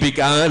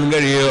ചെയ്യിപ്പിക്കാൻ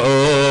കഴിയോ,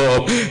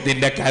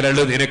 നിന്റെ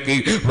കരള് നിനക്ക്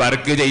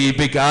വർക്ക്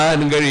ചെയ്യിപ്പിക്കാൻ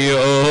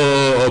കഴിയോ?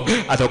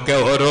 അതൊക്കെ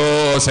ഓരോ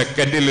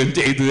സെക്കൻഡിലും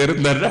ചെയ്തു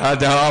തരുന്ന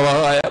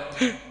രാജാവായ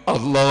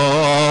അല്ലാഹ്.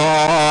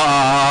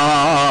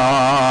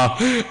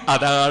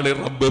 അതാണ്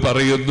റബ്ബ്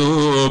പറയുന്നു,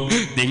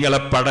 നിങ്ങളെ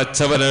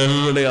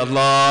പടച്ചവനാണ്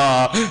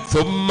അല്ലാഹ്.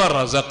 സുമ്മ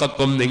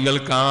റസഖക്കും,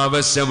 നിങ്ങൾക്ക്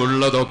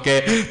ആവശ്യമുള്ളതൊക്കെ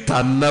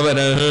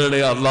തന്നവനാണ്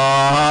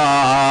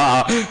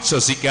അല്ലാഹ്.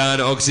 ശ്വസിക്കാൻ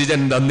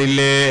ഓക്സിജൻ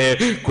തന്നില്ലേ,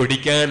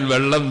 കുടിക്കാൻ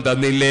വെള്ളം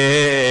തന്നില്ലേ,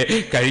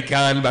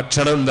 കഴിക്കാൻ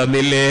ഭക്ഷണം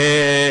തന്നില്ലേ,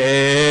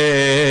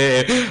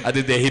 അത്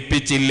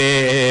ദഹിപ്പിച്ചില്ലേ,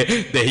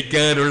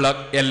 ദഹിക്കാനുള്ള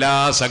എല്ലാ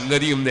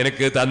സംഗതിയും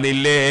നിനക്ക്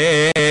തന്നില്ലേ.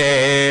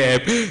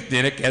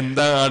 നിനക്ക്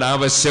എന്താണ്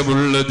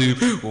ആവശ്യമുള്ളത്?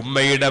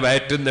 ഉമ്മയുടെ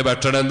വയറ്റുന്ന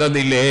ഭക്ഷണം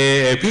തന്നില്ലേ,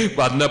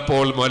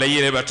 വന്നപ്പോൾ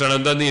മുലയിലെ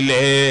ഭക്ഷണം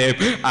തന്നില്ലേ,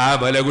 ആ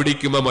മുല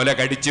കുടിക്കുമ്പോ മുല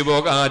കടിച്ചു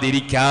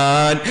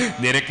പോകാതിരിക്കാൻ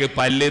നിനക്ക്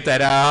പല്ല്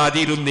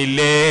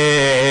തരാതിരുന്നില്ലേ,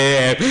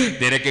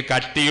 നിനക്ക്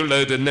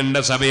കട്ടിയുള്ളത് തിന്നേണ്ട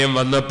സമയം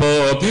വന്നപ്പോ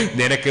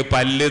നിനക്ക്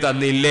പല്ല്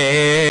തന്നില്ലേ.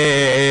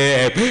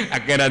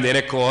 അങ്ങനെ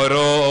നിനക്ക്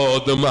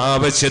ഓരോന്നും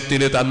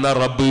ആവശ്യത്തിന് തന്ന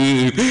റബ്ബ്,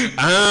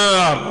 ആ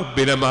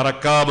റബ്ബിനെ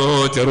മറക്കാമോ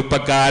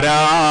ചെറുപ്പക്കാരാ?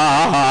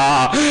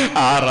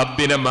 ആ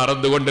റബ്ബിനെ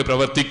മറന്നുകൊണ്ട്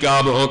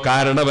പ്രവർത്തിക്കാമോ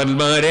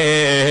കാരണവന്മാരെ?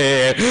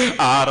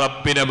 ആ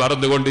റബ്ബിനെ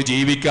മറന്നുകൊണ്ട്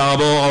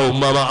ജീവിക്കാമോ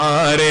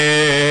ഉമ്മമാരെ?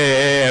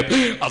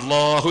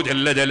 അല്ലാഹു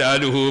ജല്ല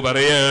ജലാലുഹു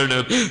പറയാണ്,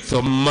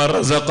 സുമ്മ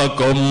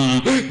റസഖക്കും,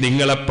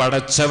 നിങ്ങളെ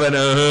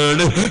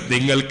പടച്ചവനാണ്,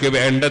 നിങ്ങൾക്ക്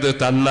വേണ്ടത്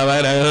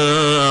തന്നവനാണ്.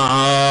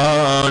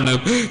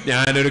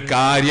 ഞാനൊരു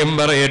കാര്യം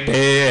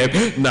പറയട്ടെ,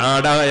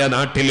 നാടായ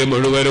നാട്ടിൽ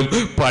മുഴുവനും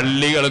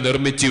പള്ളികൾ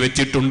നിർമ്മിച്ചു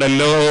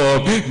വെച്ചിട്ടുണ്ടല്ലോ,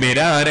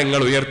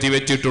 മിനാരങ്ങൾ ഉയർത്തി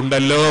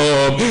വെച്ചിട്ടുണ്ടല്ലോ.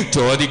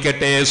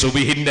 ചോദിക്കട്ടെ,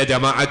 സുബ്ഹിന്റെ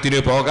ജമാഅത്തിന്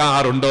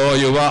പോകാറുണ്ടോ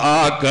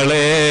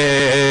യുവാക്കളെ?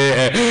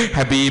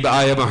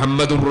 ഹബീബായ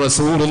മുഹമ്മദുർ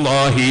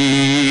റസൂലുള്ളാഹി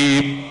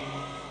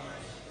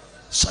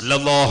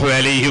സല്ലല്ലാഹു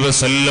അലൈഹി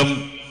വസല്ലം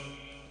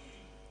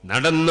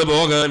നടന്നു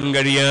പോകാൻ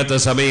കഴിയാത്ത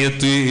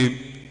സമയത്ത്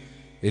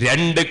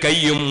രണ്ട്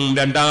കൈയും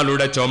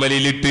രണ്ടാളുടെ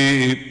ചുമലിലിട്ട്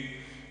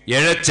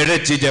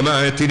ഇഴച്ചിഴച്ച്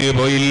ജമാഅത്തിന്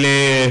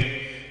പോയില്ലേ?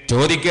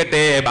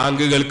 ചോദിക്കട്ടെ,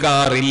 ബാങ്ക്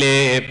കേൾക്കാറില്ലേ?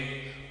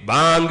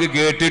 ബാങ്ക്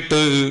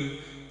കേട്ടിട്ട്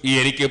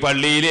എനിക്ക്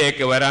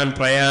പള്ളിയിലേക്ക് വരാൻ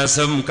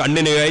പ്രയാസം,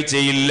 കണ്ണിന്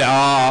കാഴ്ചയില്ല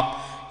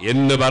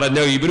എന്ന് പറഞ്ഞ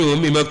ഇബ്നു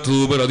ഉമ്മി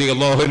മക്തൂം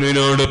റളിയല്ലാഹു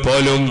അൻഹുവിനോട്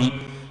പോലും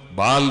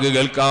ബാങ്ക്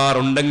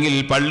കേൾക്കാറുണ്ടെങ്കിൽ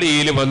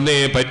പള്ളിയിൽ വന്നേ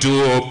പറ്റൂ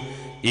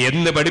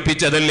എന്ന്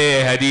പഠിപ്പിച്ചതല്ലേ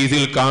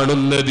ഹദീസിൽ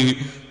കാണുന്നത്.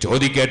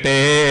 ചോദിക്കട്ടെ,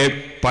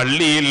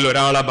 പള്ളിയിൽ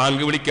ഒരാളെ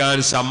ബാങ്ക് വിളിക്കാൻ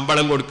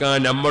ശമ്പളം കൊടുക്കാൻ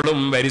നമ്മളും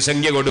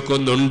വരിസംഖ്യ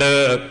കൊടുക്കുന്നുണ്ട്.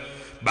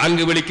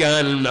 ബാങ്ക്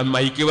വിളിക്കാൻ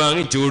മൈക്ക്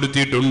വാങ്ങിച്ചു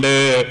കൊടുത്തിട്ടുണ്ട്.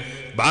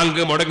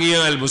 ബാങ്ക്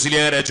മുടങ്ങിയാൽ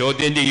മുസ്ലിയാരെ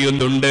ചോദ്യം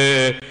ചെയ്യുന്നുണ്ട്.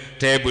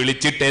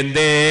 വിളിച്ചിട്ട്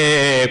എന്തേ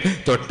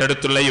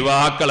തൊട്ടടുത്തുള്ള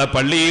യുവാക്കളെ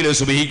പള്ളിയിൽ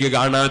സുബഹിക്ക്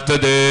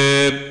കാണാത്തത്?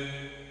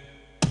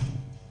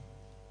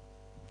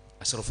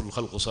 അഷ്റഫുൽ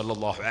ഖൽഖ്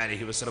സല്ലല്ലാഹു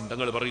അലൈഹി വസല്ലം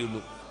തങ്ങൾ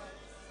പറയുന്നു,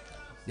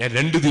 ഞാൻ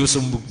 2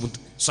 ദിവസം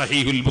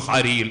സഹീഹുൽ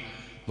ബുഖാരിയിൽ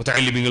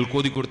മുതഅല്ലിമീങ്ങൾ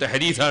കോതിക്കൊടുത്ത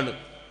ഹദീസാണ്.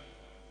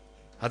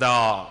 അതാ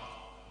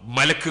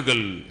മലക്കുകൾ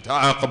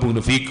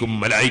ഫീക്കും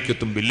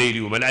മലായികത്തും ബില്ലൈലി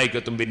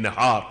വമലായികത്തും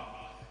ബിന്നഹാർ.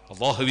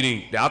 അല്ലാഹുവിന്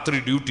രാത്രി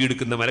ഡ്യൂട്ടി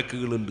എടുക്കുന്ന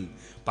മലക്കുകളുണ്ട്,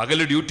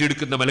 പകല് ഡ്യൂട്ടി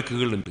എടുക്കുന്ന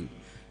മലക്കുകളുണ്ട്.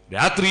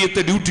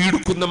 രാത്രിയത്തെ ഡ്യൂട്ടി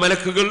എടുക്കുന്ന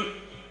മലക്കുകൾ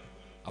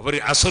അവർ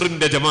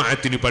അസറിന്റെ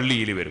ജമാഅത്തിന്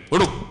പള്ളിയിൽ വരും.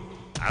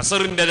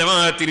 അസറിന്റെ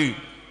ജമാഅത്തിന്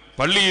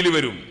പള്ളിയിൽ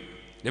വരും.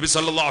 നബി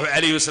സല്ലല്ലാഹു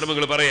അലൈഹി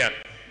വസല്ലം പറയാൻ.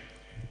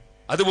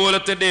 അതുപോലെ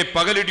തന്നെ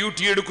പകല്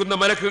ഡ്യൂട്ടി എടുക്കുന്ന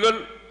മലക്കുകൾ,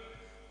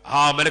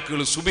 ആ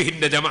മലക്കുകൾ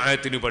സുബ്ഹിന്റെ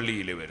ജമാഅത്തിന്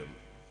പള്ളിയിൽ വരും.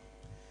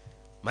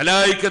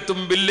 മലായികത്തും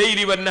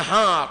ബില്ലൈലി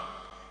വന്നഹാർ,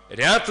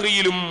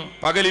 രാത്രിയിലും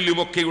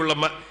പകലിലുമൊക്കെയുള്ള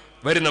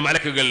വരുന്ന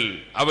മലക്കുകൾ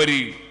അവര്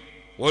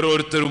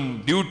ഓരോരുത്തരും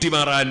ഡ്യൂട്ടി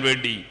മാറാൻ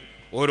വേണ്ടി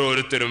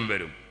ഓരോരുത്തരും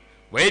വരും.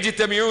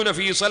 വയജ്തമിഊന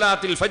ഫീ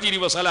സ്വലാത്തിൽ ഫജ്രി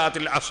വ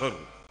സ്വലാത്തിൽ അസ്ർ,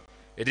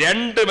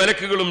 2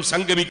 മലക്കുകളും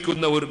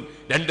സംഗമിക്കുന്ന ഒരു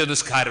 2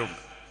 നിസ്കാരമുണ്ട്.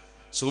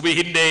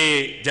 സുബ്ഹിന്റെ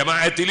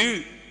ജമാഅത്തിൽ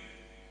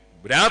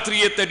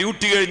രാത്രിയത്തെ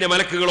ഡ്യൂട്ടി കഴിഞ്ഞ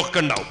മലക്കുകളൊക്കെ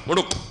ഉണ്ടാവും.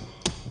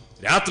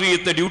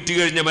 രാത്രിയത്തെ ഡ്യൂട്ടി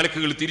കഴിഞ്ഞ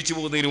മലക്കുകൾ തിരിച്ചു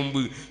പോകുന്നതിന്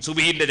മുമ്പ്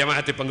സുബ്ഹിന്റെ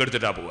ജമാഅത്തിൽ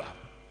പങ്കെടുത്തിട്ടാ പോവുക.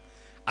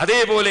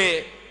 അതേപോലെ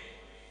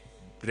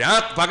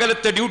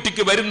പകലത്തെ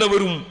ഡ്യൂട്ടിക്ക്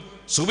വരുന്നവരും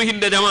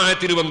സുബ്ഹിന്റെ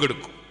ജമാഅത്തിന്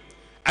പങ്കെടുക്കും.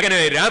 അങ്ങനെ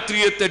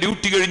രാത്രിയത്തെ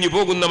ഡ്യൂട്ടി കഴിഞ്ഞ്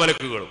പോകുന്ന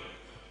മലക്കുകളും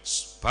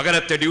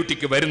പകലത്തെ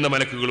ഡ്യൂട്ടിക്ക് വരുന്ന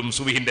മലക്കുകളും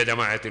സുബ്ഹിന്റെ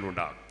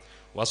ജമാഅത്തിലുണ്ടാകും.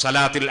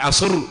 വസലാത്തിൽ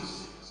അസ്ർ,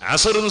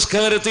 അസ്ർ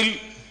നിസ്കാരത്തിൽ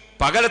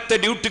പകലത്തെ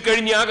ഡ്യൂട്ടി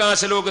കഴിഞ്ഞ്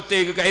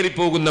ആകാശലോകത്തേക്ക്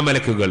കയറിപ്പോകുന്ന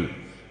മലക്കുകൾ,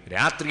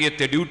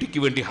 രാത്രിയത്തെ ഡ്യൂട്ടിക്ക്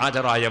വേണ്ടി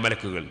ഹാജരായ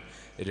മലക്കുകൾ,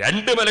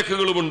 2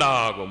 മലക്കുകളും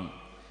ഉണ്ടാകും.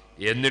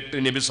 എന്നിട്ട്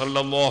നബി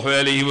സല്ലല്ലാഹു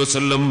അലൈഹി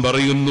വസല്ലം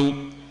പറയുന്നു,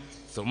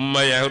 സുമ്മ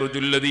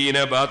യഖ്റുജുൽ ലദീന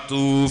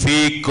ബാതു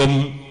ഫീക്കും,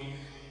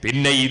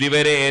 പിന്നെ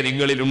ഇതുവരെ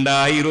നിങ്ങളിൽ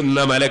ഉണ്ടായിരുന്ന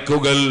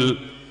മലക്കുകൾ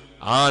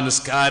ആ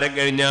നിസ്കാരം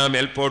കഴിഞ്ഞാൽ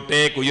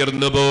മേൽപോട്ടേക്ക്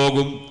ഉയർന്നു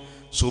പോകും.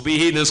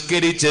 സുബ്ഹി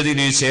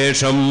നിസ്കരിച്ചതിന്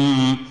ശേഷം,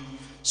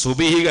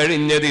 സുബ്ഹി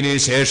കഴിഞ്ഞതിന്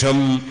ശേഷം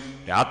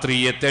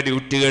രാത്രിയത്തെ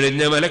ഡ്യൂട്ടി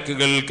കഴിഞ്ഞ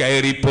മലക്കുകൾ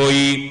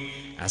കയറിപ്പോയി.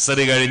 അസർ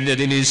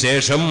കഴിഞ്ഞതിന്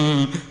ശേഷം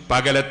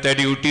പകലത്തെ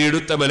ഡ്യൂട്ടി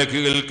എടുത്ത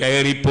മലക്കുകൾ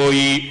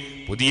കയറിപ്പോയി.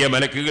 പുതിയ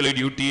മലക്കുകൾ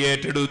ഡ്യൂട്ടി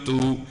ഏറ്റെടുത്തു.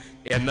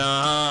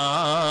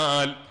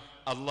 എന്നാൽ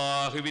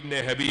അല്ലാഹുവിന്റെ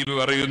ഹബീബ്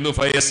പറയുന്നു,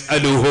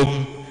 ഫയസ്അലുഹും,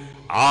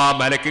 ആ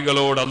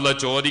മലക്കുകളോട്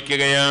അല്ലാഹ്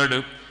ചോദിക്കുകയാണ്.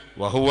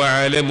 വഹുവ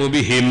അലമു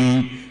ബിഹിം,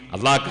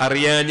 അല്ലാഹ്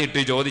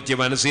അറിയാഞ്ഞിട്ട് ചോദിച്ച്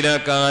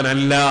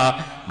മനസ്സിലാക്കാനല്ല.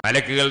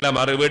 മലക്കുകളുടെ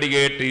മറുപടി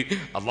കേട്ട്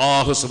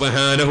അല്ലാഹു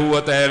സുബ്ഹാനഹു വ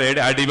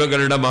തആലയുടെ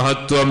അടിമകളുടെ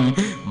മഹത്വം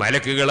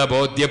മലക്കുകളെ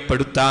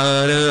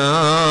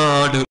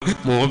ബോധ്യപ്പെടുത്താനാണ്,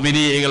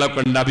 മുഅ്മിനീങ്ങളെ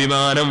കൊണ്ട്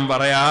അഭിമാനം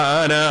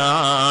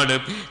പറയാനാണ്.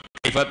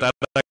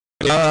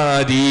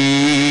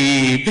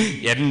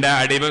 എന്റെ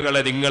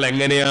അടിമകളെ നിങ്ങൾ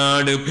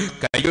എങ്ങനെയാണ്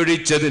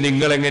കൈയൊഴിച്ചത്,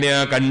 നിങ്ങൾ എങ്ങനെയാ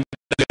കണ്ടത്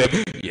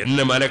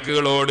എന്ന്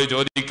മലക്കുകളോട്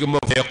ചോദിക്കുമ്പോ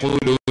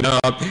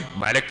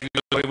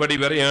മലക്കുകൾ മറുപടി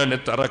പറയാണ്,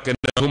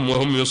 തറക്കനഹും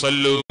വഹും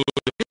യുസല്ലൂൻ,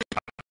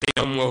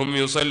 വഹും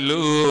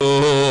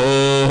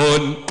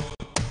യുസല്ലൂൻ.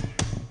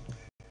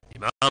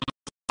 ഇമാം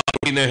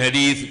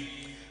ഹദീസ്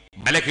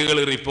മലക്കുകൾ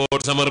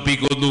റിപ്പോർട്ട്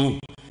സമർപ്പിക്കുന്നു.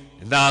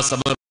 എന്താ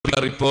സമർപ്പിക്കുന്ന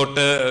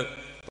റിപ്പോർട്ട്?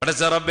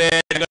 പടച്ച റബ്ബേ,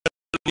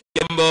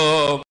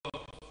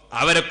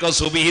 അവരൊക്കെ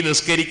സുബ്ഹി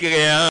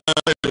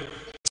നിസ്കരിക്കുകയാണ്,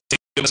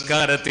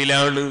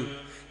 നിസ്കാരത്തിലാണ്.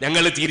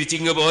 ഞങ്ങൾ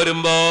തിരിച്ചിങ്ങ്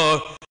പോരുമ്പോ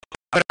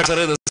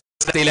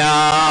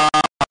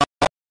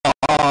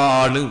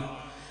നിസ്കാരത്തിലാണ്.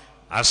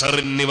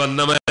 അസറിന് വന്ന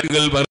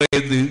മലക്കുകൾ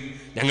പറയുന്നത്,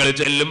 ഞങ്ങൾ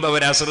ചെല്ലുമ്പോ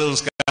അവർ അസർ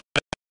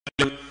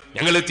നിസ്കാരം,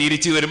 ഞങ്ങൾ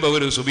തിരിച്ചു വരുമ്പോ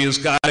ഒരു സുബ്ഹി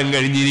നിസ്കാരം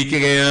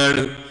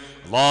കഴിഞ്ഞിരിക്കുകയാണ്.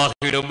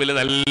 അല്ലാഹുവിന്റെ മുമ്പിൽ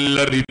നല്ല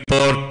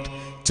റിപ്പോർട്ട്.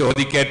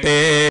 ചോദിക്കട്ടെ,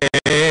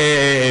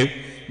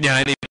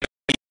 ഞാൻ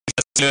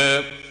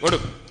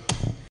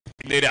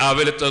ഇന്ന്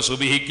രാവിലത്തെ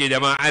സുബ്ഹിക്ക്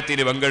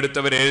ജമാഅത്തിന്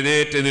പങ്കെടുത്തവർ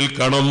എഴുന്നേറ്റ്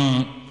നിൽക്കണം,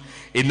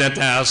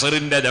 ഇന്നത്തെ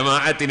അസറിന്റെ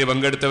ജമാഅത്തിന്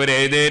പങ്കെടുത്തവർ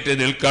എഴുന്നേറ്റ്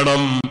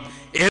നിൽക്കണം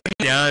എന്ന്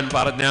ഞാൻ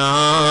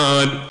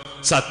പറഞ്ഞാൽ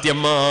സത്യം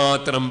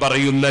മാത്രം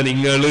പറയുന്ന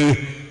നിങ്ങള്,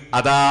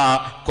 അതാ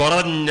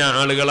കുറഞ്ഞ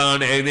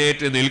ആളുകളാണ്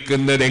എഴുന്നേറ്റ്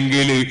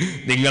നിൽക്കുന്നതെങ്കിൽ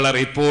നിങ്ങളെ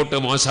റിപ്പോർട്ട്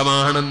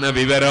മോശമാണെന്ന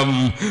വിവരം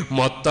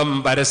മൊത്തം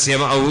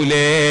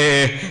പരസ്യമാവൂലേ?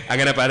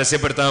 അങ്ങനെ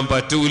പരസ്യപ്പെടുത്താൻ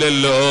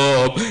പറ്റൂലല്ലോ.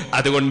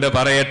 അതുകൊണ്ട്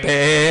പറയട്ടെ,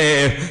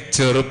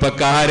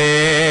 ചെറുപ്പക്കാരെ,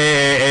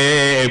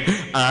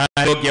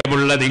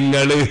 ആരോഗ്യമുള്ള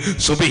നിങ്ങൾ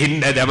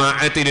സുബ്ഹിന്റെ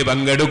ജമാഅത്തിന്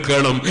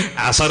പങ്കെടുക്കണം,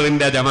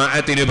 അസറിന്റെ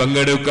ജമാഅത്തിന്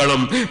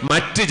പങ്കെടുക്കണം,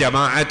 മറ്റ്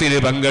ജമാഅത്തിന്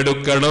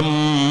പങ്കെടുക്കണം.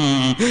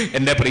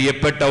 എന്റെ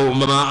പ്രിയപ്പെട്ട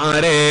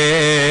ഉമ്മമാരെ,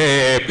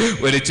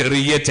 ഒരു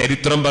ചെറിയ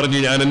ചരിത്രം പറഞ്ഞ്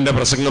ഞാൻ എന്റെ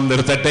പ്രസംഗം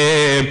നിർത്തട്ടെ.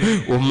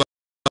 ഉമ്മ,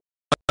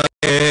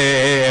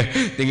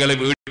 നിങ്ങൾ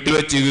വീട്ടിൽ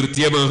വെച്ച്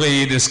കൃത്യമായി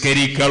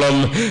നിസ്കരിക്കണം.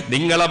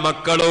 നിങ്ങളെ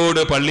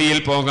മക്കളോട് പള്ളിയിൽ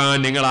പോകാൻ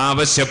നിങ്ങൾ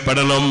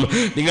ആവശ്യപ്പെടണം.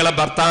 നിങ്ങളെ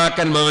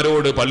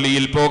ഭർത്താക്കന്മാരോട്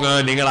പള്ളിയിൽ പോകാൻ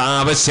നിങ്ങൾ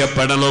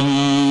ആവശ്യപ്പെടണം.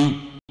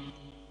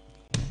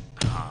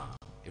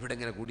 ഇവിടെ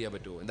എങ്ങനെ കൂടിയാൻ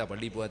പറ്റുമോ? എന്താ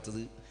പള്ളിയിൽ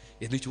പോകാത്തത്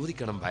എന്ന്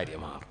ചോദിക്കണം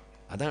ഭാര്യമാർ.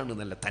 അതാണ്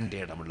നല്ല തൻ്റെ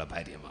ഇടമുള്ള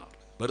ഭാര്യമാർ.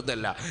 വെറുതെ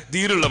അല്ല,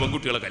 ധീരുള്ള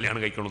പെൺകുട്ടികളെ കല്യാണം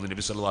കഴിക്കണമെന്ന്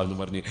നബി സല്ലല്ലാഹു അലൈഹി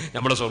വസല്ലം പറഞ്ഞ്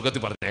നമ്മളെ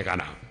സ്വർഗത്തിൽ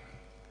പറഞ്ഞേക്കാനാ.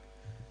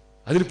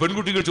 അതിന്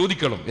പെൺകുട്ടികൾ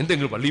ചോദിക്കണം,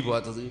 എന്തെങ്കിലും പള്ളിയിൽ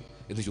പോകാത്തത്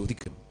എന്ന്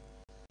ചോദിക്കണം.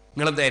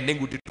 നിങ്ങളെന്താ എന്നെയും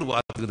കൂട്ടിട്ട്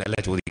പോകാത്തത് എന്നല്ല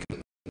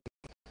ചോദിക്കുന്നത്.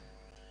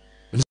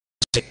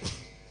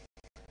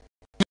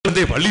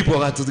 നിങ്ങളെന്തേ പള്ളിയിൽ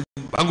പോകാത്തത്?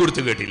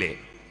 ബാങ്കൊടുത്ത് കേട്ടില്ലേ?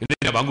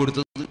 എന്തിനാ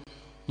ബാങ്കൊടുത്തത്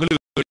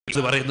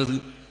നിങ്ങൾ പറയുന്നത്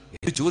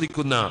എന്ന്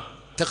ചോദിക്കുന്ന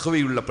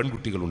തഖ്വയുള്ള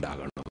പെൺകുട്ടികൾ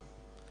ഉണ്ടാകണം.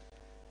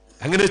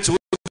 അങ്ങനെ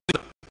ചോദിക്കുന്ന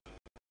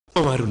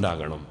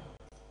അമ്മമാരുണ്ടാകണം,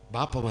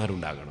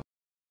 ബാപ്പമാരുണ്ടാകണം.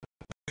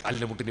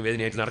 കാലിന്റെ മുട്ടിന്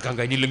വേദനയായിട്ട് നടക്കാൻ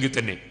കഴിഞ്ഞില്ലെങ്കിൽ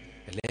തന്നെ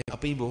അല്ലേ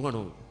അപ്പയും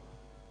പോകണോ?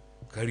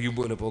 കഴിയും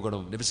പോലെ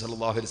പോകണം. നബി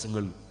സല്ലല്ലാഹു അലൈഹി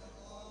വസല്ലം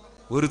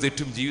ഒരു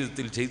തെറ്റും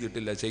ജീവിതത്തിൽ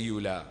ചെയ്തിട്ടില്ല,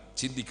 ചെയ്യൂല,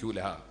 ചിന്തിക്കൂല,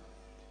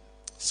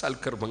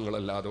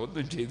 സൽക്കർമ്മങ്ങളല്ലാതെ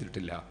ഒന്നും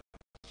ചെയ്തിട്ടില്ല.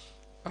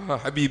 ആ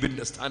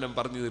ഹബീബിന്റെ സ്ഥാനം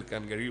പറഞ്ഞു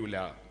തീർക്കാൻ കഴിയൂല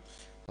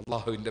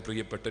അള്ളാഹുവിന്റെ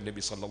പ്രിയപ്പെട്ട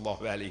നബി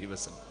സല്ലല്ലാഹു അലൈഹി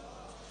വസല്ലം.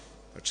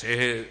 പക്ഷേ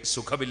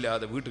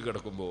സുഖമില്ലാതെ വീട്ടിൽ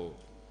കിടക്കുമ്പോൾ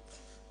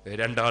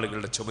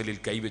രണ്ടാളുകളുടെ ചുമലിൽ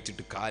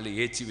കൈവച്ചിട്ട് കാല്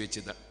ഏച്ചി വെച്ച്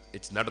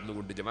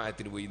നടന്നുകൊണ്ട്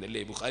ജമാഅത്തിന് പോയി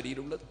എന്നല്ലേ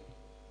ബുഖാരിയിലുള്ളത്.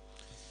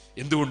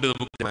 എന്തുകൊണ്ട്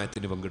നമുക്ക്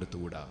ജമാഅത്തിന്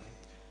പങ്കെടുത്തുകൂടാ?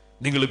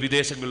 നിങ്ങൾ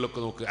വിദേശങ്ങളിലൊക്കെ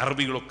നോക്ക്,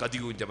 അറബികളൊക്കെ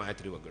അധികവും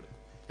ജമാഅത്തിന് പങ്കെടുക്കും.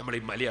 നമ്മൾ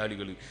ഈ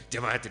മലയാളികൾ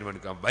ജമാഅത്തിന്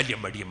പങ്കെടുക്കാൻ വലിയ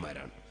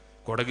മടിയന്മാരാണ്.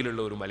 കൊടകിലുള്ള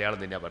ഒരു മലയാളം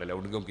തന്നെയാണ് പറയില്ല,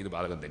 അതുകൊണ്ട് നമുക്ക് ഇത്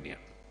ബാധകം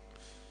തന്നെയാണ്.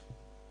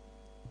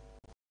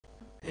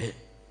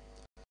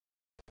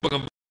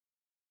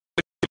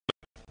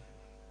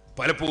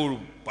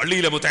 പലപ്പോഴും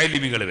പള്ളിയിലെ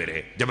മുതഅല്ലിമീങ്ങൾ വരെ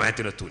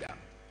ജമാഅത്തിനെത്തൂല.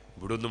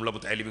 ഇവിടെ ഒന്നുമുള്ള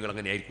മുതഅല്ലിമീങ്ങൾ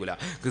അങ്ങനെ ആയിരിക്കൂല.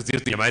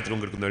 കൃത്യത്തിൽ ജമാഅത്തിന്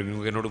പങ്കെടുക്കുന്നവർ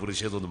നിങ്ങൾക്ക് എന്നോട്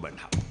പ്രതിഷേധമൊന്നും വേണ്ട.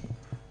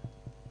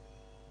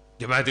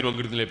 ജമാഅത്തിന്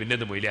പങ്കെടുക്കുന്നില്ല പിന്നെ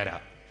എന്ത് മൊയിലാരാ?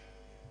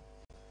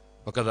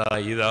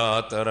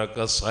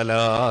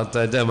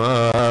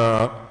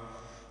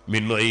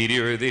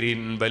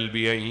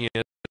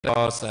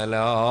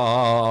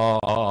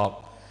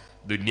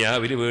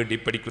 ദുന്യാവിന് വേണ്ടി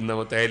പഠിക്കുന്ന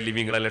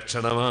മുതഅല്ലിമീങ്ങളെ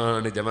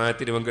ലക്ഷണമാണ്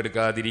ജമാഅത്തിന്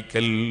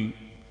പങ്കെടുക്കാതിരിക്കൽ.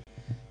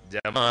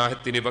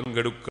 ജമാഅത്തിന്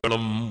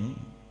പങ്കെടുക്കണം.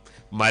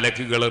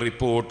 മലക്കുകളെ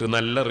റിപ്പോർട്ട്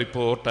നല്ല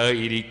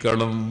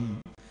റിപ്പോർട്ടായിരിക്കണം.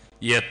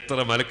 എത്ര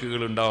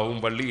മലക്കുകൾ ഉണ്ടാവും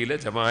പള്ളിയിലെ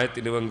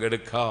ജമാഅത്തിന്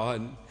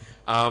പങ്കെടുക്കാൻ?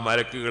 ആ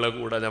മലക്കുകളെ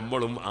കൂടെ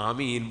നമ്മളും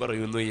ആമീൻ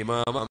പറയുന്നു.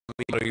 ഇമാം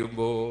ആമീൻ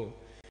പറയുമ്പോ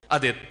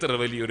അതെത്ര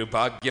വലിയൊരു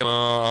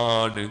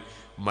ഭാഗ്യമാണ്.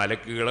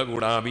 മലക്കുകളെ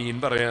കൂടെ ആമീൻ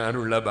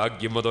പറയാനുള്ള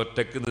ഭാഗ്യം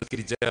അതൊറ്റക്ക്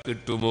നിസ്കരിച്ചാൽ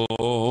കിട്ടുമോ?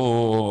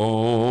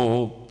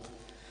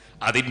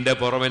 അതിൻ്റെ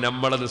പുറമെ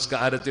നമ്മളെ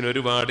നിസ്കാരത്തിന്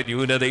ഒരുപാട്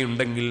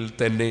ന്യൂനതയുണ്ടെങ്കിൽ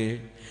തന്നെ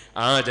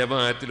ആ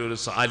ജമാഅത്തിൽ ഒരു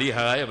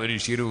സാലിഹായ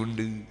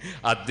മനുഷ്യരുണ്ട്.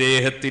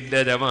 അദ്ദേഹത്തിൻ്റെ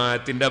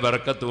ജമാഅത്തിൻ്റെ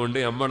ബർക്കത്ത് കൊണ്ട്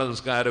നമ്മുടെ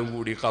നിസ്കാരം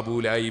കൂടി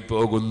കബൂലായി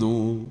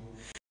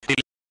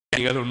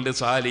പോകുന്നു. ുണ്ട്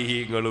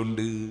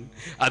സാലിഹീങ്ങളുണ്ട്.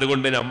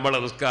 അതുകൊണ്ട് നമ്മളെ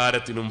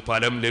നിസ്കാരത്തിനും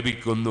ഫലം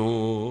ലഭിക്കുന്നു.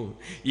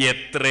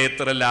 എത്ര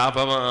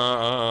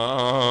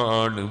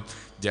ലാഭമാണ്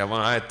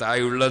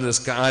ജമാഅത്തായുള്ള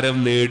നിസ്കാരം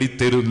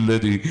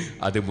നേടിത്തരുന്നത്.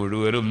 അത്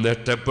മുഴുവനും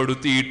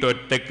നഷ്ടപ്പെടുത്തിയിട്ട്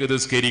ഒറ്റക്ക്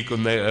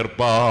നിസ്കരിക്കുന്ന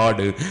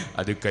ഏർപ്പാട്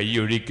അത്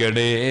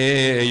കൈയൊഴിക്കണേ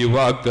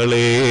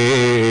യുവാക്കളെ,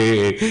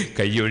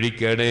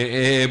 കൈയൊഴിക്കണേ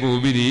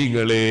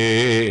മുഅ്മിനീങ്ങളെ.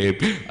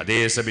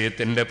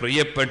 അതേസമയത്ത് എൻ്റെ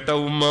പ്രിയപ്പെട്ട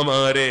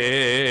ഉമ്മമാരെ,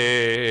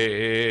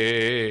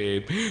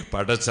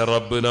 പടച്ച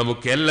റബ്ബ്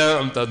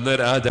നമുക്കെല്ലാം തന്ന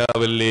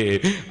രാജാവല്ലേ.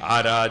 ആ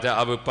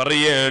രാജാവ്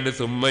പറയാണ്,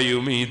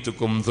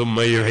 സുമ്മയുമീതുക്കും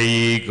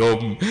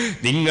സുമ്മയുഹീകും.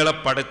 നിങ്ങളെ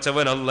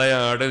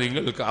പടച്ചവനല്ലയാണ്,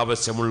 നിങ്ങൾക്ക്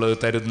ആവശ്യമുള്ളത്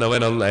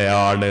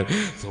തരുന്നവനല്ലയാണ്.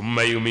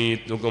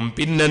 സുമ്മയുമീതുക്കും,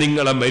 പിന്നെ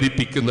നിങ്ങളെ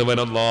മരിപ്പിക്കുന്നവൻ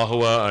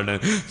അല്ലാഹുവാണ്.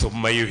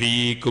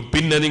 സുമ്മയുഹീകും,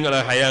 പിന്നെ നിങ്ങളെ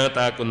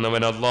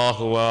ഹയാത്താക്കുന്നവൻ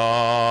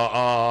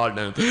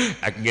അല്ലാഹുവാണ്.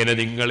 അങ്ങനെ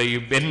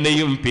നിങ്ങളെയും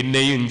എന്നെയും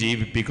പിന്നെയും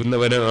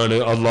ജീവിപ്പിക്കുന്നവനാണ്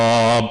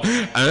അല്ലാഹ്.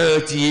 ആ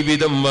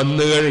ജീവിതം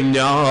വന്നു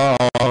കഴിഞ്ഞാൽ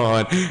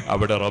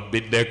അവിടെ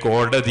റബ്ബിന്റെ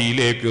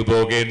കോടതിയിലേക്ക്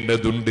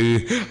പോകേണ്ടതുണ്ട്.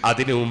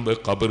 അതിനു മുമ്പ്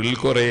ഖബറിൽ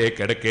കുറെ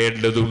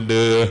കിടക്കേണ്ടതുണ്ട്.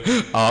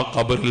 ആ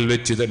ഖബറിൽ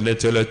വെച്ച് തന്നെ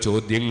ചില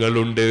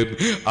ചോദ്യങ്ങളുണ്ട്.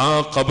 ആ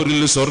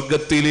ഖബറിൽ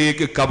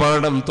സ്വർഗത്തിലേക്ക്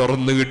കവാടം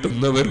തുറന്നു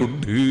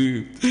കിട്ടുന്നവരുണ്ട്.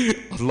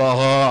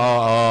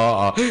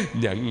 അല്ലാഹ്,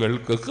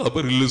 ഞങ്ങൾക്ക്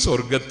ഖബറിൽ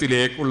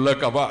സ്വർഗത്തിലേക്കുള്ള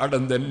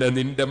കവാടം തന്നെ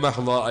നിന്റെ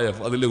മഹ്ദായ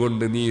ഫദ്ൽ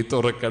കൊണ്ട് നീ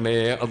തുറക്കണേ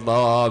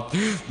അല്ലാഹ്.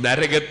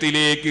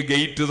 നരകത്തിലേക്ക്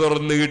ഗേറ്റ്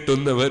തുറന്നു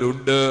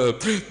കിട്ടുന്നവരുണ്ട്.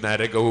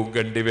 നരകവും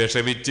കണ്ട്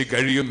വിഷമിച്ച്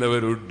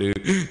കഴിയുന്നവരുണ്ട്.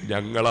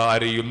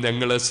 ഞങ്ങളാരെയും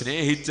ഞങ്ങളെ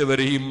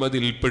സ്നേഹിച്ചവരെയും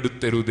അതിൽ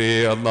പെടുത്തരുതേ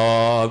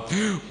അല്ലാഹ്.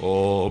 ഓ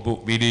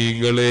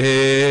മുഅ്മിനീങ്ങളെ,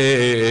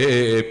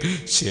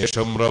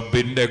 ശേഷം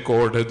റബ്ബിന്റെ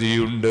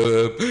കോടതിയുണ്ട്.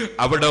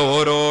 അവിടെ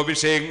ഓരോ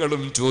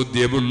വിഷയങ്ങളും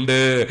ചോദ്യമുണ്ട്.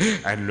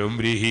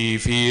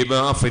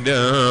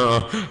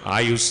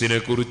 ആയുസ്സിനെ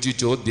കുറിച്ച്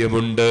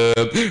ചോദ്യമുണ്ട്.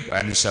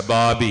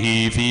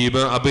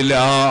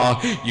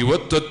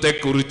 യുവത്വത്തെ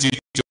കുറിച്ച്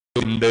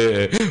ചോദ്യമുണ്ട്.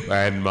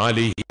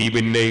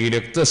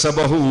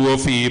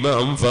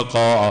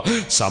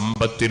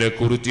 സമ്പത്തിനെ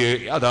കുറിച്ച്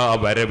അതാ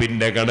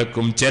വരവിന്റെ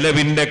കണക്കും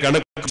ചെലവിന്റെ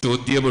കണക്കും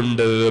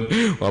ചോദ്യമുണ്ട്.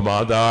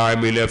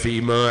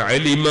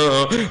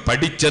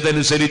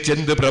 പഠിച്ചതനുസരിച്ച്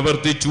എന്ത്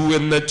പ്രവർത്തിച്ചു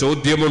എന്ന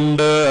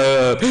ചോദ്യമുണ്ട്.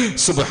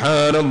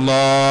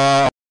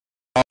 സുബ്ഹാനല്ലാഹ്.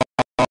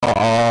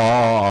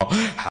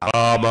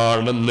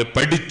 ഹറാമാണെന്ന്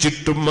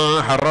പഠിച്ചിട്ടും ആ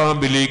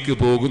ഹറാമിലേക്ക്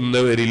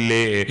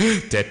പോകുന്നവരില്ലേ?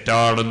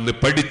 തെറ്റാണെന്ന്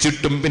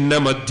പഠിച്ചിട്ടും പിന്നെ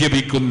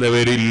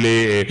മദ്യപിക്കുന്നവരില്ലേ?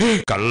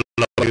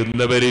 കള്ള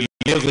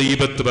പറയുന്നവരില്ലേ?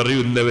 ഗീബത്ത്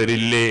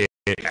പറയുന്നവരില്ലേ?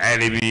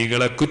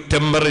 ആലിമീങ്ങളെ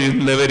കുറ്റം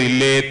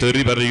പറയുന്നവരില്ലേ?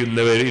 തെറി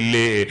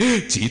പറയുന്നവരില്ലേ?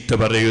 ചീത്ത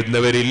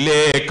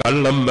പറയുന്നവരില്ലേ?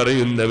 കള്ളം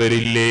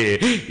പറയുന്നവരില്ലേ?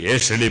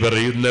 ഏഷണി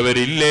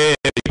പറയുന്നവരില്ലേ?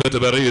 ഗീബത്ത്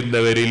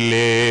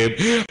പറയുന്നവരില്ലേ?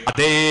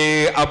 അതേ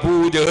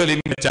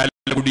അബൂജഹലിന്റെ ചല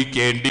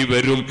കുടിക്കേണ്ടി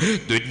വരും.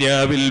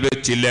 ദുനിയാവിൽ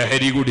വെച്ച്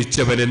ലഹരി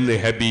കുടിച്ചവനെന്ന്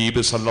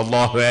ഹബീബ്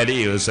സല്ലല്ലാഹു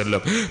അലൈഹി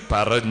വസല്ലം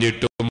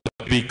പറഞ്ഞിട്ടും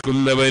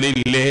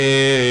പഠിപ്പിക്കുന്നവനില്ലേ?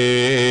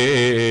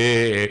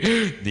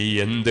 നീ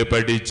എന്ത്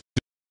പഠിച്ചു,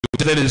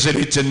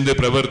 അതനുസരിച്ചെന്ത്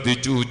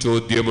പ്രവർത്തിച്ചു?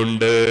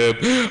 ചോദ്യമുണ്ട്.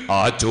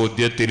 ആ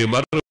ചോദ്യത്തിന്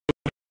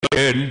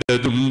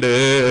മറുപടി േണ്ടതുണ്ട്.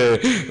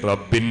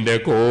 റബ്ബിന്റെ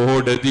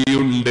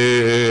കോടതിയുണ്ട്.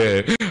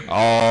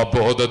 ആ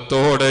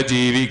ബോധത്തോടെ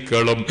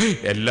ജീവിക്കണം.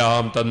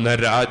 എല്ലാം തന്ന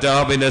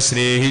രാജാവിനെ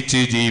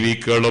സ്നേഹിച്ച്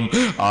ജീവിക്കണം.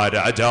 ആ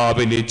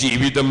രാജാവിന്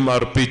ജീവിതം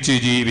അർപ്പിച്ച്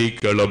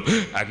ജീവിക്കണം.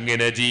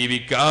 അങ്ങനെ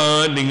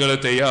ജീവിക്കാൻ നിങ്ങൾ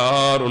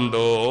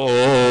തയ്യാറുണ്ടോ?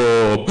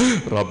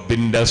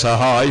 റബ്ബിന്റെ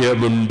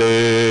സഹായമുണ്ട്.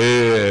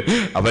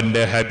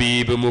 അവന്റെ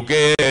ഹബീബ്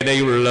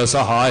മുഖേനയുള്ള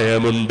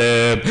സഹായമുണ്ട്.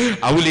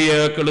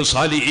 ഔലിയാക്കൾ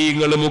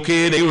സാലിഹീങ്ങൾ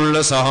മുഖേനയുള്ള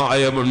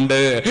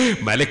സഹായമുണ്ട്.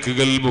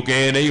 മലക്കുകൾ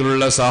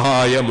മുഖേനയുള്ള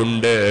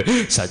സഹായമുണ്ട്.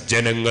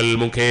 സജ്ജനങ്ങൾ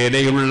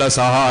മുഖേനയുള്ള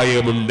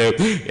സഹായമുണ്ട്.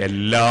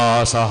 എല്ലാ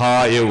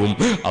സഹായവും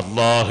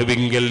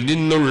അല്ലാഹുവിങ്കൽ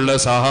നിന്നുള്ള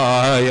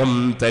സഹായം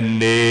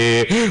തന്നെ.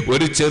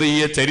 ഒരു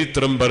ചെറിയ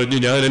ചരിത്രം പറഞ്ഞു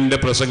ഞാൻ എന്റെ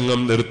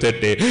പ്രസംഗം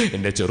നിർത്തട്ടെ.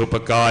 എന്റെ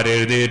ചെറുപ്പക്കാരെ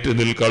എഴുന്നേറ്റ്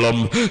നിൽക്കണം.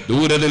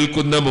 ദൂരെ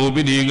നിൽക്കുന്ന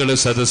മുഅ്മിനീങ്ങൾ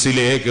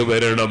സദസ്സിലേക്ക്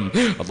വരണം.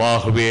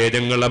 അല്ലാഹുവേ,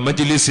 ഞങ്ങളെ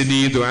മജ്ലിസ്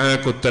നീ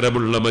ദുആക്ക്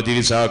ഉത്തരമുള്ള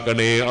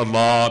മജ്ലിസാക്കണേ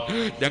അല്ലാഹ്.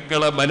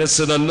 ഞങ്ങളെ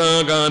മനസ്സ്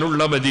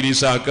നന്നാകാനുള്ള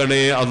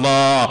മജ്ലിസാക്കണേ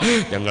അല്ലാഹ്.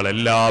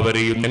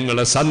 ഞങ്ങളെല്ലാവരെയും,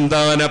 ഞങ്ങളെ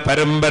സന്താന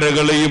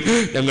പരമ്പരകളെയും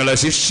ഞങ്ങളെ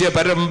ശിഷ്യ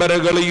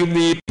പരമ്പരകളെയും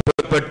നീ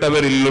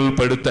പെട്ടവരിൽ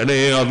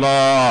ഉൾപ്പെടുത്തണേ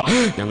അല്ലാഹ്.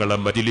 ഞങ്ങളെ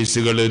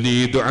മജ്ലിസുകൾ നീ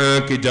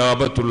ദുആക്ക്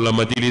ഇജാബത്തുള്ള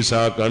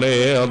മജ്ലിസാക്കണേ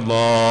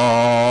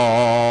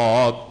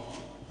അല്ലാഹ്.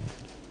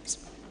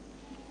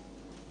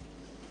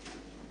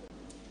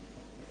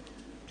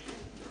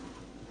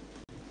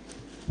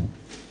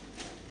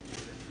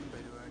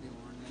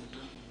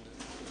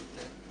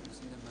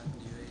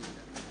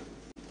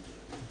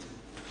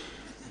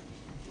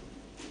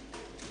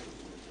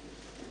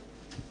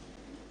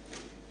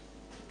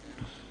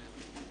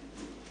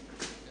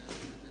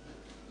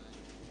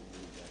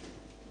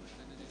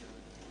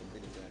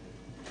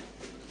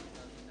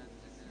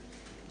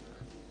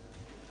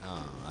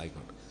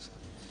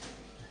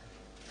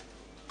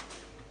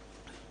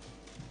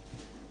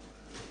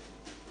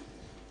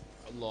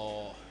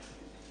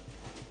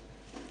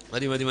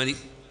 മതി മതി മതി.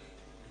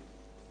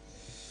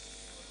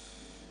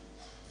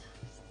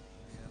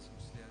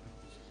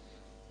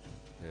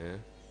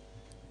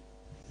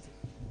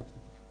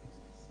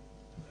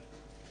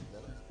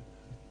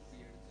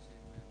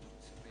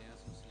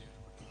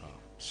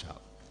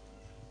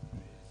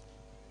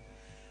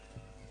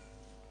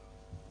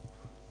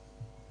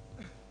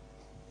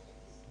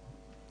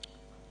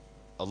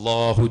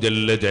 അല്ലാഹു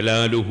ജല്ല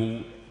ജലാലുഹു,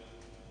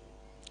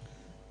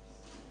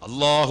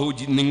 അല്ലാഹു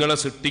നിങ്ങളെ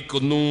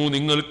സൃഷ്ടിക്കുന്നു,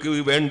 നിങ്ങൾക്ക്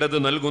വേണ്ടത്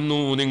നൽകുന്നു,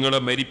 നിങ്ങളെ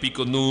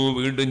മരിപ്പിക്കുന്നു,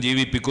 വീണ്ടും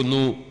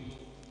ജീവിപ്പിക്കുന്നു.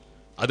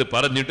 അത്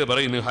പറഞ്ഞിട്ട്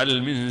പറയുന്നു, ഹൽ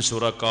മിൻ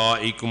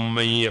ശുറകാഇകും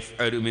മൻ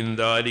യഫ്അലു മിൻ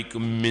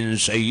ദാലികും മിൻ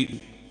ശൈ.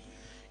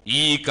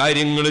 ഈ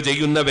കാര്യങ്ങൾ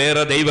ചെയ്യുന്ന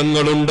വേറെ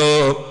ദൈവങ്ങളുണ്ടോ?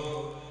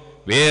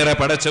 വേറെ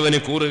പടച്ചവന്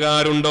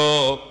കൂറുകാരുണ്ടോ?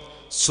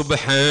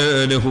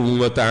 സുബ്ഹാനഹു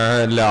വ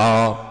തആല.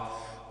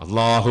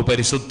 അല്ലാഹു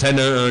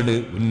പരിശുദ്ധനാണ്,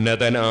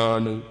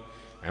 ഉന്നതനാണ്.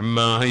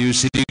 അമ്മാ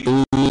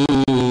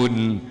യുശ്രികൂൻ.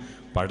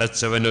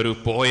 പടച്ചവനൊരു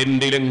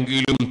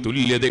പോയിന്റിലെങ്കിലും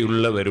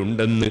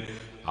തുല്യതയുള്ളവരുണ്ടെന്ന്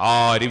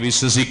ആര്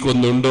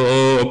വിശ്വസിക്കുന്നുണ്ടോ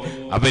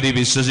അവര്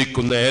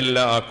വിശ്വസിക്കുന്ന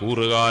എല്ലാ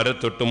കൂറുകാരെ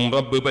തൊട്ടും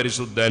റബ്ബ്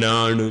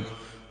പരിശുദ്ധനാണ്.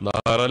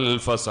 നറൽ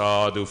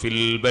ഫസാദു ഫിൽ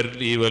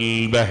ബർരി വൽ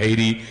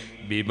ബഹരി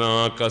ബിമാ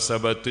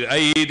കസബത്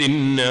ഐദിന്നാസ്.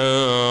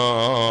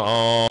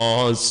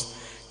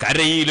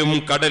 കരയിലും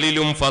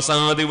കടലിലും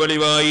ഫസാദ്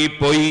വെളിവായി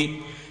പോയി.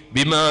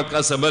 ബിമാ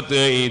കസബത്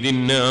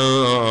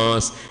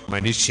ഐദിന്നാസ്.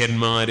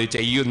 മനുഷ്യന്മാര്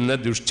ചെയ്യുന്ന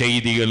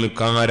ദുഷ്ചെയ്തികൾ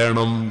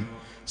കാരണം.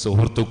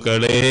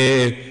 സുഹൃത്തുക്കളെ,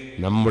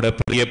 നമ്മുടെ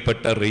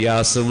പ്രിയപ്പെട്ട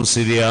റിയാസ്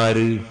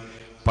മുസ്ലിയാര്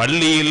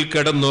പള്ളിയിൽ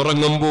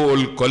കിടന്നുറങ്ങുമ്പോൾ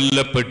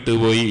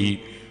കൊല്ലപ്പെട്ടുപോയി.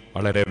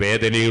 വളരെ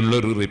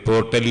വേദനയുള്ളൊരു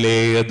റിപ്പോർട്ടല്ലേ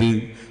അത്.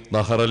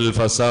 നഹറൽ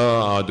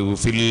ഫസാദു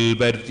ഫിൽ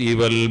ബർരി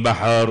വൽ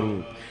ബഹർ.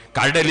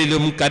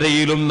 കടലിലും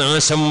കരയിലും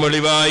നാശം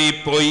വെളിവായി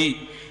പോയി.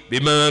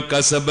 ബിമാ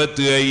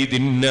കസബത്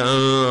ഐദിന്നാസ്.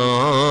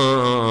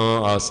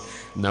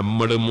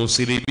 നമ്മൾ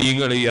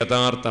മുസ്ലിമീങ്ങൾ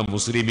യഥാർത്ഥ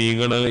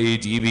മുസ്ലിമീങ്ങളായി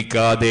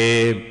ജീവിക്കാതെ,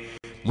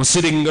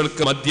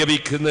 മുസ്ലിങ്ങൾക്ക്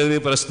മദ്യപിക്കുന്നത്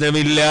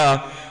പ്രശ്നമില്ല,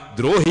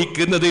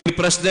 ദ്രോഹിക്കുന്നതിന്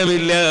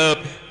പ്രശ്നമില്ല,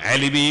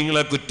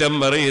 ആലിമീങ്ങളെ കുറ്റം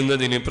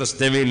പറയുന്നതിന്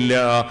പ്രശ്നമില്ല,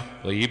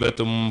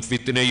 ഗീബത്തും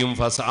ഫിത്നയും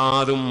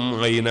ഫസാദും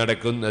ആയി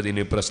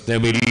നടക്കുന്നതിന്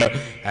പ്രശ്നമില്ല,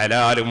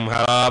 ഹലാലും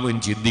ഹറാമും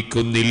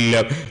ചിന്തിക്കുന്നില്ല,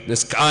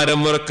 നിസ്കാരം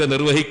ഉറക്കെ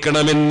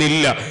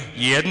നിർവഹിക്കണമെന്നില്ല,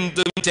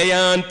 എന്തും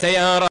ചെയ്യാൻ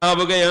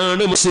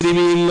തയ്യാറാവുകയാണ്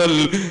മുസ്ലിമീങ്ങൾ.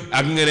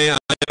 അങ്ങനെ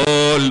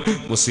ആയാൽ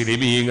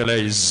മുസ്ലിമീങ്ങളെ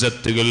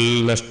ഇസ്സത്തുകൾ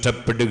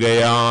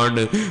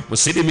നഷ്ടപ്പെടുകയാണ്,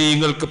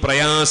 മുസ്ലിമീങ്ങൾക്ക്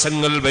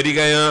പ്രയാസങ്ങൾ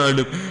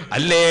വരികയാണ്.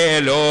 അല്ലേ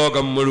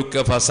ലോകം മുഴുക്ക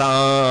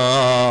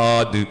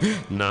ഫസാദ്,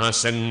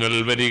 നാശങ്ങൾ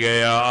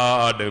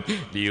വരികയാണ്.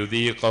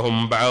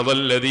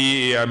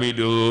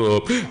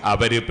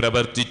 അവര്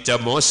പ്രവർത്തിച്ച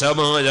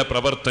മോശമായ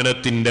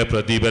പ്രവർത്തനത്തിന്റെ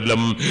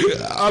പ്രതിഫലം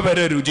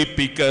അവരെ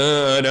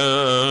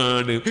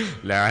രുചിപ്പിക്കാനാണ്.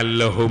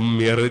 ലഅല്ലഹും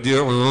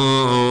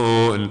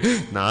യർജിഊൻ,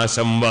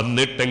 നാശം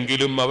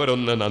വന്നിട്ടെങ്കിലും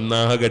അവരൊന്ന്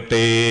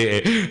നന്നാകട്ടെ,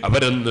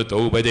 അവരൊന്ന്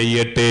തൗബ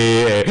ചെയ്യട്ടെ,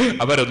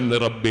 അവരൊന്ന്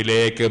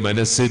റബ്ബിലേക്ക്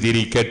മനസ്സ്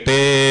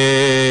തിരിക്കട്ടെ.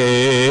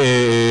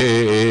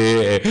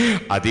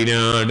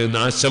 അതിനാണ്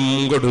നാശം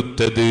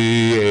കൊടുത്തത്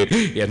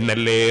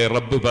എന്നല്ലേ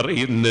റബ്ബ്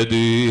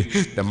പറയുന്നത്.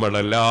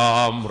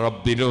 നമ്മളെല്ലാം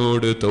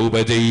റബ്ബിനോട് തൗബ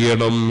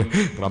ചെയ്യണം,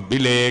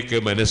 റബ്ബിലേക്ക്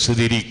മനസ്സ്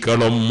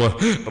തിരിക്കണം,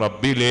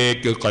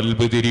 റബ്ബിലേക്ക്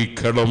ഖൽബ്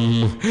തിരിക്കണം.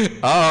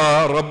 ആ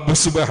റബ്ബ്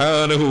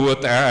സുബ്ഹാനഹു വ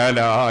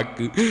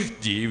തആലാക്ക്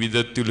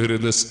ജീവിതത്തിൽ ഒരു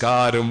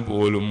നിസ്കാരം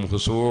പോലും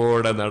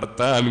ഹുസൂടെ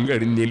നടത്താൻ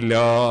കഴിഞ്ഞില്ല,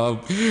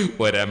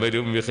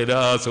 ഒരമലും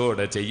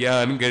ഇഖ്ലാസോടെ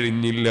ചെയ്യാൻ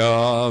കഴിഞ്ഞില്ല.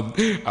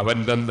 അവൻ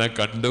തന്ന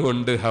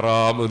കണ്ടുകൊണ്ട്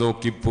ഹറാമ്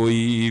നോക്കിപ്പോയി,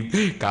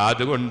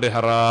 കാതുകൊണ്ട്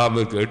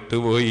ഹറാമ്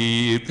കേട്ടുപോയി,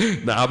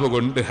 നാവ്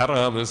കൊണ്ട്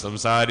ഹറാമ്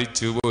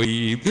സംസാരിച്ചു പോയി,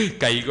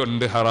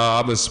 കൈകൊണ്ട്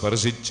ഹറാമ്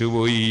സ്പർശിച്ചു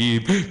പോയി,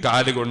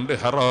 കാലുകൊണ്ട്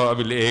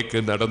ഹറാമിലേക്ക്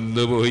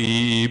നടന്നുപോയി,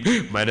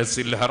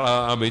 മനസ്സിൽ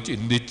ഹറാമ്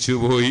ചിന്തിച്ചു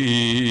പോയി.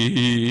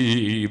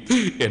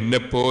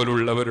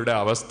 എന്നെപ്പോലുള്ളവരുടെ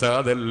അവസ്ഥ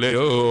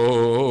അതല്ലയോ?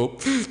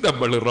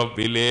 നമ്മൾ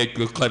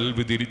റബ്ബിലേക്ക്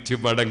ഖൽബ് തിരിച്ചു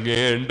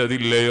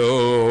മടങ്ങേണ്ടതില്ലയോ?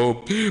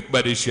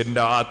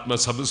 മനുഷ്യന്റെ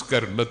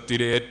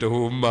ആത്മസംസ്കരണത്തിന്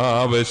ഏറ്റവും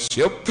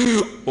ആവശ്യം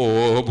ഓ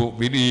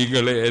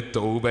മുഅ്മിനീങ്ങളെ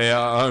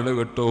തൗബയാണ്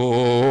കേട്ടോ,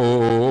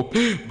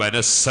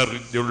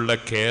 മനസ്സറിഞ്ഞുള്ള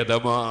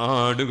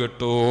ഖേദമാണ്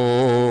കേട്ടോ.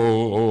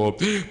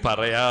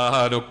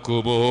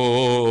 പറയാനൊക്കുമോ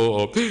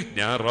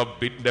ഞാൻ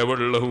റബ്ബിന്റെ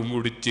വെള്ളവും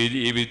കുടിച്ച്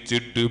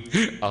ജീവിച്ചിട്ട്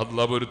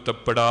അല്ലാഹ്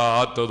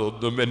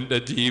പൊരുത്തപ്പെടാത്തതൊന്നും എൻ്റെ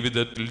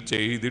ജീവിതത്തിൽ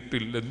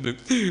ചെയ്തിട്ടില്ലെന്ന്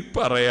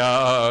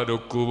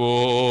പറയാനൊക്കുമോ?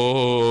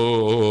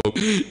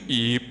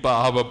 ഈ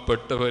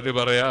പാവപ്പെട്ടവന്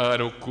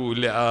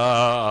പറയാനൊക്കൂല,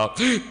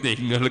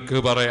 നിങ്ങൾക്ക്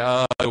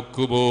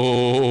പറയാനൊക്കുമോ?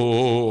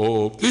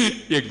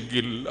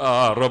 എങ്കിൽ ആ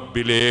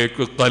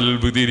റബ്ബിലേക്ക്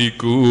ഖൽബ്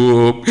തിരിക്കൂ,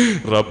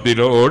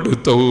 റബ്ബിനോട്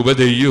തൗബ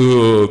ചെയ്യൂ,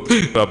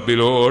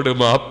 റബ്ബിനോട്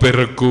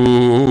മാപ്പിറക്കൂ,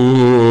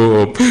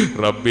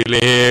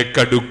 റബ്ബിലേക്ക്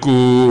അടുക്കൂ.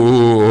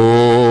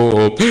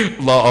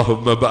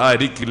 اللهم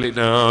بارك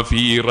لنا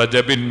في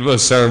رجب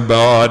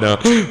وشعبان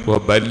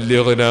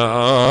وبلغنا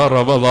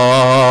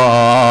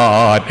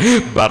رمضان.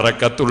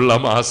 ബറക്കത്തുള്ള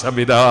മാസം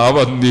ഇതാ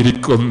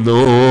വന്നിരിക്കുന്നു,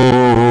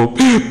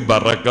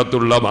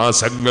 ബറക്കത്തുള്ള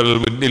മാസങ്ങൾ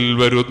മുന്നിൽ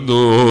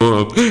വരുന്നു.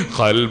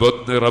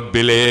 ഖൽബൊന്ന്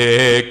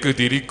റബ്ബിലേക്ക്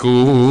തിരിക്കൂ,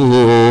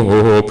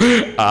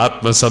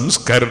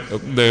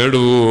 ആത്മസംസ്കരണം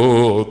നേടൂ.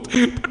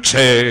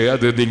 പക്ഷേ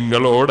അത്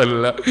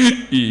നിങ്ങളോടല്ല,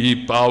 ഈ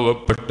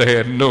പാവപ്പെട്ട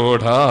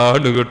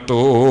എന്നോടാണ്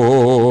കേട്ടോ.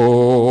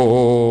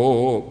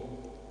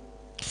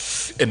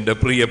 എന്റെ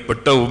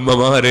പ്രിയപ്പെട്ട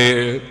ഉമ്മമാരെ,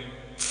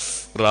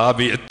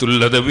 റാബിയത്തുൽ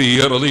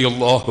അദവിയ്യ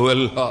റളിയല്ലാഹു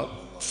അൻഹാ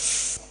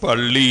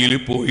പള്ളിയിൽ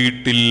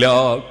പോയിട്ടില്ല,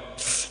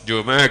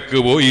 ജുമഅക്ക്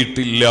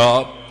പോയിട്ടില്ല,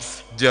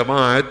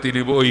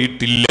 ജമാഅത്തിന്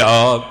പോയിട്ടില്ല,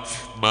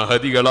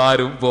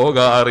 മഹദികളാരും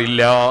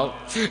പോകാറില്ല.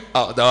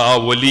 അതാ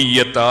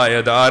വലിയത്തായ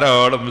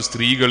ധാരാളം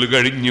സ്ത്രീകൾ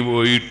കഴിഞ്ഞു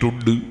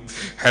പോയിട്ടുണ്ട്.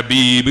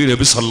 ഹബീബ്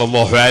നബി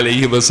സല്ലല്ലാഹു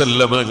അലൈഹി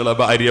വസല്ലം തങ്ങളുടെ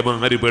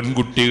ഭാര്യമാര്,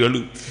 പെൺകുട്ടികൾ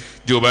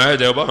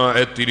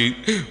ജമാഅത്തിന്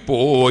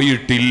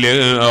പോയിട്ടില്ല.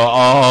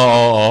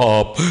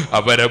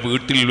 അവരെ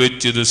വീട്ടിൽ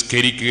വെച്ച്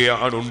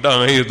നിസ്കരിക്കുകയാണ്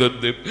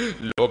ഉണ്ടായതെന്ന്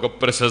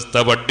ലോകപ്രശസ്ത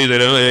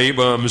പണ്ഡിതനായ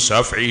ഇമാം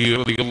ശാഫിഈ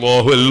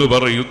റളിയല്ലാഹു അൻഹു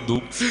പറയുന്നു.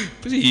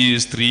 ഈ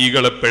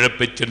സ്ത്രീകളെ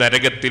പിഴപ്പിച്ച്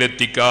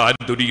നരകത്തിലെത്തിക്കാൻ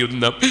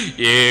തുനിയുന്ന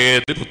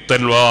ഏത്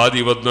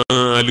പുത്തൻവാദി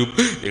വന്നാലും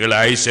നിങ്ങൾ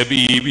ആയിഷ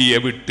ബീവിയെ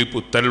വിട്ട്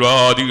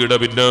പുത്തൻവാദിയുടെ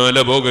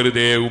പിന്നാലെ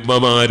പോകരുതേ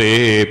ഉമ്മമാരെ.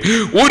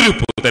 ഒരു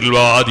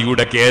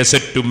പുത്തൻവാദിയുടെ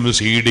കേസറ്റും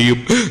സീഡിയും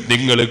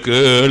നിങ്ങൾ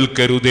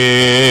കേൾക്കരുതേ,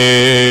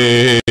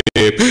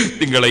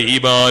 നിങ്ങളെ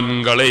ഈമാൻ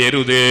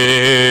കളയരുതേ.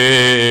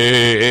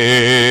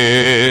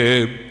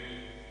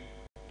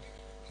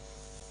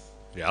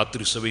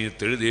 രാത്രി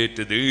സമയത്ത്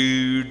എഴുന്നേറ്റ്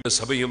നീണ്ട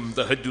സമയം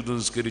തഹജ്ജുദ്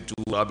നിസ്കരിച്ചു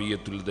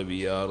റാബിയത്തുൽ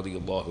അദവിയ്യ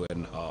റളിയല്ലാഹു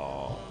അൻഹാ.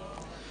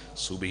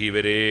 സുബ്ഹി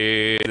വരെ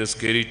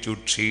നിസ്കരിച്ചു,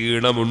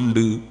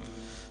 ക്ഷീണമുണ്ട്.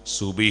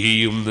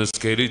 സുബ്ഹിയും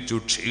നിസ്കരിച്ചു,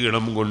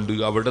 ക്ഷീണം കൊണ്ട്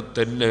അവിടെ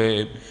തന്നെ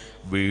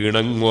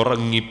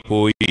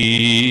വീണങ്ങുറങ്ങിപ്പോയി.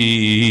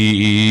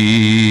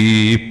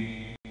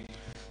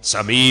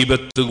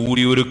 സമീപത്ത്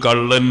കൂടി ഒരു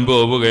കള്ളൻ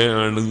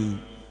പോവുകയാണ്.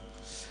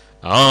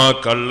 ആ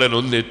കള്ളൻ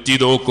ഒന്ന് എത്തി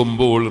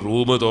നോക്കുമ്പോൾ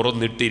റൂം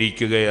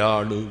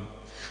തുറന്നിട്ടിരിക്കുകയാണ്.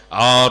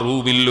 ആ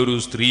റൂമിൽ ഒരു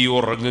സ്ത്രീ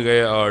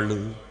ഉറങ്ങുകയാണ്.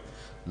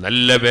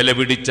 നല്ല വില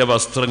പിടിച്ച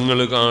വസ്ത്രങ്ങൾ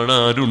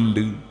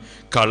കാണാനുണ്ട്,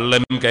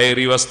 കള്ളൻ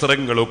കയറി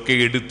വസ്ത്രങ്ങളൊക്കെ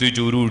എടുത്ത്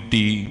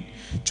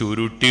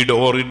ചുരുട്ടി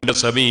ഡോറിന്റെ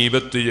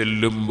സമീപത്ത്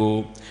ചെല്ലുമ്പോൾ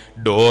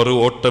ഡോറ്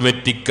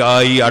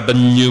ഓട്ടോമാറ്റിക്കായി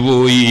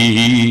അടഞ്ഞുപോയി.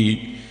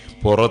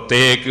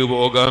 പുറത്തേക്ക്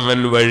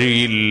പോകാൻ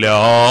വഴിയില്ല.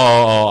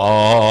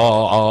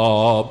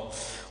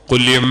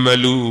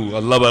 ഖുല്യമ്മലു,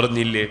 അല്ലാഹ്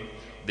പറഞ്ഞില്ലേ,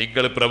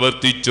 നിങ്ങൾ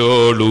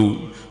പ്രവർത്തിച്ചോളൂ.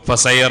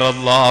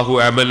 ഫസയറല്ലാഹു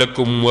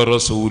അമലക്കും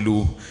വറസൂലു,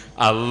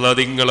 അല്ലാഹ്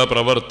നിങ്ങളെ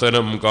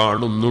പ്രവർത്തനം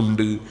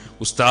കാണുന്നുണ്ട്.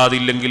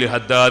 ഉസ്താദില്ലെങ്കിൽ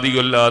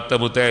ഹദ്ദാദികൊല്ലാത്ത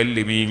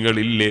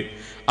മുതഅല്ലിമീങ്ങളില്ലേ?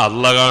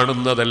 അല്ലാഹ്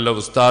കാണുന്നതല്ല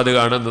ഉസ്താദ്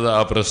കാണുന്നതാ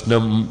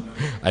പ്രശ്നം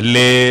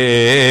അല്ലേ?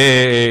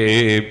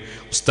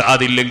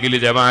 ഉസ്താദില്ലെങ്കിൽ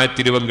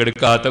ജമാഅത്തിന്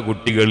പങ്കെടുക്കാത്ത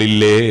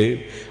കുട്ടികളില്ലേ?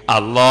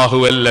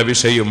 അല്ലാഹുവല്ല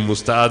വിഷയം,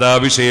 ഉസ്താദാ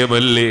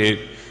വിഷയമല്ലേ?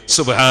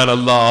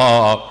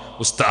 സുബ്ഹാനല്ലാഹ്.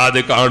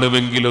 ഉസ്താദ്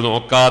കാണുമെങ്കിൽ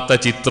നോക്കാത്ത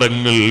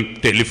ചിത്രങ്ങൾ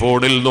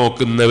ടെലിഫോണിൽ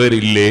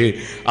നോക്കുന്നവരില്ലേ?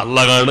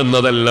 അല്ലാഹ്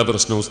കാണുന്നതല്ല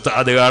പ്രശ്നം,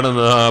 ഉസ്താദ്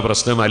കാണുന്ന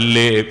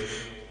പ്രശ്നമല്ലേ?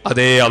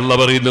 അതേ അല്ലാഹ്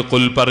പറയുന്നു,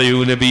 ഖുൽ പറയൂ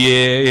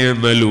നബിയേ,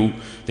 അമലു,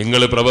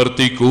 നിങ്ങൾ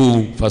പ്രവർത്തിക്കൂ.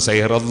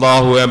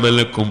 ഫസയറല്ലാഹു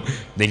അമലക്കും,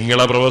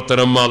 നിങ്ങളെ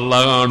പ്രവർത്തനം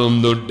അല്ലാഹ്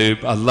കാണുന്നുണ്ട്.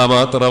 അല്ലാഹ്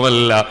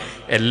മാത്രമല്ല,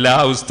 എല്ലാ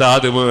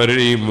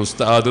ഉസ്താദുമാരെയും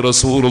ഉസ്താദ്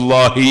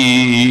റസൂലുള്ളാഹി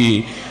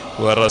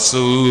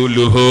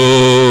വറസൂലുഹു,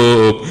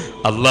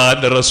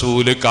 അല്ലാഹുവിന്റെ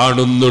റസൂല്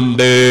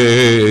കാണുന്നുണ്ട്.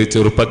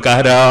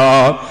 ചെറുപ്പക്കാരാ,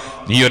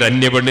 നീ ഒരു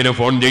അന്യപെണ്ണിനെ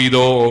ഫോൺ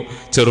ചെയ്തോ?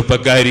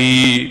 ചെറുപ്പക്കാരി,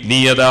 നീ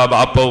അതാ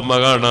ബാപ്പ ഉമ്മ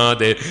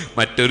കാണാതെ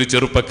മറ്റൊരു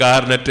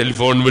ചെറുപ്പക്കാരനെ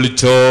ടെലിഫോൺ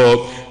വിളിച്ചോ?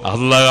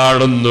 അല്ലാഹ്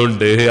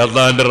കാണുന്നുണ്ട്,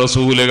 അല്ലാഹുവിന്റെ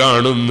റസൂല്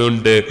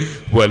കാണുന്നുണ്ട്.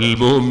 വൽ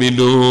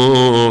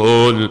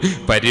മുഅ്മിനൂൻ,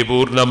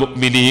 പരിപൂർണ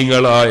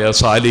മുഅ്മിനീങ്ങളായ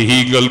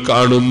സാലിഹീങ്ങൾ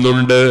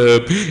കാണുന്നുണ്ട്.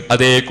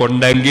 അതേ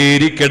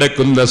കൊണ്ടങ്കേരി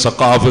കിടക്കുന്ന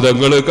സഖാഫ്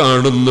തങ്ങൾ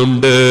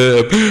കാണുന്നുണ്ട്.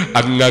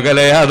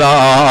 അങ്ങകലെ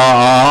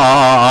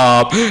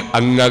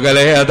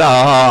അതാ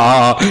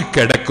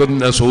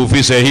കിടക്കുന്ന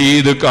സൂഫി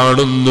സയ്യിദ്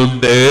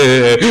കാണുന്നുണ്ട്.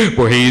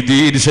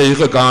 മുഹീദ്ദീൻ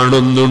ശൈഖ്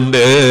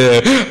കാണുന്നുണ്ട്.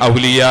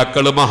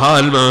 ഔലിയാക്കൾ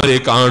മഹാന്മാരെ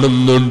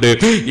കാണുന്നുണ്ട്.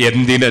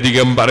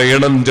 എന്തിനധികം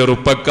പറയണം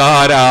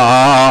ചെറുപ്പക്കാരാ?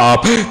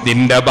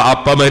 നിന്റെ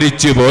ബാപ്പ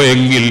മരിച്ചു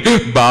പോയെങ്കിൽ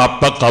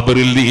ബാപ്പ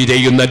ഖബറിൽ നീ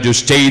ചെയ്യുന്ന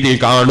ദുശ്ചൈതി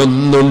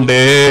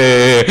കാണുന്നുണ്ട്,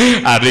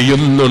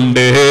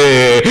 അറിയുന്നുണ്ട്.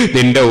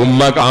 നിന്റെ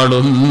ഉമ്മ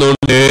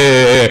കാണുന്നുണ്ട്,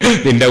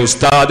 നിന്റെ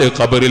ഉസ്താദ്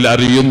ഖബറിൽ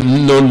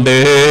അറിയുന്നുണ്ട്.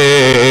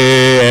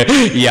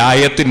 ഈ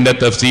ആയത്തിന്റെ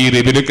തഫ്സീർ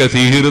ഇബ്നു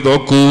കസീർ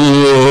നോക്കൂ.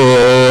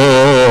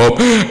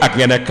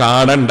 അങ്ങനെ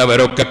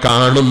കാണേണ്ടവരൊക്കെ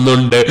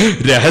കാണുന്നുണ്ട്.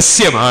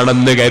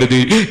 രഹസ്യമാണെന്ന്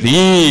കരുതി നീ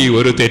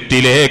ഒരു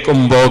തെറ്റിലേക്കും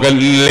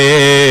പോകല്ലേ.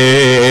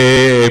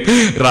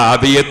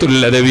 റാബിയത്തുൽ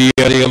അദവി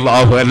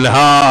റളിയല്ലാഹു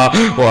അൻഹാ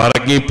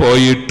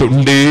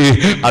ഉറങ്ങിപ്പോയിട്ടുണ്ട്,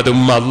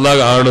 അതും അല്ലാഹ്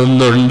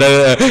കാണുന്നുണ്ട്.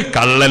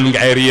 കള്ളൻ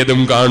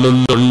കയറിയതും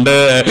കാണുന്നുണ്ട്,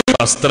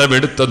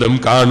 വസ്ത്രമെടുത്തതും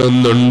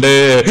കാണുന്നുണ്ട്.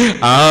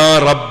 ആ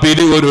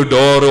റബ്ബിന് ഒരു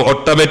ഡോർ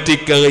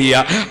ഓട്ടോമാറ്റിക്കായി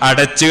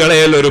അടച്ചു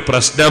കളയൽ ഒരു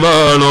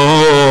പ്രശ്നമാണോ?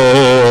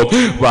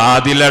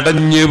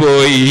 വാതിലടഞ്ഞു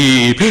പോയി,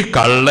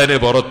 കള്ളന്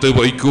പുറത്ത്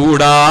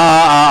പോയിക്കൂടാ.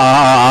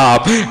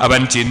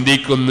 അവൻ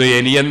ചിന്തിക്കുന്നു,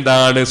 ഇനി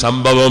എന്താണ്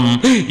സംഭവം?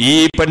 ഈ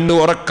പെണ്ണ്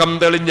ഉറക്കം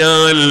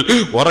തെളിഞ്ഞാൽ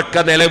ഉറക്ക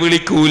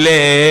നിലവിളിക്കൂലേ?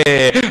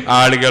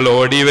 ആളുകൾ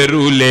ഓടി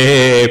വരൂലേ?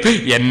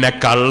 എന്നെ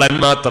കള്ളൻ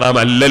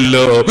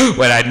മാത്രമല്ലല്ലോ,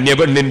 ഒരു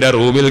അന്യപെണ്ണിന്റെ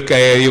റൂമിൽ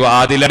കയറി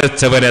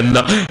വാതിലടച്ചവനെന്ന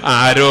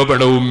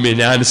ആരോപണവും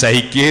ഞാൻ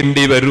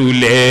സഹിക്കേണ്ടി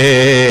വരൂലേ?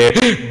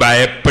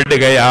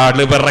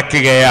 ഭയപ്പെടുകയാണ്,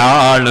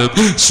 വിറക്കുകയാണ്.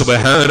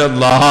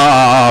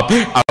 സുബ്ഹാനല്ലാഹ്.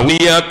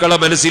 ഔലിയാക്കളെ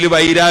മനസ്സിൽ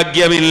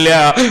വൈരാഗ്യമില്ല,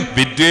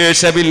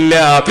 വിദ്വേഷമില്ല,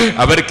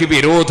 അവർക്ക്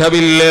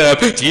വിരോധമില്ല.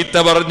 ചീത്ത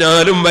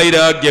പറഞ്ഞാലും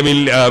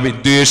വൈരാഗ്യമില്ല,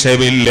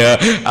 വിദ്വേഷമില്ല.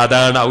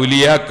 അതാണ്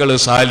ഔലിയാക്കള്,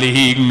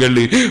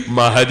 സാലിഹീങ്ങള്.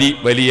 മഹദി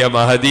വലിയ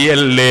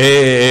മഹദിയല്ലേ?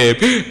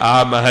 ആ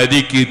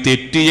മഹദിക്ക്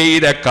തെറ്റ്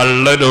ചെയ്ത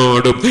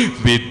കള്ളനോടും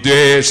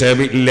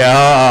വിദ്വേഷമില്ല.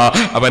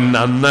 അവൻ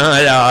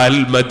നന്നായാൽ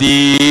മതി.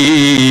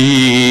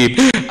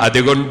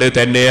 അതുകൊണ്ട്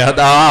തന്നെ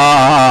അതാ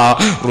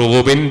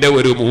റൂമിന്റെ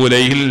ഒരു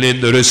മൂലയിൽ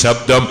നിന്നൊരു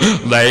ശബ്ദം,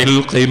 ലൈൽ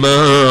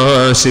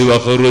ഖിമാസി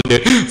വഖറുദ്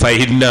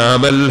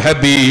ഫഇന്നാമൽ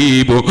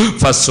ഹബീബു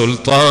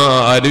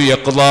ഫസുൽത്താനു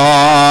യഖ്ലാൻ.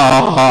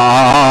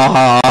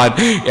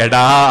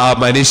 എടാ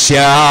മനുഷ്യ,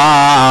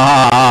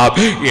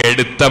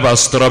 എടുത്ത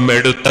വസ്ത്രം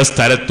എടുത്ത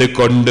സ്ഥലത്ത്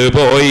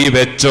കൊണ്ടുപോയി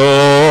വെച്ചോ,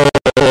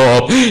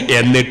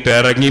 എന്നിട്ട്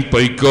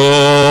ഇറങ്ങിപ്പോയിക്കോ.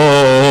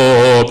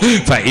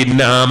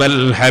 ഫഇന്നാമൽ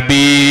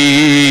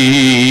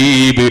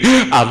ഹബീബ്,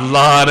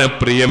 അല്ലാഹുവിനെ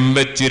പ്രിയം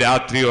വെച്ച്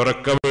രാത്രി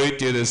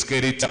ഉറക്കമൊഴിച്ച്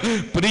നിസ്കരിച്ച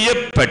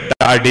പ്രിയപ്പെട്ട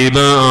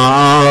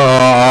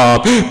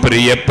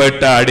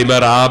അടിമ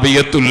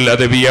റാബിയത്തുൽ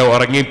അദവിയ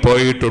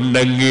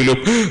ഉറങ്ങിപ്പോയിട്ടുണ്ടെങ്കിലും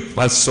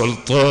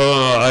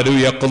ഫസുൽത്താനു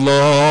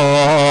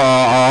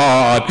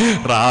യഖ്ലാൻ,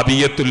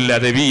 റാബിയത്തുൽ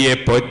അദവിയെ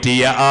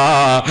പോറ്റിയ,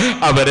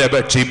 അവരെ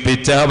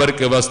ഭക്ഷിപ്പിച്ച,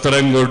 അവർക്ക്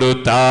വസ്ത്രം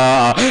കൊടുത്ത,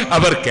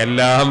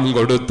 അവർക്കെല്ലാം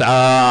കൊടുത്ത,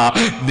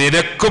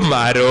 നിനക്കും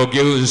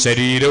ആരോഗ്യവും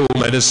ശരീരവും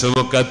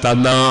മനസ്സുമൊക്കെ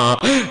തന്ന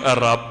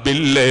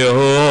റബ്ബില്ലയോ?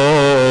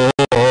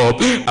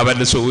 അവൻ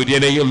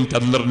സൂര്യനെയും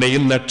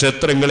ചന്ദ്രനെയും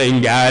നക്ഷത്രങ്ങളെയും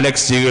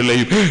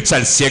ഗാലക്സികളെയും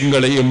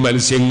സസ്യങ്ങളെയും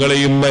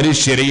മത്സ്യങ്ങളെയും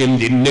മനുഷ്യരെയും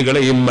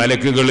ജിന്നുകളെയും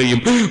മലക്കുകളെയും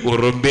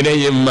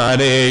ഉറുമ്പിനെയും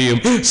ആനയെയും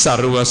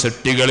സർവ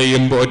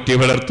സൃഷ്ടികളെയും പോറ്റി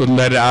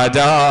വളർത്തുന്ന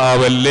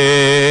രാജാവല്ലേ.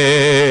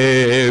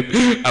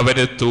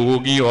 അവന്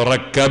തൂകി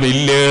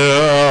ഉറക്കമില്ല,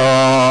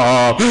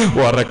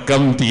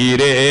 ഉറക്കം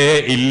തീരെ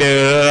ഇല്ല.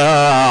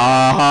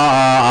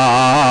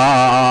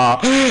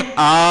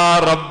 ആ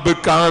റബ്ബ്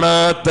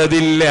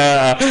കാണാത്തതില്ല,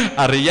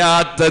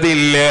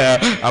 അറിയാത്തതില്ല,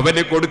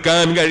 അവന്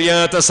കൊടുക്കാൻ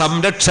കഴിയാത്ത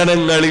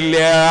സംരക്ഷണങ്ങളില്ല.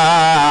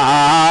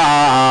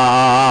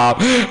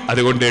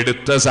 അതുകൊണ്ട്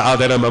എടുത്ത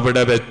സാധനം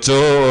അവിടെ വെച്ചോ,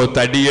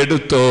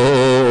 തടിയെടുത്തോ,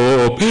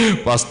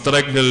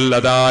 വസ്ത്രങ്ങൾ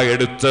അതാ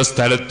എടുത്ത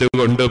സ്ഥലത്ത്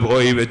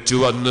കൊണ്ടുപോയി വെച്ചു.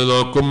 വന്ന്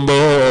നോക്കുമ്പോ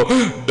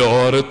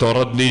ഡോറ്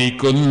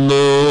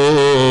തുറന്നിരിക്കുന്നു.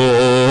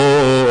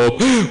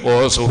 ഓ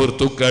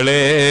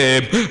സുഹൃത്തുക്കളെ,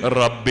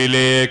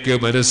 റബ്ബിലേക്ക്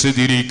മനസ്സ്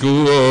തിരിക്കൂ,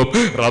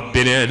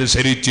 റബ്ബിനെ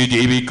അനുസരിച്ച്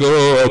ജീവിക്കൂ,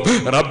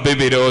 റബ്ബ്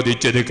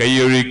വിരോധിച്ചത്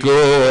കൈയൊഴിക്കൂ,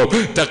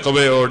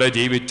 തഖ്വയോടെ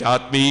ജീവിച്ച്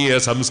ആത്മീയ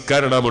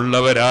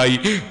സംസ്കരണമുള്ളവരായി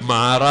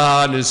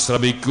മാറാൻ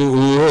ശ്രമിക്കൂ.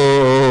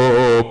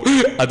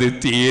 അത്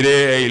തീരെ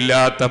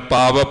ഇല്ലാത്ത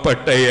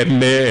പാവപ്പെട്ട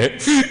എന്നെ,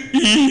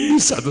 ഈ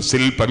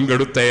സദസ്സിൽ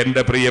പങ്കെടുത്ത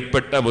എന്റെ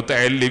പ്രിയപ്പെട്ട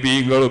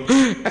മുത്തഅല്ലിമീങ്ങളും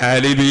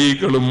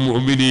ആലിമീങ്ങളും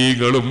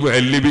മുഅ്മിനീങ്ങളും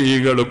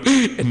മുഅല്ലിമീങ്ങളും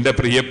എന്റെ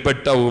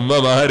പ്രിയപ്പെട്ട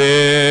ഉമ്മമാരെ,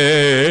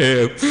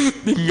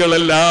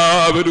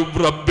 നിങ്ങളെല്ലാവരും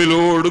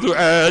റബ്ബിനോട്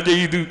ദുആ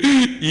ചെയ്ത്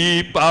ഈ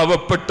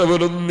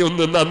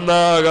പാവപ്പെട്ടവരൊന്ന്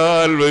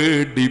നന്നാകാൻ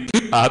വേണ്ടി,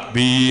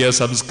 ആത്മീയ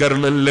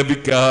സംസ്കരണം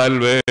ലഭിക്കാൻ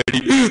വേണ്ടി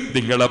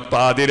നിങ്ങളെ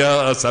പാതിരാ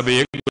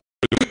സമയം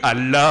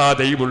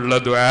അല്ലാതെയുമുള്ള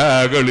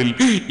ദുആകളിൽ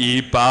ഈ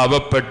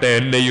പാവപ്പെട്ട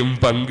എന്നെയും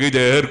പങ്കു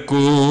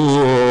ചേർക്കൂ.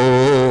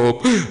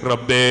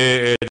 റബ്ബേ,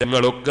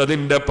 ഞങ്ങളൊക്കെ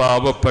നിന്റെ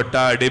പാവപ്പെട്ട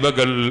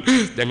അടിമകൾ,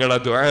 ഞങ്ങളെ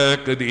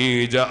ദുആക്ക് നീ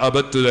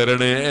ഇജാബത്ത്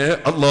തരണേ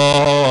അല്ലാ,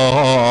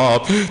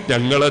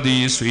 ഞങ്ങളെ നീ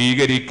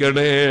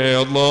സ്വീകരിക്കണേ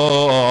അല്ലാ.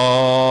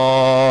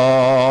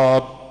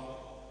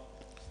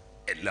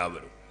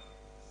 എല്ലാവരും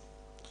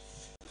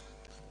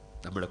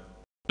നമ്മുടെ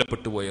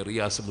മരണപ്പെട്ടുപോയ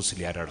റിയാസ്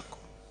മുസ്ലിയാരടക്കം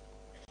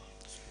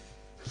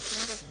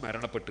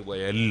മരണപ്പെട്ടുപോയ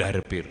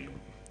എല്ലാവരുടെ പേരിലും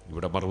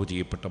ഇവിടെ മറവ്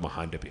ചെയ്യപ്പെട്ട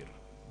മഹാന്റെ പേര്,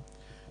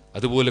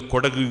 അതുപോലെ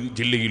കൊടക്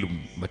ജില്ലയിലും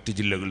മറ്റ്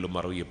ജില്ലകളിലും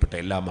മറവ് ചെയ്യപ്പെട്ട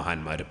എല്ലാ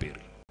മഹാന്മാരുടെ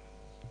പേര്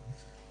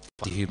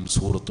ഫാത്തിഹയും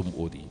സൂറത്തും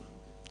ഓതി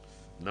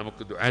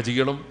നമുക്ക് ദുആ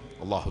ചെയ്യണം.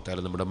 അല്ലാഹു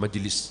തആല നമ്മുടെ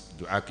മജ്ലിസ്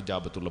ദുആക്ക്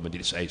ഇജാബത്തുള്ള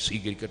മജ്ലിസായി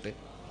സ്വീകരിക്കട്ടെ.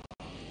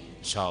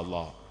 ഇൻഷാ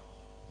അല്ലാഹ്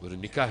ഒരു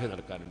നിക്കാഹ്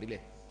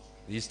നടക്കാനുണ്ടല്ലേ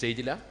ഈ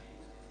സ്റ്റേജിലാണ്.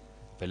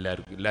 അപ്പം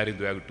എല്ലാവരും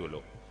ദുആ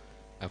കിട്ടുമല്ലോ.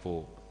 അപ്പോൾ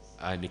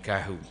ആ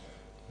നിക്കാഹ്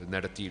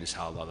നടത്തി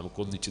ഇൻഷാ അല്ലാഹ്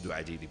നമുക്കൊന്നിച്ച്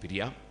ദുആ ചെയ്ത്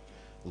പിരിയാം.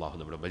 അള്ളാഹു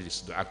നമ്മുടെ മജ്ലിസ്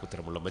ദുആക്ക്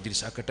ഉത്തരമുള്ള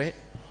മജ്ലിസാക്കട്ടെ.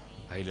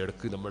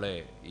 അതിലിടക്ക് നമ്മളെ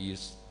ഈ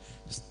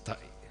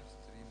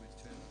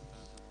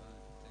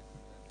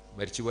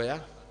മരിച്ചുപോയ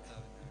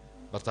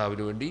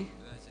ഭർത്താവിന് വേണ്ടി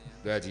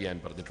ദുആ ചെയ്യാൻ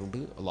പറഞ്ഞിട്ടുണ്ട്.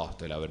 അള്ളാഹു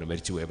തആല അവരുടെ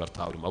മരിച്ചുപോയ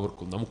ഭർത്താവിനും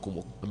അവർക്കും നമുക്കും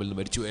നമ്മിൽ നിന്ന്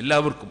മരിച്ചുപോയ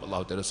എല്ലാവർക്കും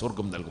അള്ളാഹു തആല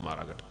സ്വർഗം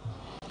നൽകുമാറാകട്ടെ.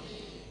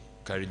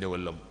 കഴിഞ്ഞ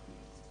കൊല്ലം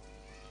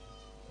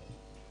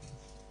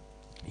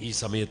ഈ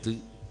സമയത്ത്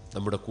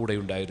നമ്മുടെ കൂടെ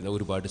ഉണ്ടായിരുന്ന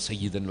ഒരുപാട്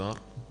സയ്യിദന്മാർ,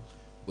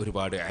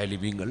 ഒരുപാട്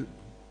ആലിമീങ്ങൾ,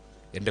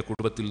 എൻ്റെ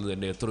കുടുംബത്തിൽ നിന്ന്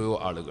തന്നെ എത്രയോ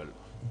ആളുകൾ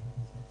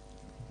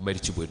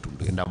മരിച്ചു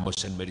പോയിട്ടുണ്ട്. എൻ്റെ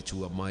അമ്മച്ചൻ മരിച്ചു,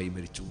 അമ്മായി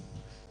മരിച്ചു,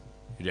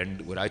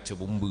 ഒരാഴ്ച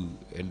മുമ്പ്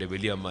എൻ്റെ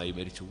വലിയ അമ്മായി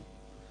മരിച്ചു.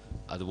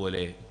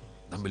 അതുപോലെ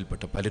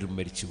നമ്മിൽപ്പെട്ട പലരും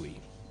മരിച്ചുപോയി.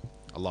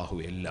 അള്ളാഹു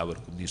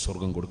എല്ലാവർക്കും നീ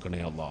സ്വർഗം കൊടുക്കണേ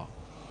അള്ളാഹ്.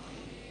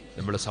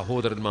 നമ്മുടെ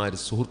സഹോദരന്മാർ,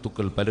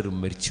 സുഹൃത്തുക്കൾ പലരും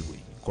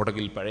മരിച്ചുപോയി.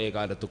 കൊടകിൽ പഴയ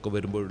കാലത്തൊക്കെ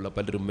വരുമ്പോഴുള്ള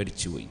പലരും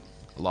മരിച്ചുപോയി.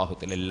 അള്ളാഹു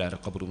തആല എല്ലാവരുടെ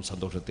ഖബറും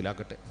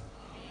സന്തോഷത്തിലാക്കട്ടെ.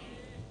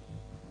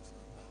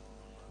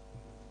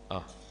 ആ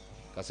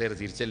കസേര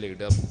തിരിച്ചല്ലേ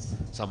കിട്ടുക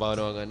സംഭാവന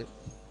വാങ്ങാൻ,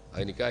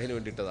 അത് നിക്കാഹിന്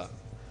വേണ്ടിയിട്ടതാ.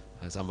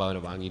 സംഭാവന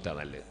വാങ്ങിയിട്ടാണ്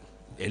നല്ലത്.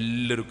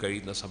 എല്ലാവരും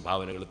കഴിയുന്ന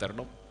സംഭാവനകൾ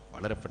തരണം.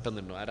 വളരെ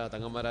പെട്ടെന്നുണ്ടോ ആരാ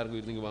തങ്ങന്മാരാർക്കും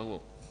ഇരുന്നെങ്കിൽ വാങ്ങുമോ?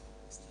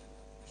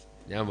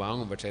 ഞാൻ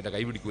വാങ്ങും, പക്ഷേ എൻ്റെ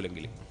കൈ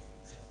പിടിക്കൂലെങ്കിൽ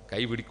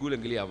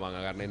ഞാൻ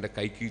വാങ്ങാം. കാരണം എൻ്റെ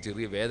കൈക്ക്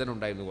ചെറിയ വേദന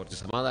ഉണ്ടായിരുന്നു, കുറച്ച്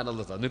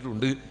സമാധാനം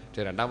തന്നിട്ടുണ്ട്.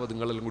 പക്ഷേ രണ്ടാമത്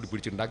നിങ്ങളെല്ലാം കൂടി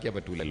പിടിച്ചുണ്ടാക്കിയാൽ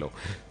പറ്റൂലല്ലോ.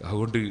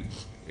 അതുകൊണ്ട്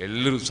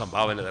എല്ലാവരും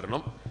സംഭാവന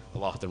തരണം.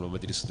 അല്ലാഹുവിൻ്റെ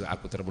മജ്ലിസ്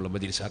ദുആക്കുത്തരമുള്ള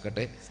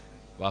മജ്ലിസാക്കട്ടെ.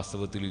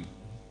 വാസ്തവത്തിൽ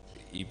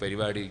ഈ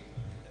പരിപാടി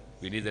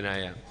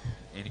വിനീതനായ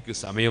എനിക്ക്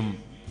സമയം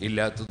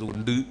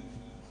ഇല്ലാത്തതുകൊണ്ട്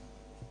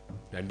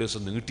 2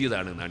 ദിവസം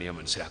നീട്ടിയതാണെന്നാണ് ഞാൻ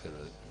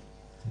മനസ്സിലാക്കുന്നത്.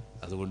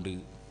 അതുകൊണ്ട്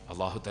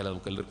അല്ലാഹു തആല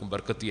നമുക്ക് എല്ലാവർക്കും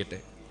ബർക്കത്ത് ചെയ്യട്ടെ.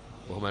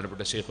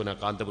 ബഹുമാനപ്പെട്ട ശൈഖുന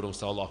കാന്തപുരം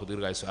ഉസ്താദ് അല്ലാഹു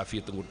ദീർഘായുസ്സും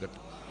ആഫിയത്തും കൊടുക്കട്ടെ.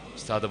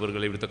 ഉസ്താദ്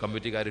അവറുകളെ ഇവിടുത്തെ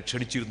കമ്മിറ്റിക്കാർ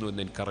ക്ഷണിച്ചിരുന്നു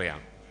എന്ന്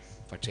എനിക്കറിയാം.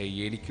 പക്ഷേ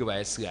എനിക്ക്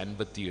വയസ്സ്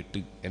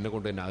 58, എന്നെ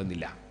കൊണ്ട് തന്നെ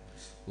ആകുന്നില്ല.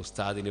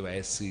 ഉസ്താദിന്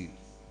വയസ്സ്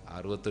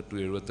 68,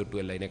 78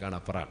 അല്ല, അതിനേക്കാൾ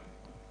അപ്പുറമാണ്.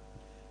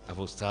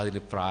 അപ്പോൾ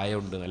ഉസ്താദിന്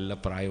പ്രായമുണ്ട്, നല്ല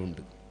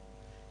പ്രായമുണ്ട്.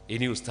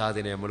 ഇനി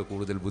ഉസ്താദിനെ നമ്മൾ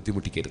കൂടുതൽ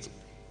ബുദ്ധിമുട്ടിക്കരുത്.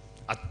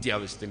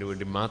 അത്യാവശ്യത്തിന്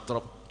വേണ്ടി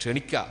മാത്രം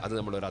ക്ഷണിക്കുക, അത്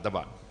നമ്മളൊരു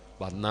അദബാണ്.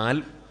 വന്നാൽ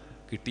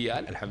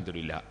കിട്ടിയാൽ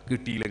അൽഹംദുലില്ലാ,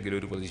 കിട്ടിയില്ലെങ്കിൽ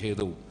ഒരു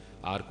പ്രതിഷേധവും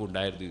ആർക്കും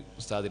ഉണ്ടായത്.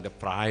 ഉസ്താദിൻ്റെ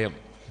പ്രായം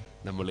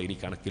നമ്മൾ ഇനി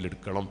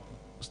കണക്കിലെടുക്കണം.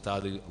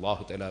 ഉസ്താദ്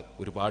അല്ലാഹു തആല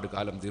ഒരുപാട്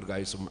കാലം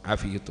ദീർഘായുസ്സും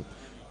ആഫിയത്തും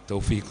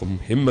തൗഫീഖും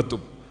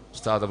ഹിമ്മത്തും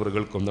ഉസ്താദ്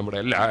അവറുകൾക്കും നമ്മുടെ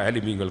എല്ലാ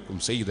ആലിമീങ്ങൾക്കും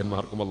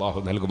സയ്യിദന്മാർക്കും അല്ലാഹു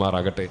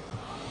നൽകുമാറാകട്ടെ.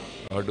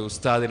 അതുകൊണ്ട്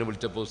ഉസ്താദിനെ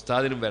വിളിച്ചപ്പോൾ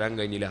ഉസ്താദിനും വരാൻ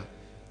കഴിഞ്ഞില്ല,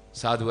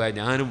 സാധുവായ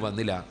ഞാനും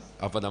വന്നില്ല.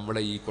 അപ്പോൾ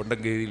നമ്മളെ ഈ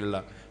കൊണ്ടങ്കേരിയിലുള്ള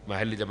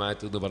മഹല്ല്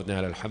ജമാഅത്ത് എന്ന്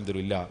പറഞ്ഞാൽ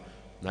അൽഹംദുലില്ലാ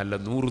നല്ല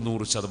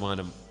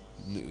 100%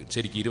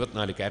 ശരിക്കും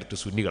 24 ക്യാരറ്റ്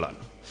സുന്നികളാണ്.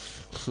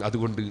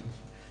 അതുകൊണ്ട്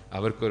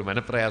അവർക്കൊരു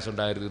മനപ്രയാസം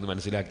ഉണ്ടായിരുന്നു എന്ന്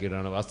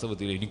മനസ്സിലാക്കിയിട്ടാണ്.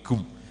 വാസ്തവത്തിൽ എനിക്കും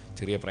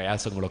ചെറിയ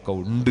പ്രയാസങ്ങളൊക്കെ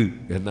ഉണ്ട്,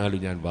 എന്നാലും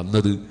ഞാൻ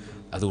വന്നത്.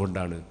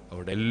 അതുകൊണ്ടാണ്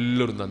അവിടെ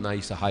എല്ലാവരും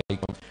നന്നായി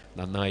സഹായിക്കണം,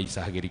 നന്നായി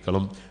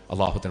സഹകരിക്കണം.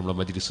 അള്ളാഹു നമ്മുടെ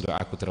മജ്ലിസ്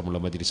ആക്കുത്തരമുള്ള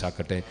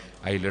മജ്ലിസാക്കട്ടെ.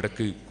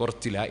 അതിലിടക്ക്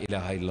കുറച്ച് ലാ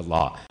ഇലാഹ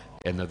ഇല്ലല്ലാഹ്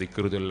എന്ന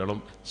ദിക്ർ ചൊല്ലണം,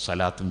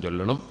 സലാത്തും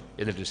ചൊല്ലണം.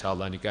 എന്നിട്ട് ഇൻഷാ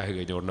അല്ലാഹ് നിക്കാഹ്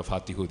കഴിഞ്ഞ ഉടനെ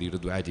ഫാത്തിഹ ഓതിയിട്ട്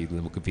ദുആ ചെയ്ത്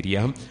നമുക്ക്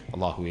പിരിയാം.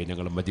 അള്ളാഹുവേ,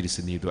 ഞങ്ങളുടെ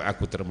മജ്ലിസ് നീ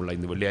ദുആക്കുത്തരമുള്ള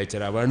ഇന്ന് വെള്ളിയാഴ്ച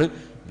രാവാണ്,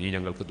 നീ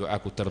ഞങ്ങൾക്ക്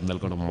ദുആക്കുത്തരം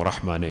നൽകണം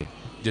റഹ്മാനെ.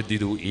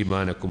 ജദ്ദിദു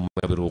ഈമാനക്കും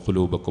വബിറു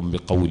ഖുലൂബക്കും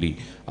ബിഖൗലി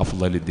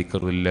അഫ്ളലി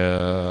ദിക്ർ ലാ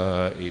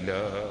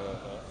ഇലാഹ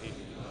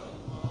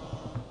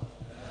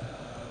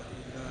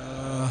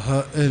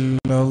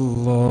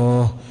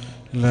ഇല്ലല്ലാഹ്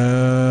ലാ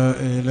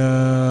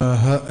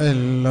ഇലാഹ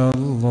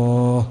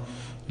ഇല്ലല്ലാഹ്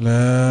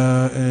لا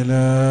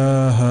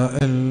إله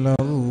إلا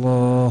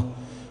الله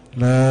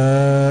لا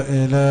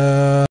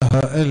إله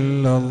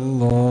إلا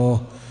الله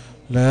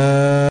لا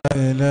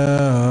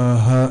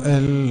إله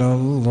إلا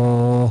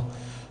الله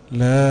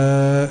لا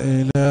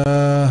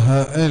إله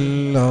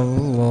إلا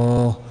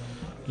الله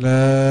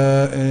لا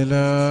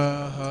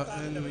إله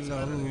إلا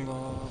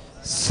الله.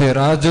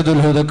 സിറാജുൽ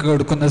ഹുദക്ക്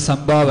കൊടുക്കുന്ന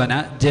സംഭാവന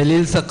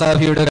ജലീൽ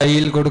സഖാഫിയുടെ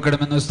കയ്യിൽ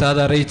കൊടുക്കണമെന്ന് ഉസ്താദ്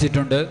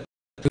അറിയിച്ചിട്ടുണ്ട്.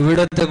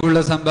 ഇവിടത്തേക്കുള്ള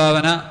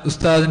സംഭാവന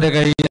ഉസ്താദിന്റെ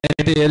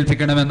കയ്യിലായിട്ട്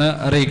ഏൽപ്പിക്കണമെന്ന്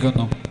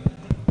അറിയിക്കുന്നു.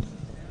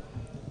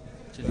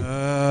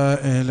 لا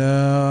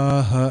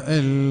إله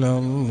إلا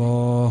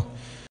الله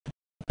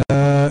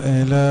لا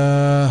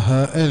إله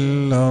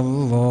إلا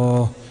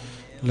الله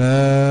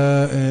لا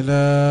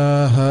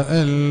إله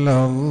إلا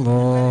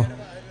الله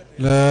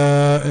لا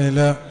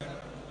إله.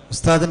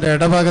 ഉസ്താദിന്റെ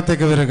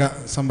ഇടഭാഗത്തേക്ക് വരിക,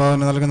 സംഭാവന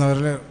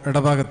നൽകുന്നവരുടെ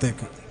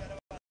ഇടഭാഗത്തേക്ക്.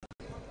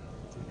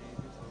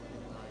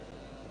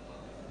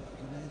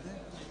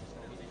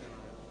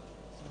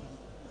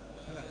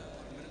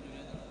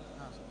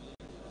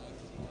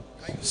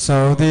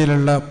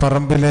 സൗദിയിലുള്ള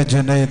പറമ്പിലെ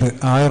ജുനൈദ്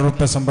 1000 രൂപ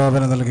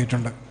സംഭാവന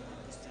നൽകിയിട്ടുണ്ട്.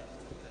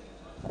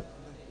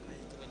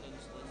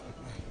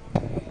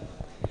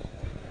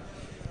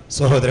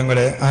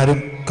 സഹോദരങ്ങളെ, ആരും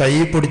കൈ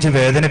പിടിച്ച്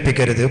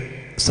വേദനിപ്പിക്കരുത്.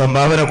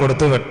 സംഭാവന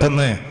കൊടുത്ത്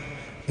പെട്ടെന്ന്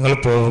നിങ്ങൾ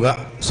പോവുക.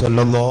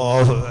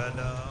 സ്വല്ലല്ലാഹു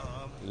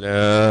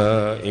ലാ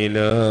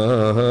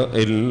ഇലാഹ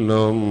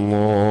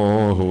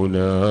ഇല്ലല്ലാഹു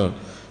ലാ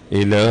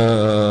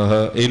ഇലാഹ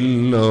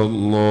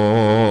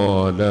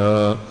ഇല്ലല്ലാഹു ലാ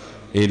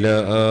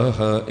إله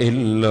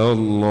إلا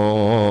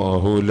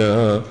الله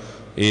لا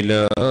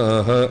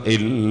إله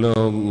إلا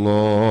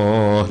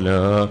الله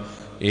لا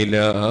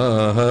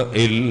إله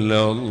إلا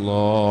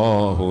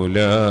الله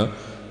لا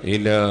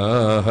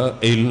إله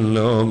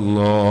إلا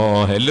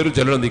الله. എല്ലാവരും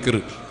ചൊല്ലണം ദിക്ർ.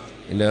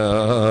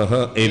 إله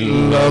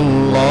إلا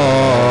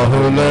الله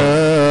لا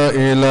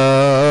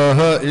إله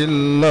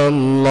إلا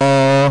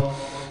الله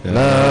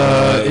لا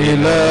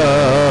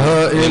إله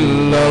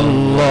إلا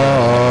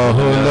الله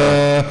لا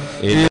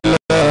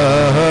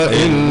إله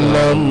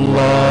إلا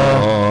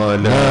الله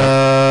لا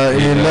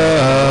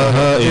إله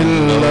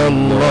إلا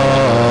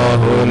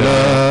الله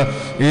لا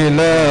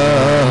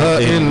إله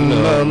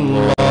إلا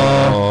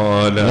الله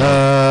لا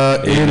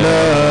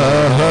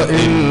إله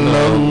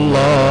إلا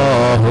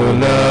الله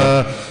لا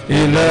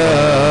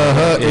إله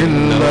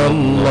إلا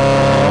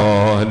الله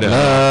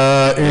لا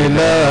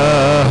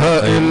إله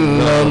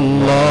إلا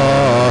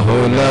الله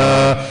لا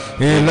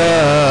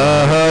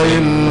إله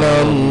إلا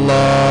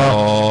الله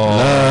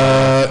لا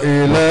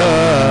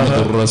إله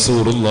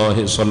رسول الله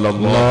صلى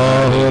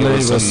الله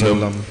عليه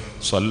وسلم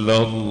صلى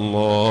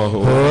الله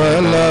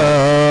على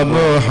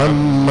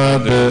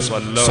محمد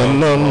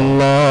صلى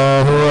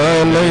الله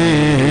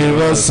عليه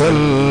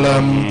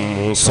وسلم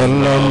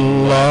صلى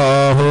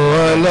الله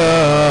على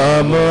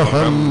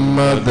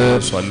محمد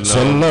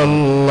صلى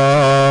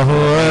الله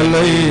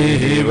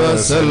عليه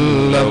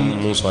وسلم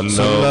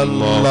صلى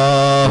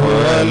الله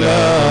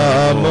على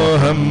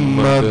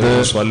محمد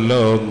صلى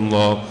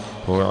الله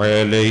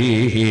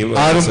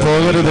ആരും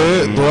പോകരുത്.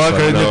 ദുആ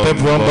കഴിഞ്ഞിട്ടേ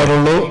പോകാൻ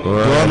പാടുള്ളൂ.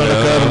 ദുആ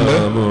നടക്കാറുണ്ട്.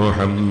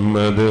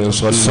 മുഹമ്മദ്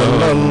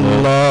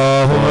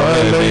സ്വല്ലല്ലാഹു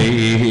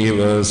അലൈഹി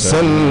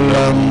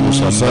വസല്ലം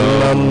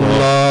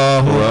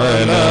സ്വല്ലല്ലാഹു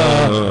അലാ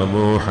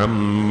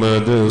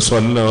മുഹമ്മദ്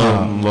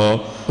സ്വല്ലല്ലാഹു.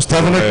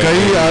 ഉസ്താദിന്റെ കൈ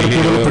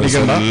ആർക്കും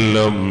പിടിക്കണ്ട.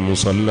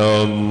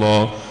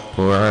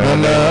 സ്വല്ലല്ലാഹു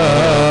അലാ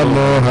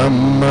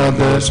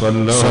മുഹമ്മദ്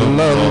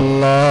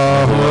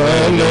സ്വല്ലല്ലാഹു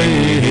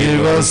അലൈഹി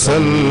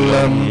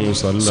വസല്ലം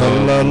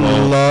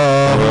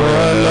സ്വല്ലല്ലാഹു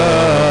അലാ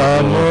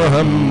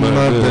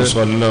മുഹമ്മദ്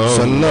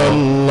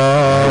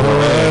സ്വല്ലല്ലാഹു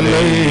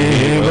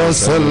അലൈഹി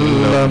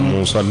വസല്ലം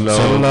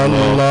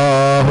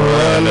സ്വല്ലല്ലാഹു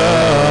അലാ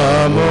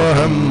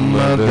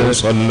മുഹമ്മദ്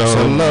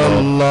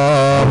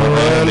സ്വല്ലല്ലാഹു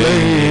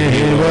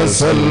അലൈഹി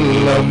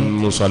വസല്ലം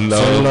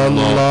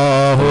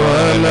സ്വല്ലല്ലാഹു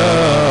അലാ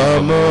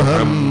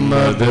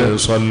മുഹമ്മദ്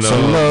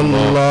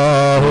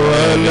സ്വല്ലല്ലാഹു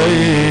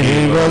അലൈഹി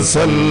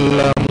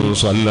വസല്ലം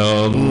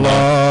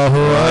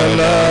സ്വല്ലല്ലാഹു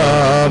അലാ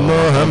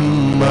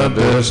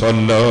മുഹമ്മദ്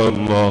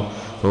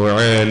സ്വല്ലല്ലാഹു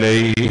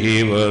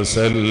عليه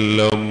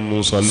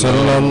وسلم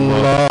صلى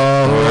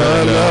الله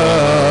على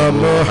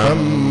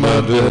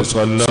محمد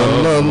صلى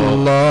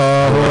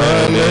الله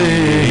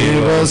عليه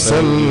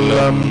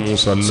وسلم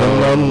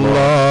صلى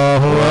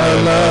الله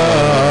على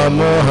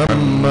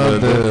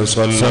محمد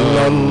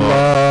صلى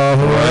الله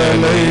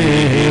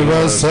عليه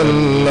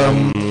وسلم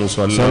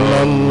صلى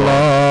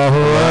الله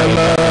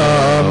على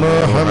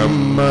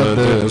محمد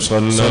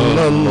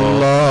صلى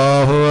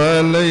الله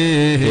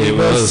عليه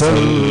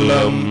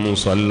وسلم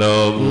صلى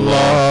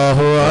الله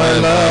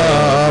على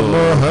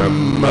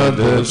محمد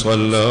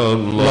صلى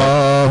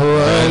الله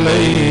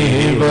عليه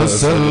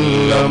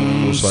وسلم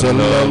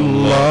صلى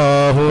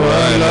الله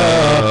على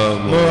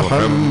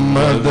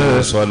محمد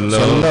صلى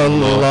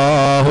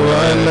الله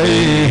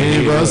عليه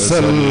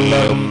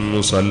وسلم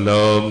صلى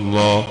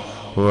الله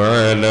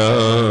على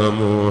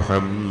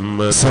محمد.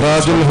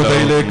 സിറാജുൽ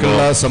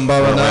ഹുദയിലേക്കുള്ള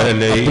സംഭാവന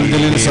അബ്ദുൽ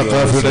ജലീൽ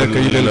സഖാഫിയുടെ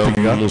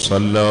കയ്യിലേൽപ്പിക്കുക.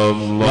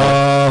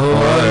 സല്ലല്ലാഹു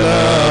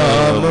അലാ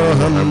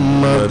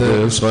മുഹമ്മദ്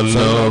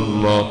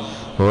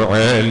സല്ലല്ലാഹു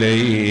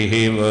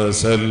അലൈഹി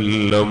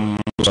വസല്ലം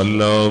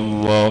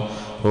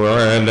സല്ലല്ലാഹു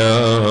അലാ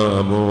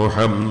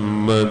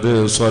മുഹമ്മദ്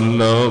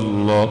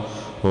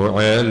സല്ലല്ലാഹു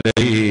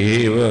അലൈഹി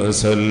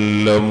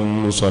വസല്ലം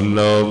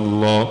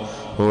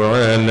സല്ലല്ലാഹു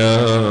അലാ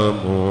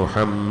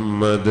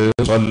മുഹമ്മദ്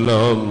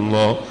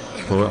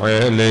സല്ലല്ലാഹു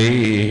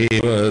അലൈഹി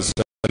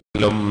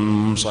വസല്ലം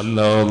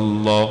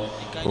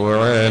സല്ലല്ലാഹു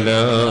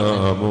അലാ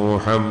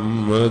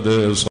മുഹമ്മദ്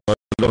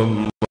സല്ലല്ലാഹു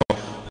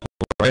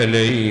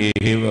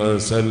അലൈഹി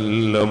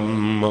വസല്ലം.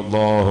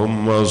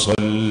 اللهم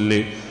صل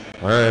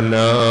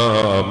على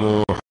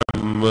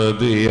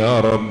محمد يا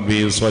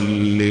ربي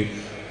صل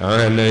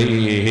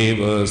عليه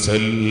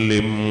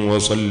وسلم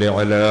وصل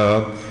على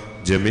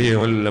جميع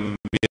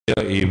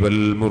الأنبياء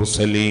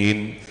والمرسلين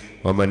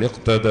ومن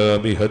اقتدى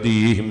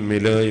بهديهم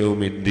إلى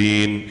يوم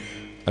الدين.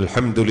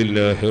 الحمد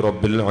لله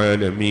رب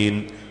العالمين.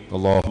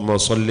 اللهم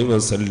صل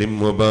وسلم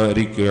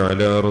وبارك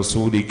على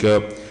رسولك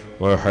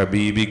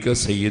وحبيبك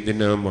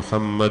سيدنا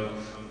محمد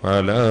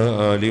وعلى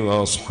آل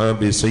وأصحاب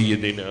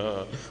سيدنا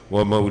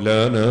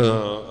ومولانا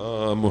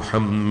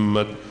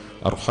محمد.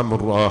 أرحم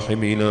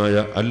الراحمين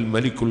يا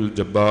الملك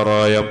الجبار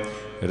يا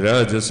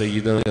രാജ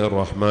സയ്യിദായ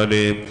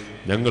റഹ്മാനെ,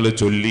 ഞങ്ങൾ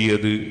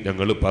ചൊല്ലിയത്,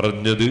 ഞങ്ങൾ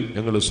പറഞ്ഞത്,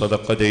 ഞങ്ങൾ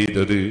സദഖ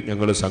ചെയ്തത്,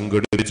 ഞങ്ങൾ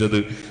സംഘടിപ്പിച്ചത്,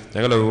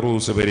 ഞങ്ങളുടെ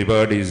ഉറൂസ്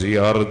പരിപാടി,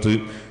 സിയാറത്ത്,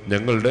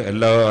 ഞങ്ങളുടെ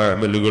എല്ലാ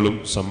അമലുകളും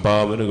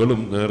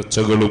സംഭാവനകളും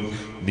നേർച്ചകളും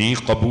നീ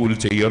കബൂൽ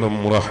ചെയ്യണം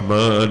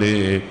റഹ്മാനെ.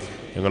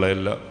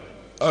 ഞങ്ങളെല്ലാ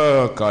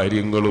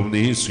കാര്യങ്ങളും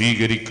നീ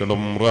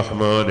സ്വീകരിക്കണം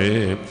റഹ്മാനെ.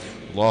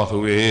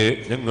 അല്ലാഹുവേ,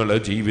 ഞങ്ങളുടെ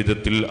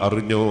ജീവിതത്തിൽ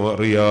അറിഞ്ഞോ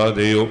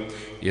അറിയാതെയോ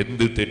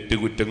എന്ത്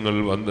തെറ്റുകുറ്റങ്ങൾ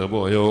വന്നു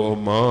പോയോ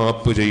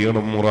മാപ്പ്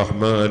ചെയ്യണം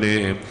റഹ്മാനെ.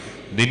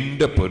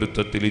 നിന്റെ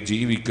പൊരുത്തത്തിൽ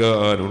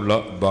ജീവിക്കാനുള്ള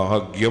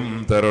ഭാഗ്യം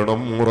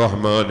തരണം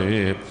റഹ്മാനെ.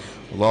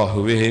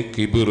 അല്ലാഹുവേ,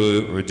 കിബ്ർ,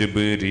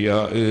 ഉജ്ബ്, റിയാ,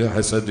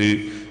 ഹസദ്,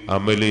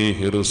 അമല്,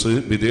 ഹിർസ്,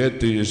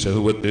 ബിദ്അത്ത്,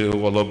 ശഹ്വത്ത്,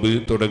 ഗളബ്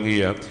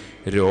തുടങ്ങിയ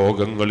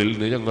രോഗങ്ങളിൽ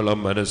നിന്ന് ഞങ്ങളെ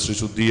മനസ്സ്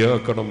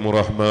ശുദ്ധിയാക്കണം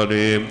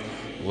റഹ്മാനെ.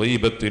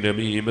 ഗീബത്ത്,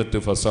 നമീമത്ത്,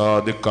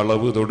 ഫസാദ്,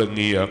 കളവ്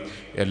തുടങ്ങിയ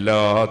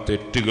എല്ലാ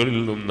തെറ്റുകളിൽ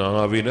നിന്നും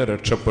നാവിനെ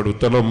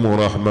രക്ഷപ്പെടുത്തണം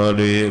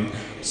റഹ്മാനെ.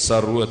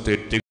 സർവ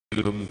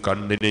തെറ്റുകളിലും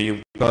കണ്ണിനെയും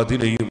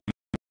കാതിനെയും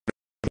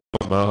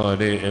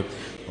റഹ്മാനെ.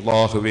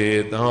 അല്ലാഹുവേ,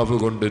 നാവ്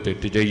കൊണ്ട്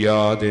തെറ്റ്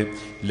ചെയ്യാതെ,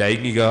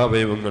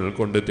 ലൈംഗികാവയവങ്ങൾ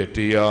കൊണ്ട്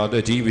തെറ്റിയാതെ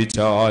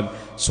ജീവിച്ചാൽ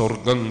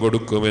സ്വർഗം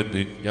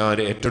കൊടുക്കുമെന്ന് ഞാൻ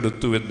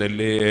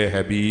ഏറ്റെടുത്തുവെന്നല്ലേ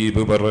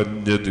ഹബീബ്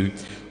പറഞ്ഞത്.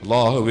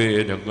 അല്ലാഹുവേ,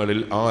 ഞങ്ങളിൽ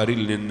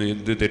ആരിൽ നിന്ന്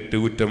എന്ത്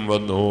തെറ്റുകുറ്റം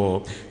വന്നോ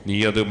നീ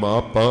അത്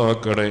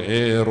മാപ്പാക്കണേ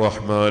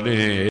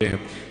റഹ്മാനെ.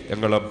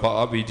 ഞങ്ങളെ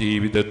ഭാവി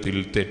ജീവിതത്തിൽ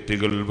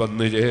തെറ്റുകൾ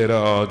വന്നു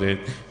ചേരാതെ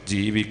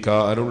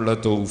ജീവിക്കാനുള്ള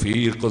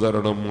തൗഫീഖ്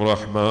തരണം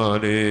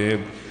റഹ്മാനെ.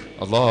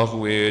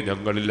 അല്ലാഹുവേ,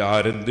 ഞങ്ങളിൽ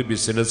ആരെന്ത്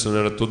ബിസിനസ്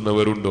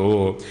നടത്തുന്നവരുണ്ടോ,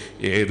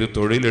 ഏത്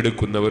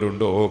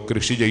തൊഴിലെടുക്കുന്നവരുണ്ടോ,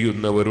 കൃഷി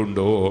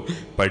ചെയ്യുന്നവരുണ്ടോ,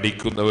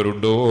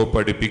 പഠിക്കുന്നവരുണ്ടോ,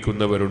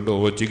 പഠിപ്പിക്കുന്നവരുണ്ടോ,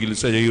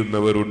 ചികിത്സ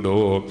ചെയ്യുന്നവരുണ്ടോ,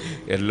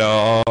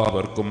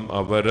 എല്ലാവർക്കും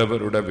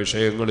അവരവരുടെ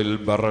വിഷയങ്ങളിൽ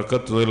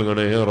ബറക്കത്ത്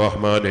നൽകണേ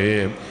റഹ്മാനെ.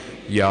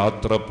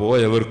 യാത്ര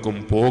പോയവർക്കും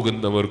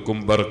പോകുന്നവർക്കും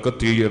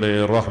ബർക്കത്ത് ചെയ്യണേ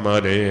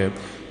റഹ്മാനെ.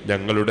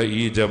 ഞങ്ങളുടെ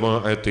ഈ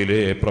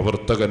ജമാഅത്തിലെ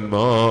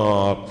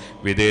പ്രവർത്തകന്മാർ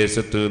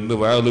വിദേശത്ത് നിന്ന്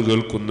വഅദ്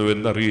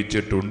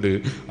കേൾക്കുന്നുവെന്നറിയിച്ചിട്ടുണ്ട്.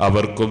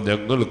 അവർക്കും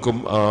ഞങ്ങൾക്കും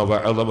ആ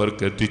വഅദ്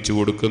അവർക്ക് എത്തിച്ചു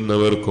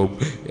കൊടുക്കുന്നവർക്കും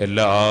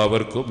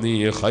എല്ലാവർക്കും നീ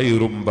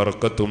ഖൈറും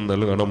ബർക്കത്തും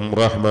നൽകണം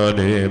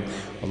റഹ്മാനെ.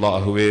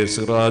 അല്ലാഹുവേ,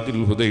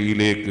 സിറാജുൽ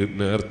ഹുദയിലേക്ക്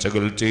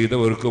നേർച്ചകൾ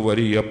ചെയ്തവർക്ക്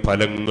വലിയ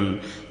ഫലങ്ങൾ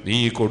നീ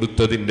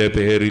കൊടുത്തതിൻ്റെ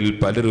പേരിൽ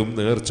പലരും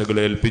നേർച്ചകൾ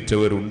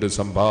ഏൽപ്പിച്ചവരുണ്ട്,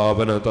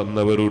 സംഭാവന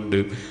തന്നവരുണ്ട്.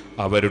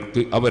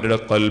 അവർക്ക് അവരുടെ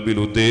ഖൽബിൽ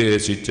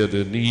ഉദ്ദേശിച്ചത്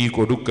നീ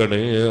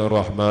കൊടുക്കണേ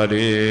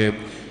റഹ്മാനേ.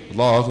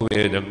 അല്ലാഹുവേ,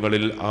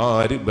 ഞങ്ങളിൽ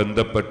ആര്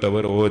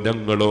ബന്ധപ്പെട്ടവരോ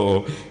ഞങ്ങളോ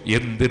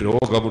എന്ത്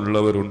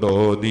രോഗമുള്ളവരുണ്ടോ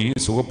നീ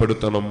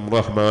സുഖപ്പെടുത്തണം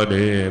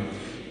റഹ്മാനേ.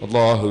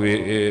 അല്ലാഹുവേ,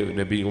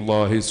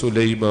 നബിയുല്ലാഹി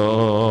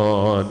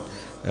സുലൈമാൻ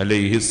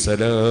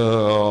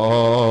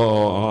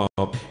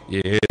അലൈഹിസ്സലാം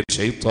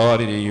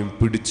ശൈത്താനിനെയും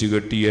പിടിച്ചു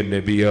കെട്ടിയ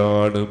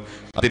നബിയാണ്.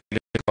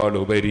 അതിനേക്കാൾ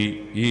ഉപരി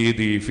ഈ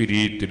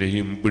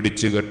ഫിരീത്തിനെയും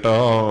പിടിച്ചു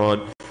കെട്ടാൻ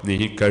നീ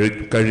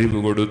കഴിവ്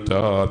കൊടുത്ത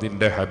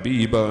നിന്റെ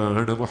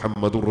ഹബീബാണ്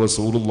മുഹമ്മദുർ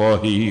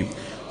റസൂലുള്ളാഹി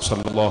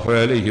സല്ലല്ലാഹു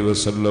അലൈഹി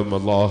വസല്ലം.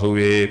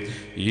 അല്ലാഹുവേ,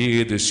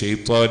 ഏത്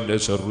ശൈത്താന്റെ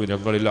ശർറ്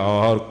ഞങ്ങളിൽ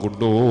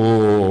ആർക്കുണ്ടോ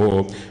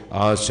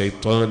ആ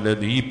ശൈത്താനെ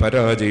നീ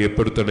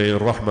പരാജയപ്പെടുത്തണേ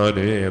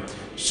റഹ്മാനെ.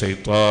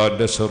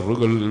 ശൈത്താന്റെ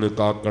ശർറുകളിൽ നിന്ന്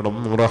കാക്കണം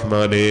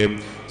റഹ്മാനെ.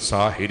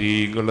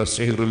 സാഹിരീകളെ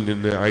സിഹ്റിൽ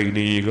നിന്ന്,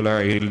 ഐനീകളെ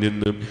ഐനിൽ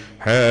നിന്ന്,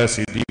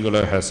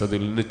 ഹാസിദീകളെ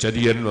ഹസദിൽ നിന്ന്,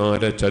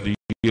 ചതിയന്മാരെ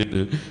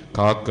ചതിയെന്ന്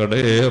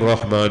കാക്കണേ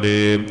റഹ്മാനെ.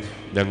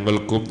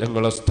 ഞങ്ങൾക്കും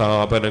ഞങ്ങളുടെ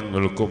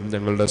സ്ഥാപനങ്ങൾക്കും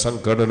ഞങ്ങളുടെ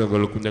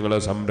സംഘടനകൾക്കും ഞങ്ങളുടെ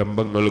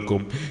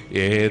സംരംഭങ്ങൾക്കും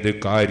ഏത്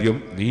കാര്യം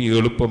നീ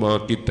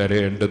എളുപ്പമാക്കി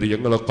തരേണ്ടത്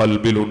ഞങ്ങളുടെ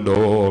ഖൽബിലുണ്ടോ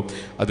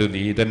അത്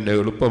നീ തന്നെ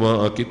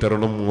എളുപ്പമാക്കി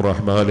തരണം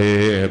റഹ്മാനെ.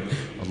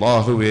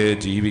 അല്ലാഹുവേ,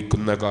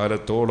 ജീവിക്കുന്ന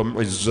കാലത്തോളം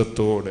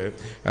ഇസ്സത്തോടെ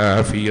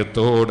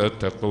ആഫിയത്തോടെ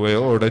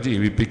തഖ്വയോടെ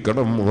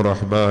ജീവിപ്പിക്കണം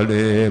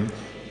റഹ്മാനെ.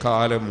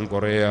 കാലം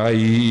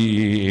കുറേയായി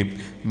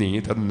നീ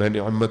തന്ന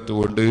നിഅമത്ത്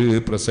കൊണ്ട്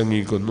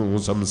പ്രസംഗിക്കുന്നു,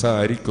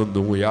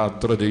 സംസാരിക്കുന്നു,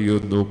 യാത്ര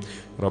ചെയ്യുന്നു.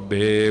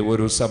 റബ്ബേ,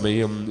 ഒരു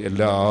സമയം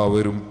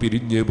എല്ലാവരും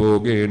പിരിഞ്ഞു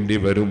പോകേണ്ടി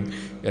വരും,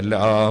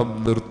 എല്ലാം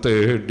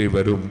നിർത്തേണ്ടി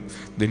വരും,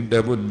 നിന്റെ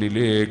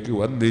മുന്നിലേക്ക്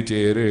വന്നു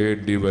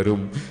ചേരേണ്ടി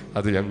വരും.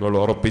 അത് ഞങ്ങൾ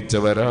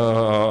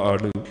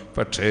ഉറപ്പിച്ചവരാണ്.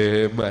 പക്ഷേ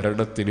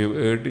മരണത്തിന്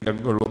വേണ്ടി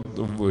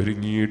ഞങ്ങളൊന്നും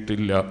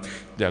ഒരുങ്ങിയിട്ടില്ല.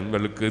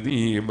 ഞങ്ങൾക്ക് നീ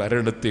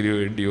മരണത്തിന്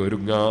വേണ്ടി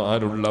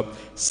ഒരുങ്ങാനുള്ള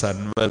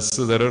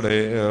സന്മനസ്സ്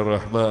തരണേ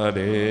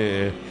റഹ്മാനേ.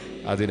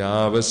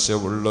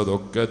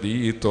 അതിനാവശ്യമുള്ളതൊക്കെ നീ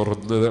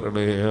തുറന്നു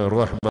തരണേ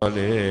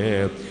റഹ്മാനേ.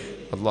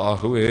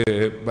 അല്ലാഹുവേ,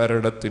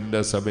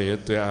 മരണത്തിൻ്റെ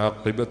സമയത്ത്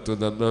ആഖിബത്ത്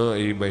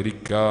നന്നായി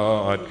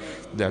മരിക്കാൻ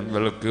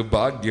ഞങ്ങൾക്ക്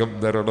ഭാഗ്യം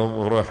തരണം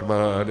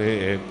റഹ്മാനേ.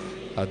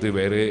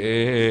 അതുവരെ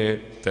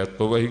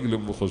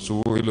തഖ്വയിലും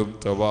ഖുശൂഇലും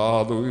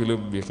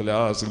തവാദുഇലും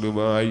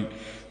ഇഖ്ലാസിലുമായി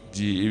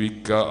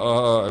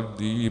ജീവിക്കാൻ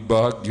നീ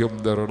ഭാഗ്യം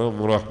തരണം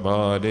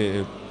റഹ്മാനേ.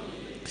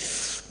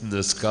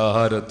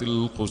 നിസ്കാരത്തിൽ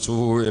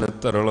ഖുശൂഇനെ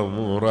തരണം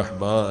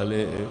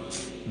റഹ്മാനേ.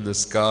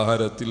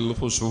 നിസ്കാരത്തിൽ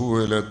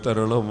ഖുശൂഇനെ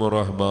തരണം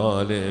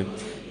റഹ്മാനേ.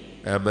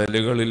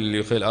 അമലുകളിൽ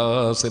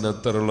ഇഖ്ലാസിനെ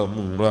തരണം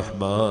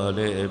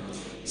റഹ്മാനേ.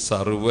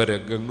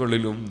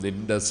 സർവരംഗങ്ങളിലും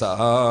നിന്റെ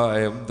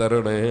സഹായം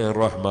തരണേ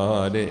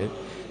റഹ്മാനേ.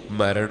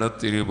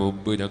 മരണത്തിന്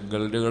മുമ്പ്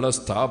ഞങ്ങളുടെ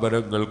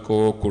സ്ഥാപനങ്ങൾക്കോ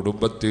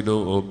കുടുംബത്തിനോ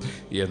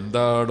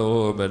എന്താണോ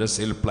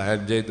മനസ്സിൽ പ്ലാൻ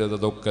ചെയ്തത്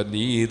അതൊക്കെ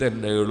നീ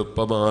തന്നെ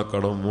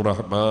എളുപ്പമാക്കണം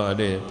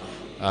റഹ്മാനെ.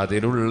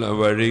 അതിനുള്ള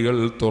വഴികൾ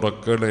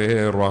തുറക്കണേ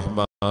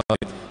റഹ്മാൻ.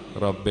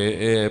 റബ്ബേ,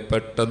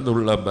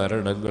 പെട്ടെന്നുള്ള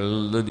മരണങ്ങളിൽ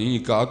നിന്ന് നീ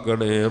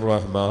കാക്കണേ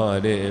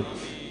റഹ്മാനെ.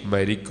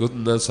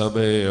 മരിക്കുന്ന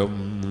സമയം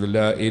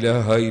ലാ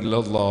ഇലാഹ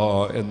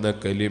ഇല്ലല്ലാഹ് എന്ന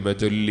കലിമ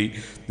ചൊല്ലി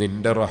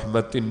നിന്റെ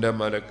റഹ്മത്തിൻ്റെ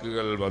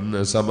മലക്കുകൾ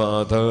വന്ന്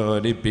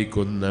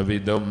സമാധാനിപ്പിക്കുന്ന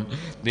വിധം,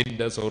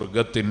 നിന്റെ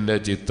സ്വർഗത്തിൻ്റെ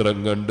ചിത്രം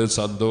കണ്ട്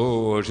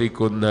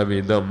സന്തോഷിക്കുന്ന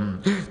വിധം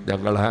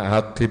ഞങ്ങളെ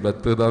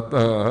ആഖിബത്ത്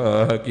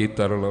നന്നാക്കി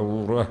തരണം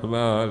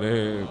റഹ്മാനെ.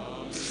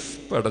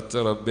 പടച്ച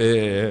റബ്ബേ,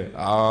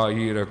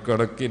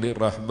 ആയിരക്കണക്കിന്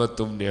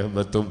റഹ്മത്തും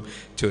നിഅമത്തും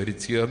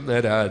ചൊരിച്ചു തന്ന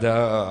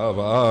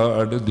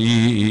രാജാവാണ് നീ.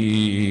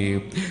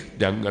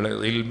 ഞങ്ങളെ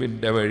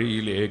ഇൽമിൻ്റെ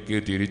വഴിയിലേക്ക്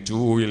തിരിച്ചു,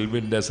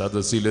 ഇൽമിൻ്റെ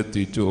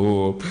സദസ്സിലെത്തിച്ചു.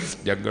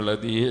 ഞങ്ങളെ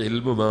നീ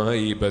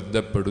ഇൽമുമായി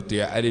ബന്ധപ്പെടുത്തി,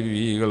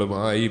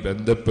 അരുവികളുമായി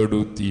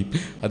ബന്ധപ്പെടുത്തി.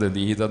 അത്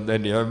നീ തന്ന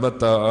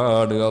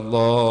നിഅമത്താണ്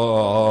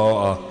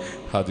അല്ലാഹ്.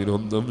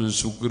 അതിനൊന്നും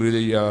ശുക്ർ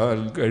ചെയ്യാൻ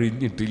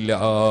കഴിഞ്ഞിട്ടില്ല,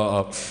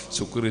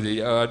 ശുക്ർ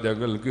ചെയ്യാൻ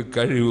ഞങ്ങൾക്ക്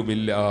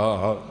കഴിവുമില്ല.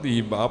 നീ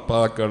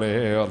മാപ്പാക്കണേ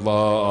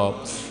അല്ലാഹ്.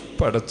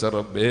 പടച്ച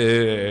റബ്ബേ,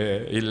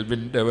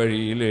 ഇൽമിൻ്റെ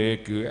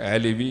വഴിയിലേക്ക്,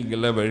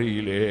 അലിമീങ്ങളുടെ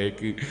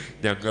വഴിയിലേക്ക്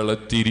ഞങ്ങളെ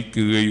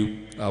തിരിക്കുകയും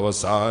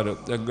അവസാനം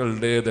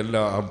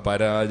ഞങ്ങളുടേതെല്ലാം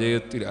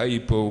പരാജയത്തിലായി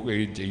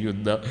പോവുകയും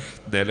ചെയ്യുന്ന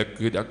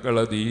നിലക്ക്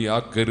ഞങ്ങളെ നീ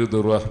ആക്കരുത്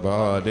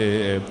റഹ്മാനെ.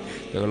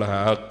 ഞങ്ങളെ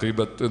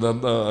ആഖിബത്ത്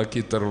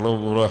നന്നാക്കി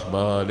തരണം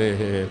റഹ്മാനെ.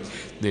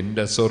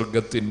 നിന്റെ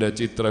സ്വർഗത്തിൻ്റെ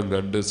ചിത്രം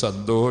കണ്ട്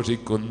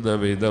സന്തോഷിക്കുന്ന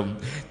വിധം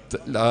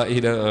ലാ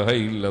ഇലാഹ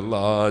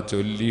ഇല്ലല്ലാഹ്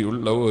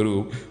ചൊല്ലിയുള്ള ഒരു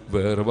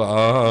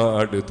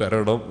വേർപാട്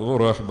തരണം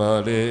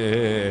റഹ്മാനെ.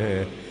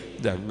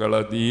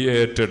 ഞങ്ങളെ നീ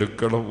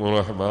ഏറ്റെടുക്കണം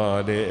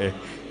റഹ്മാനെ.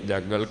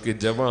 ഞങ്ങൾക്ക്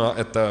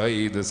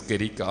ജമാഅത്തായി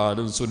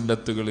നിസ്കരിക്കാനും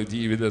സുന്നത്തുകൾ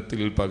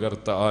ജീവിതത്തിൽ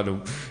പകർത്താനും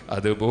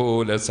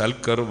അതുപോലെ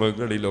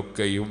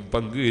സൽക്കർമ്മങ്ങളിലൊക്കെയും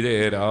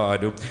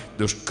പങ്കുചേരാനും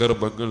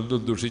ദുഷ്കർമ്മങ്ങളിൽ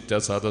നിന്നും ദുഷിച്ച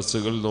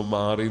സദസ്സുകളിൽ നിന്നും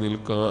മാറി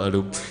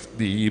നിൽക്കാനും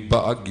നീ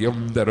ഭാഗ്യം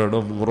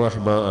തരണം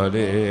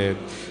റഹ്മാനെ.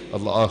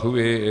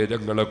 അല്ലാഹുവേ,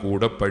 ഞങ്ങളെ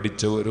കൂടെ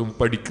പഠിച്ചവരും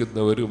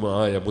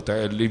പഠിക്കുന്നവരുമായ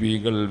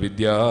മുതഅല്ലിമീങ്ങൾ,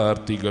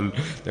 വിദ്യാർത്ഥികൾ,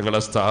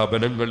 ഞങ്ങളെ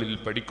സ്ഥാപനങ്ങളിൽ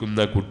പഠിക്കുന്ന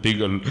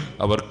കുട്ടികൾ,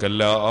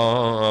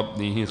 അവർക്കെല്ലാം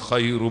നീ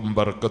ഖൈറും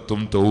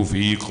ബർക്കത്തും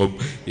തൗഫീഖും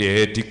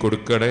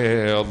ഏറ്റിക്കൊടുക്കണേ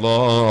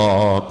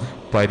അല്ലാഹ്.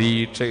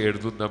 പരീക്ഷ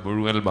എഴുതുന്ന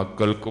മുഴുവൻ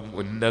മക്കൾക്കും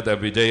ഉന്നത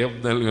വിജയം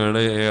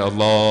നൽകണേ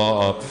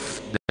അല്ലാഹ്.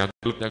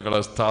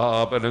 ഞങ്ങളെ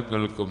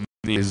സ്ഥാപനങ്ങൾക്കും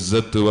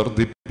ഇസ്സത്ത്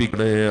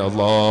വർദ്ധിപ്പിക്കണേ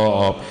അല്ലാ.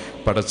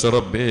 പടച്ച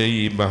റബ്ബേ, ഈ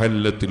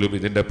മഹല്ലത്തിലും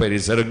ഇതിൻ്റെ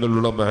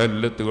പരിസരങ്ങളിലുള്ള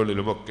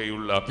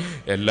മഹല്ലത്തുകളിലുമൊക്കെയുള്ള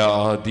എല്ലാ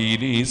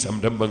ദീനീ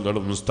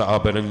സംരംഭങ്ങളും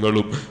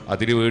സ്ഥാപനങ്ങളും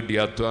അതിനുവേണ്ടി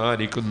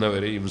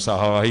അധ്വാനിക്കുന്നവരെയും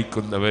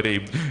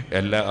സഹായിക്കുന്നവരെയും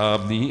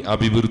എല്ലാം നീ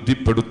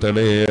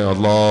അഭിവൃദ്ധിപ്പെടുത്തണേ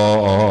അല്ലാ.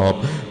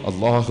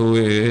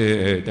 അല്ലാഹുവേ,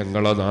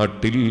 ഞങ്ങളെ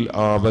നാട്ടിൽ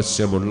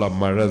ആവശ്യമുള്ള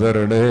മഴ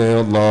തരണേ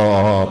അല്ലാ,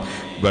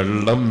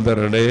 വെള്ളം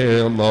തരണേ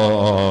അല്ലാ.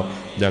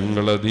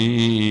 ഞങ്ങളെ നീ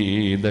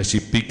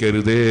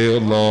നശിപ്പിക്കരുതേ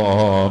അല്ലാ.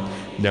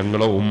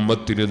 ഞങ്ങളെ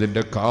ഉമ്മത്തിന്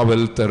നിന്റെ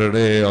കാവൽ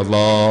തരണേ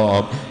അല്ലാ.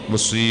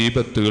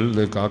 മുസീബത്തുകളിൽ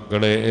നിന്ന്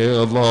കാക്കണേ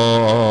അല്ലാ.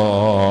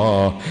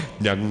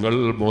 ഞങ്ങൾ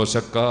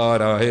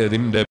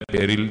മോശക്കാരായതിൻ്റെ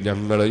പേരിൽ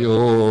ഞങ്ങളെയോ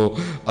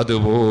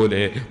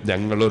അതുപോലെ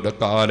ഞങ്ങളുടെ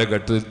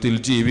കാലഘട്ടത്തിൽ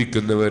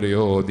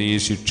ജീവിക്കുന്നവരെയോ നീ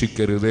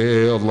ശിക്ഷിക്കരുതേ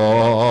അല്ലാ.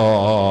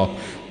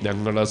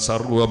 ഞങ്ങളെ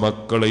സർവ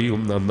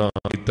മക്കളെയും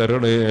നന്നായി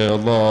തരണേ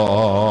അല്ലാ.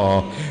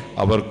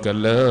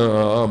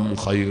 അവർക്കെല്ലാം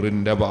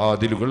ഖൈറിൻ്റെ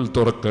വാതിലുകൾ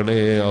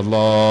തുറക്കണേ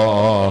അല്ലാ.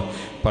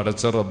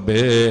 പടച്ച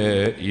റബ്ബേ,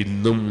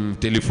 ഇന്നും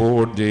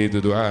ടെലിഫോൺ ചെയ്ത്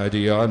ദുആ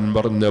ചെയ്യാൻ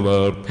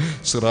പറഞ്ഞവർ,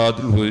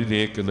 സിറാത്തുൽ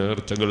ഹുദയിലേക്ക്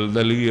നേർച്ചകൾ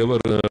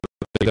നൽകിയവർ,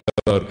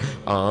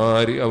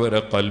 ആര്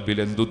അവരെ കൽബിൽ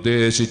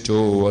എന്തുദ്ദേശിച്ചോ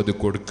അത്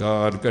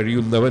കൊടുക്കാൻ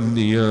കഴിയുന്നവൻ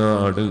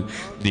നീയാണ്.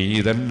 നീ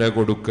തന്നെ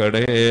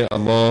കൊടുക്കണേ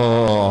അല്ലാ.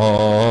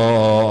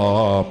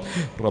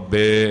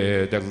 റബ്ബേ,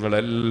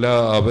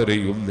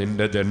 ഞങ്ങളെല്ലാവരെയും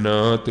നിന്റെ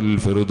ജന്നാത്തുൽ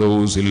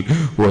ഫിർദൗസിൽ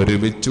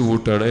ഒരുമിച്ച്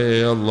കൂട്ടണേ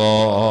അല്ലാ.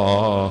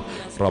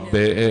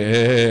 റബ്ബേ,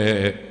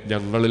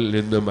 ഞങ്ങളിൽ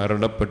നിന്ന്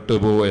മരണപ്പെട്ടു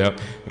പോയ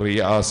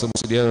റിയാസ്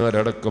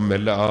മുസ്ലിയാരടക്കം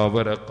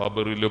എല്ലാവരുടെ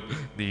ഖബറിലും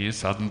നീ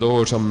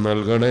സന്തോഷം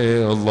നൽകണേ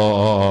അല്ലാ.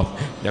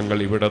 ഞങ്ങൾ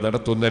ഇവിടെ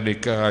നടത്തുന്ന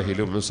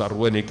നിക്കാഹിലും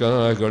സർവ്വ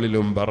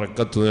നിക്കാഹുകളിലും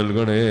ബറക്കത്ത്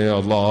നൽകണേ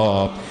അല്ലാ.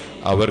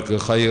 അവർക്ക്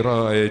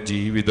ഖൈറായ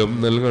ജീവിതം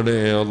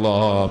നൽകണേ അല്ലാ.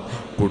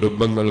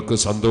 കുടുംബങ്ങൾക്ക്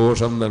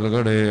സന്തോഷം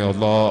നൽകണേ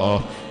അല്ലാ.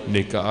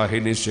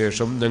 നിക്കാഹിന്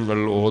ശേഷം ഞങ്ങൾ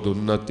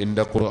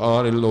ഓതുന്നതിൻ്റെ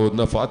ഖുർആനിൽ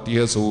ഓതുന്ന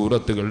ഫാത്തിഹ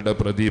സൂറത്തുകളുടെ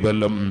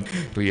പ്രതിഫലം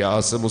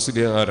റിയാസ്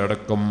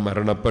മുസ്ലിയാരടക്കം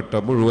മരണപ്പെട്ട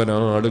മുഴുവൻ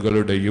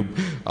ആളുകളുടെയും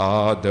ആ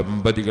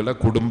ദമ്പതികളെ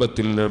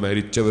കുടുംബത്തിൽ നിന്ന്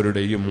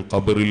മരിച്ചവരുടെയും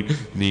ഖബറിൽ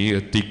നീ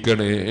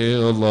എത്തിക്കണേ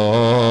അല്ലാ.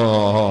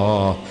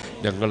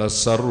 ഞങ്ങളെ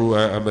സർവ്വ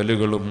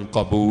അമലുകളും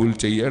കബൂൽ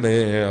ചെയ്യണേ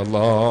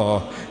അല്ലാ.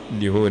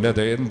 ന്യൂനത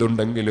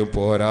എന്തുണ്ടെങ്കിലും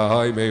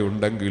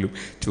പോരായ്മയുണ്ടെങ്കിലും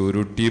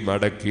ചുരുട്ടി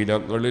മടക്കി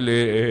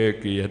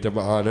ഞങ്ങളിലേക്ക്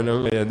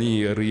യജമാനനായ നീ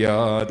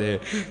അറിയാതെ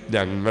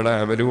ഞങ്ങളെ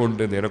അമല്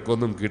കൊണ്ട്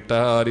നിനക്കൊന്നും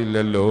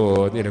കിട്ടാറില്ലല്ലോ,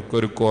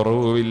 നിനക്കൊരു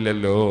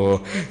കുറവുമില്ലല്ലോ.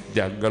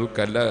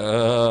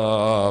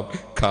 ഞങ്ങൾക്കെല്ലാം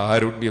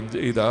കാരുണ്യം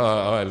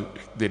ചെയ്താൽ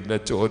നിന്നെ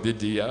ചോദ്യം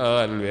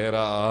ചെയ്യാൻ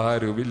വേറെ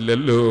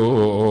ആരുമില്ലല്ലോ.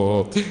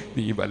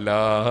 നീ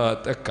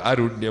വല്ലാത്ത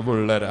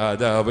കാരുണ്യമുള്ള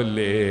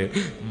രാജാവല്ലേ,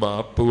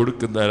 മാപ്പ്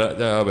കൊടുക്കുന്ന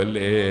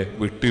രാജാവല്ലേ,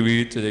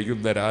 വിട്ടുവീഴ്ച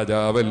ചെയ്യുന്ന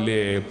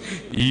രാജാവല്ലേ.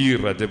 ഈ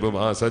റജബ്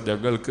മാസം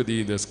ഞങ്ങൾക്ക് നീ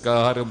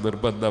നിസ്കാരം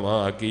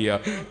നിർബന്ധമാക്കിയ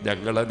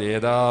ഞങ്ങളെ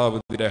നേതാവ്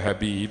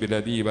ഹബീബിനെ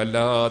നീ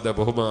വല്ലാതെ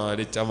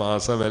ബഹുമാനിച്ച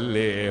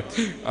മാസമല്ലേ.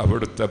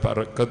 അവിടുത്തെ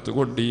ബറക്കത്ത്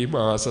കൊണ്ട്, ഈ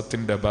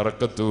മാസത്തിന്റെ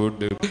ബറക്കത്ത്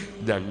കൊണ്ട്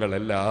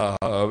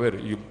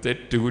ഞങ്ങളെല്ലാവരെയും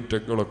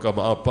തെറ്റുകുറ്റങ്ങളൊക്കെ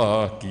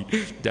മാപ്പാക്കി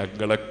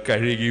ഞങ്ങളെ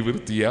കഴുകി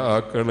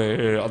വൃത്തിയാക്കണേ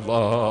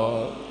അല്ലാ.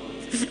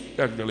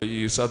 ഞങ്ങൾ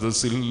ഈ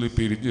സദസ്സിൽ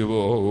പിരിഞ്ഞു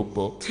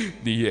പോകുമ്പോൾ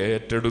നീ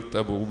ഏറ്റെടുത്ത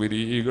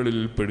മുഅ്മിനീകളിൽ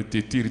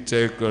പെടുത്തി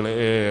തിരിച്ചേക്കണേ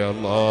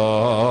അല്ലാ.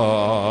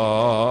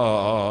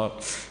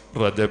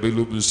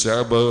 റജബിലും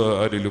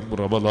ശഅബാനിലും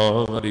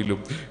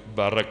റമളാനിലും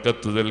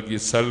ബറക്കത്ത് നൽകി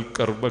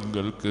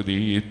സൽക്കർമ്മങ്ങൾക്ക് നീ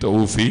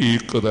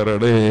തൗഫീഖ്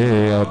തരണേ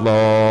അല്ലാ.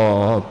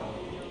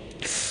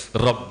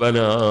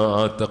 ربنا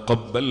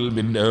تقبل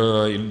منا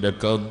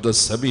إنك أنت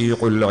السميع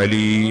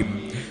العليم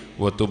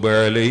وتب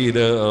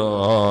علينا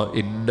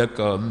إنك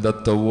أنت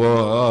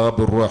التواب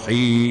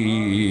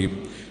الرحيم.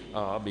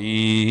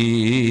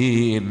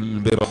 آمين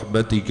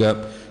برحمتك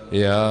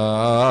يا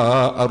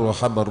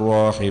أرحم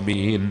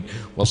الراحمين.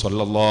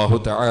 وصلى الله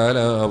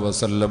تعالى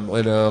وسلم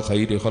على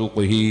خير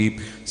خلقه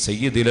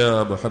سيدنا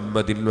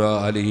محمد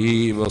وآله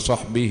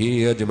وصحبه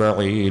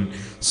أجمعين.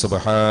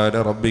 سبحان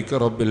ربك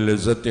رب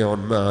العزة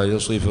عما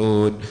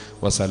يصفون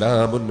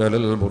وسلام على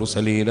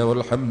المرسلين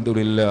والحمد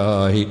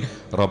لله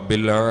رب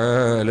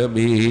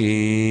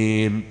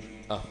العالمين.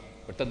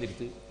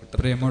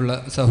 പ്രിയമുള്ള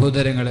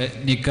സഹോദരങ്ങളെ,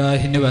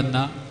 നിക്കാഹിന് വന്ന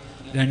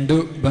രണ്ടു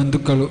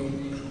ബന്ധുക്കളും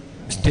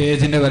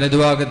സ്റ്റേജിൻ്റെ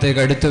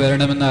വലതുഭാഗത്തേക്ക് അടുത്തു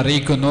വരണമെന്ന്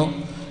അറിയിക്കുന്നു.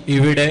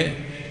 ഇവിടെ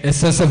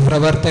SSF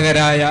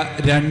പ്രവർത്തകരായ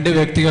 2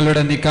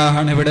 വ്യക്തികളുടെ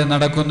നിക്കാഹാണ് ഇവിടെ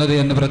നടക്കുന്നത്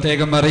എന്ന്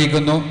പ്രത്യേകം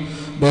അറിയിക്കുന്നു.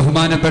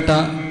 ബഹുമാനപ്പെട്ട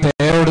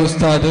പേരോട്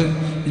ഉസ്താദ്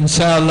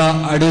ഇൻഷാ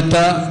അല്ലാഹ് അടുത്ത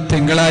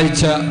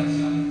തിങ്കളാഴ്ച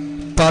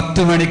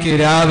 10 മണിക്ക്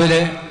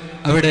രാവിലെ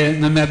അവിടെ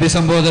നമ്മെ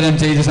അഭിസംബോധന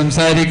ചെയ്ത്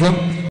സംസാരിക്കും.